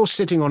you're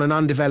sitting on an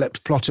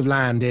undeveloped plot of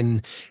land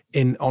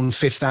on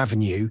Fifth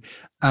Avenue,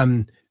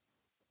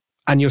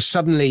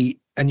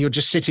 and you're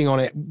just sitting on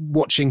it,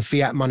 watching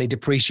fiat money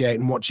depreciate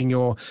and watching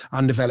your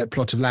undeveloped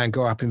plot of land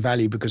go up in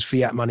value because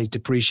fiat money is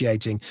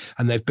depreciating,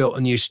 and they've built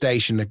a new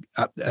station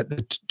at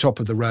the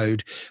top of the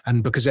road.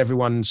 And because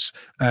everyone's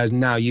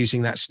now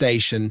using that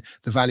station,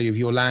 the value of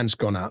your land's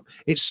gone up.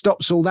 It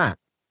stops all that,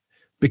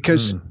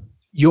 because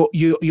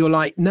you're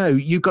like, no,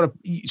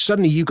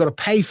 suddenly you've got to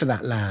pay for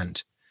that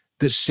land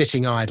that's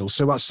sitting idle.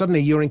 So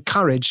suddenly you're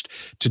encouraged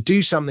to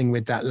do something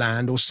with that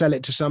land or sell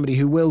it to somebody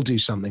who will do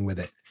something with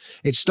it.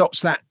 It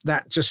stops that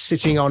just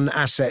sitting on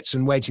assets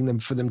and waiting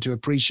for them to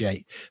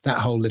appreciate, that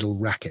whole little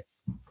racket.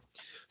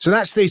 So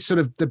that's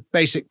the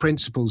basic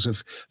principles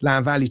of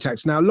land value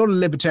tax. Now, a lot of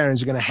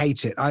libertarians are going to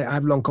hate it. I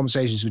have long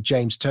conversations with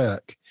James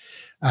Turk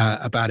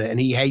about it, and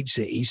he hates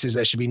it. He says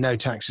there should be no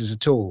taxes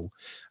at all.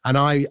 And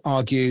I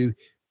argue,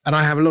 and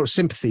I have a lot of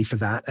sympathy for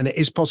that, and it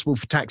is possible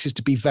for taxes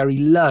to be very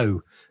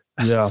low.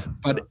 Yeah.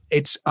 But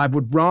I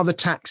would rather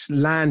tax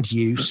land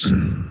use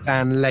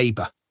than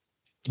labor.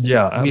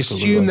 Yeah, absolutely. We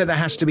assume that there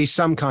has to be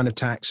some kind of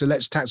tax. So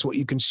let's tax what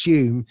you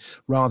consume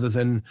rather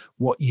than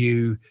what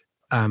you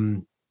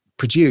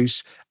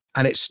produce.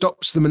 And it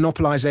stops the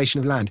monopolization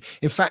of land.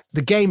 In fact,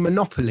 the game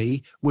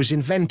Monopoly was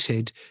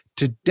invented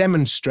to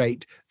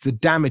demonstrate the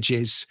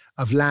damages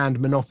of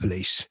land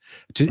monopolies.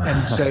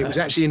 And so it was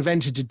actually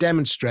invented to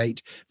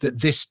demonstrate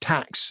that this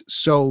tax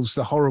solves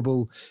the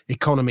horrible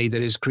economy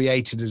that is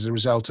created as a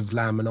result of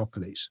land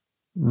monopolies.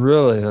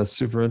 Really? That's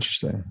super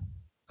interesting.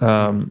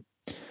 I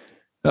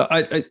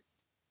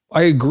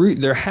agree.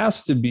 There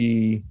has to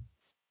be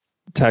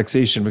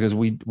taxation because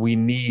we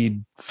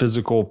need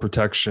physical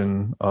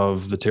protection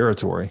of the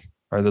territory,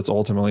 right? That's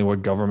ultimately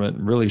what government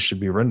really should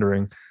be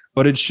rendering,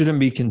 but it shouldn't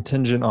be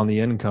contingent on the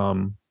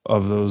income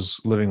of those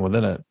living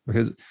within it,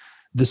 because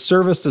the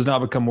service does not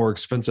become more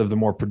expensive the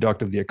more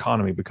productive the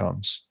economy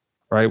becomes,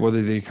 right?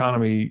 Whether the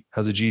economy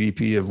has a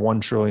GDP of 1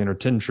 trillion or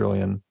 10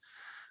 trillion,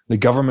 the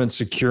government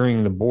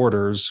securing the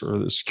borders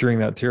or securing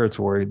that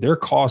territory, their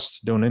costs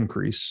don't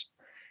increase.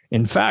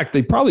 In fact,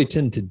 they probably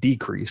tend to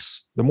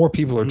decrease. The more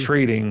people are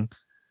trading,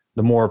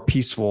 the more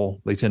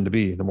peaceful they tend to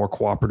be, the more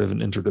cooperative and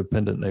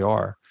interdependent they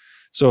are.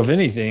 So if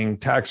anything,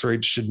 tax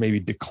rates should maybe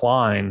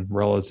decline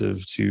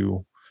relative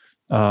to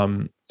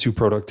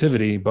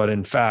productivity. But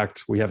in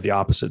fact, we have the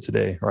opposite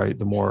today, right?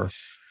 The more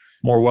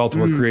wealth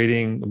we're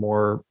creating, the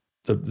more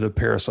the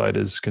parasite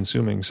is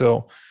consuming.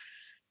 So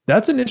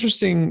that's an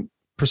interesting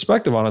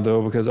perspective on it,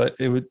 though, because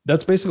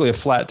that's basically a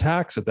flat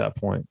tax at that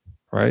point.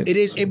 Right. It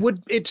is.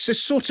 It's a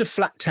sort of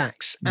flat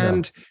tax.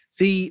 And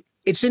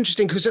it's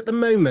interesting because at the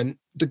moment,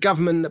 the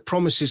government that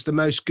promises the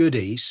most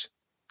goodies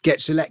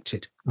gets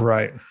elected.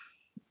 Right.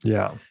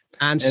 Yeah.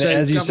 And so,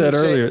 as you said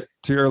earlier,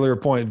 to your earlier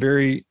point,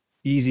 very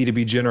easy to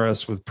be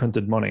generous with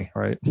printed money.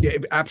 Right. Yeah,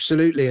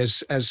 absolutely.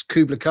 As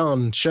Kubla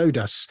Khan showed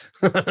us.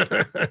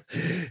 But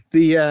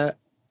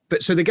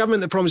so the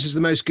government that promises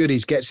the most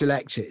goodies gets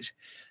elected.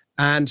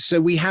 And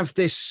so we have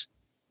this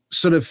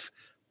sort of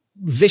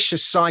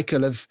vicious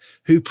cycle of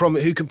who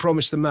can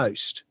promise the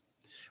most.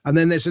 And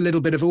then there's a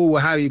little bit of, oh,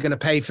 well, how are you going to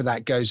pay for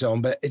that goes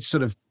on, but it's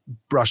sort of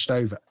brushed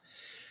over.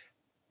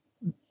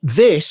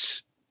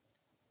 This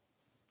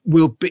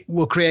will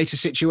create a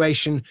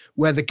situation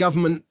where the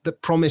government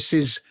that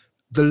promises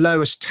the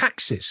lowest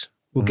taxes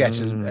will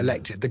get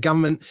elected. The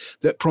government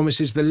that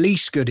promises the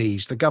least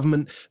goodies, the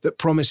government that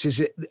promises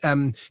it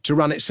to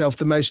run itself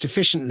the most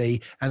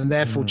efficiently, and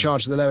therefore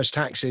charge the lowest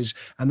taxes,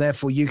 and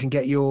therefore you can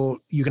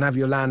have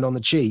your land on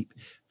the cheap.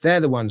 They're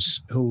the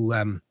ones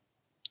who'll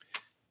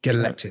get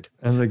elected.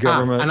 And the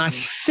government. And I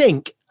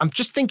think, I'm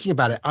just thinking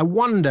about it. I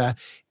wonder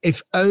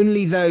if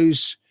only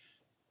those.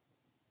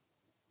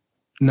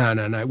 No,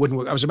 it wouldn't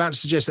work. I was about to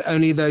suggest that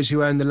only those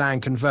who own the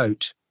land can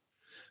vote.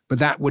 But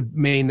that would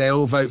mean they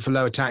all vote for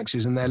lower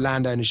taxes and their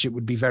land ownership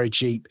would be very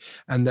cheap,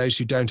 and those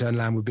who don't own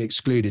land would be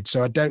excluded.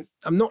 So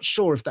I'm not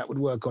sure if that would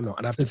work or not.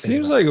 I'd have to think. It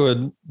seems like it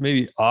would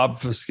maybe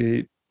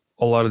obfuscate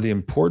a lot of the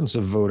importance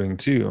of voting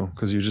too,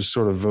 because you're just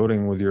sort of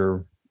voting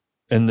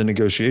in the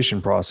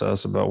negotiation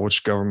process about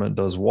which government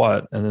does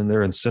what, and then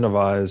they're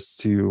incentivized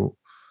to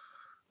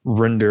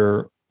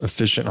render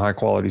efficient, high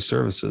quality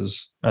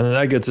services. And then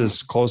that gets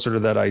us closer to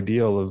that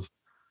ideal of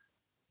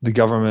the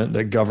government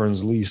that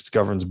governs least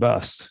governs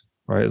best.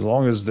 Right. As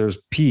long as there's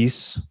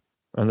peace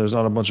and there's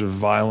not a bunch of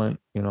violent,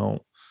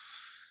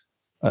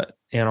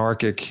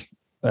 anarchic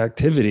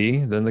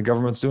activity, then the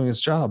government's doing its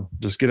job.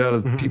 Just get out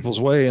of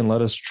people's way and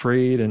let us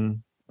trade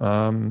and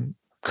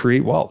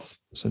create wealth,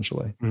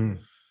 essentially.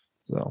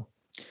 So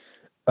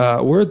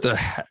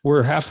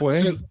we're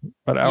halfway, about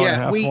an hour and a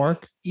half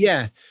mark.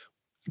 Yeah.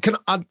 Can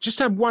I just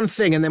have one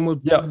thing, and then we'll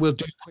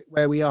do quick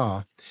where we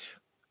are.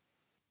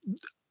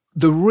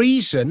 The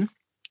reason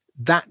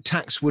that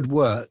tax would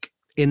work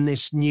in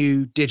this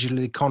new digital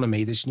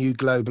economy, this new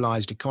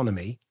globalized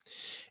economy,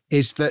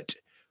 is that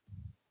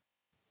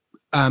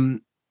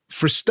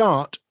for a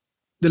start,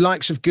 the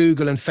likes of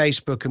Google and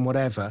Facebook and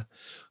whatever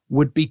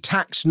would be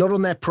taxed not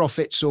on their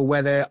profits or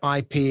where their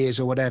IP is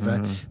or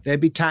whatever. They'd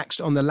be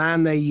taxed on the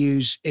land they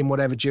use in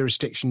whatever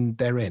jurisdiction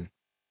they're in.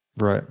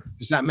 Right.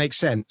 Does that make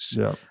sense?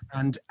 Yeah.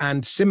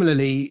 And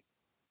similarly,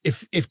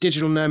 if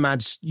digital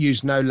nomads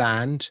use no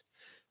land,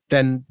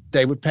 then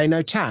they would pay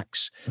no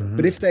tax.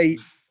 But if they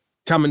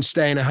come and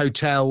stay in a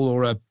hotel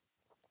or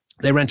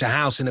they rent a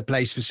house in a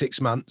place for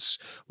 6 months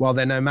while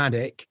they're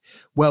nomadic,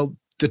 well,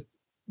 the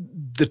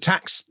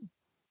tax,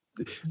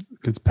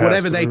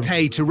 whatever they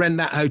pay to rent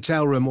that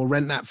hotel room or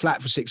rent that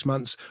flat for 6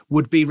 months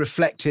would be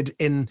reflected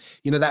in,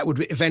 that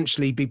would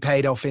eventually be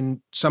paid off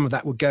in, some of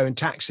that would go in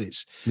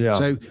taxes. Yeah.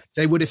 So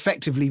they would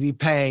effectively be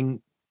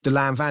paying the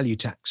land value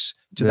tax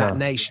to that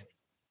nation.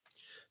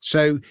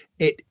 So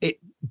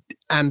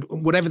and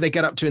whatever they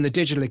get up to in the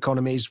digital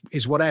economy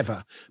is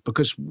whatever,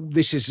 because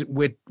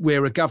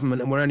we're a government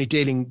and we're only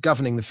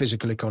governing the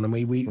physical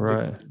economy.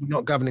 We're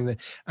not governing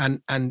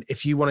and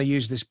if you want to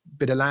use this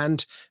bit of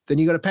land, then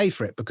you got to pay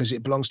for it because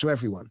it belongs to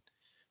everyone.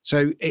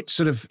 So it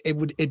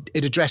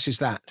addresses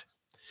that.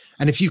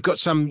 And if you've got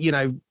some,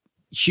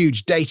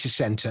 huge data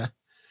center,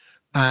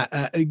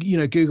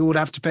 Google would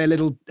have to pay a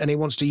little, and it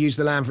wants to use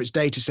the land for its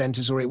data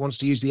centers, or it wants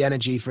to use the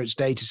energy for its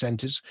data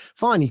centers.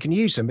 Fine, you can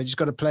use them, but it's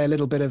got to pay a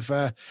little bit of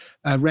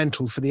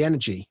rental for the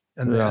energy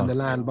and the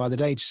land by the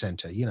data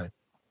center.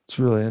 It's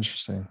really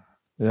interesting.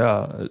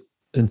 Yeah, it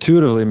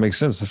intuitively makes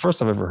sense. The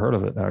first I've ever heard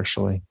of it,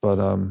 actually. But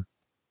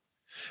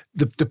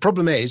the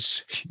problem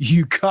is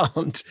you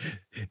can't,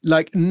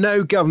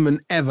 no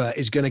government ever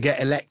is going to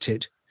get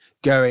elected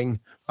going,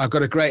 I've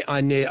got a great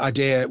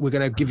idea. We're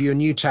going to give you a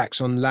new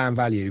tax on land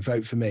value.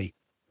 Vote for me.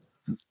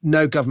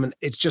 No government.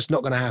 It's just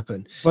not going to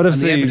happen. But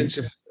if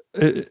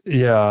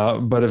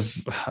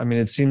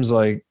it seems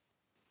like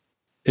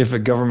if a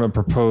government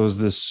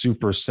proposed this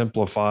super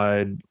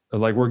simplified,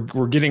 like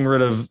we're getting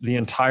rid of the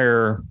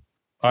entire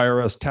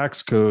IRS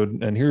tax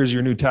code, and here's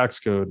your new tax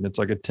code, and it's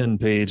like a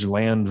 10-page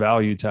land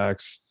value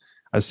tax.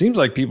 It seems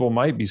like people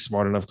might be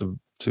smart enough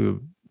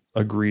to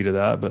agree to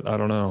that, but I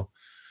don't know.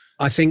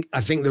 I think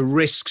the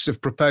risks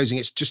of proposing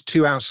it's just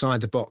too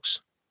outside the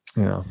box.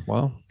 Yeah,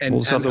 well,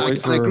 we'll just have to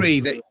wait for. I agree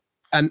that,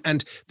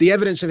 and the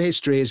evidence of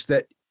history is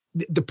that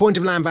the point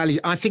of land value,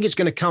 I think it's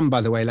going to come,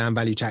 by the way, land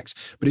value tax,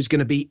 but it's going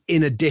to be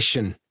in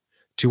addition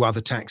to other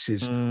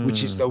taxes,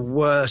 which is the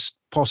worst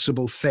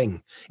possible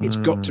thing. It's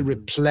got to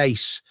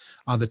replace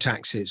other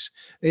taxes.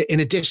 In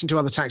addition to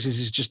other taxes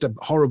is just a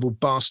horrible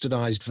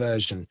bastardized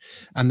version,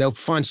 and they'll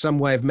find some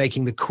way of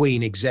making the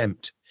Queen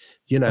exempt.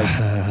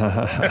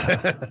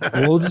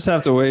 We'll just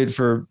have to wait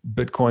for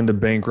Bitcoin to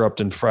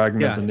bankrupt and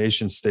fragment the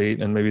nation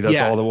state, and maybe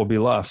that's all that will be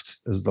left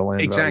is the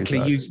land. Exactly.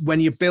 When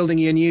you're building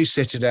your new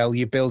citadel,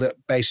 you build it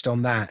based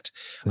on that.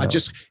 Yeah.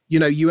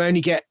 You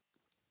only get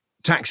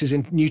taxes,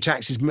 and new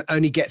taxes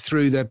only get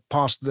through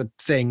past the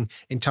thing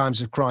in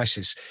times of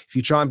crisis. If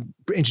you try and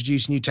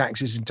introduce new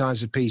taxes in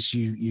times of peace,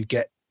 you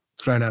get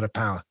thrown out of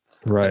power.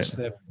 Right.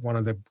 That's one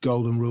of the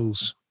golden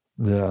rules.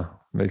 Yeah,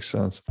 makes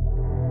sense.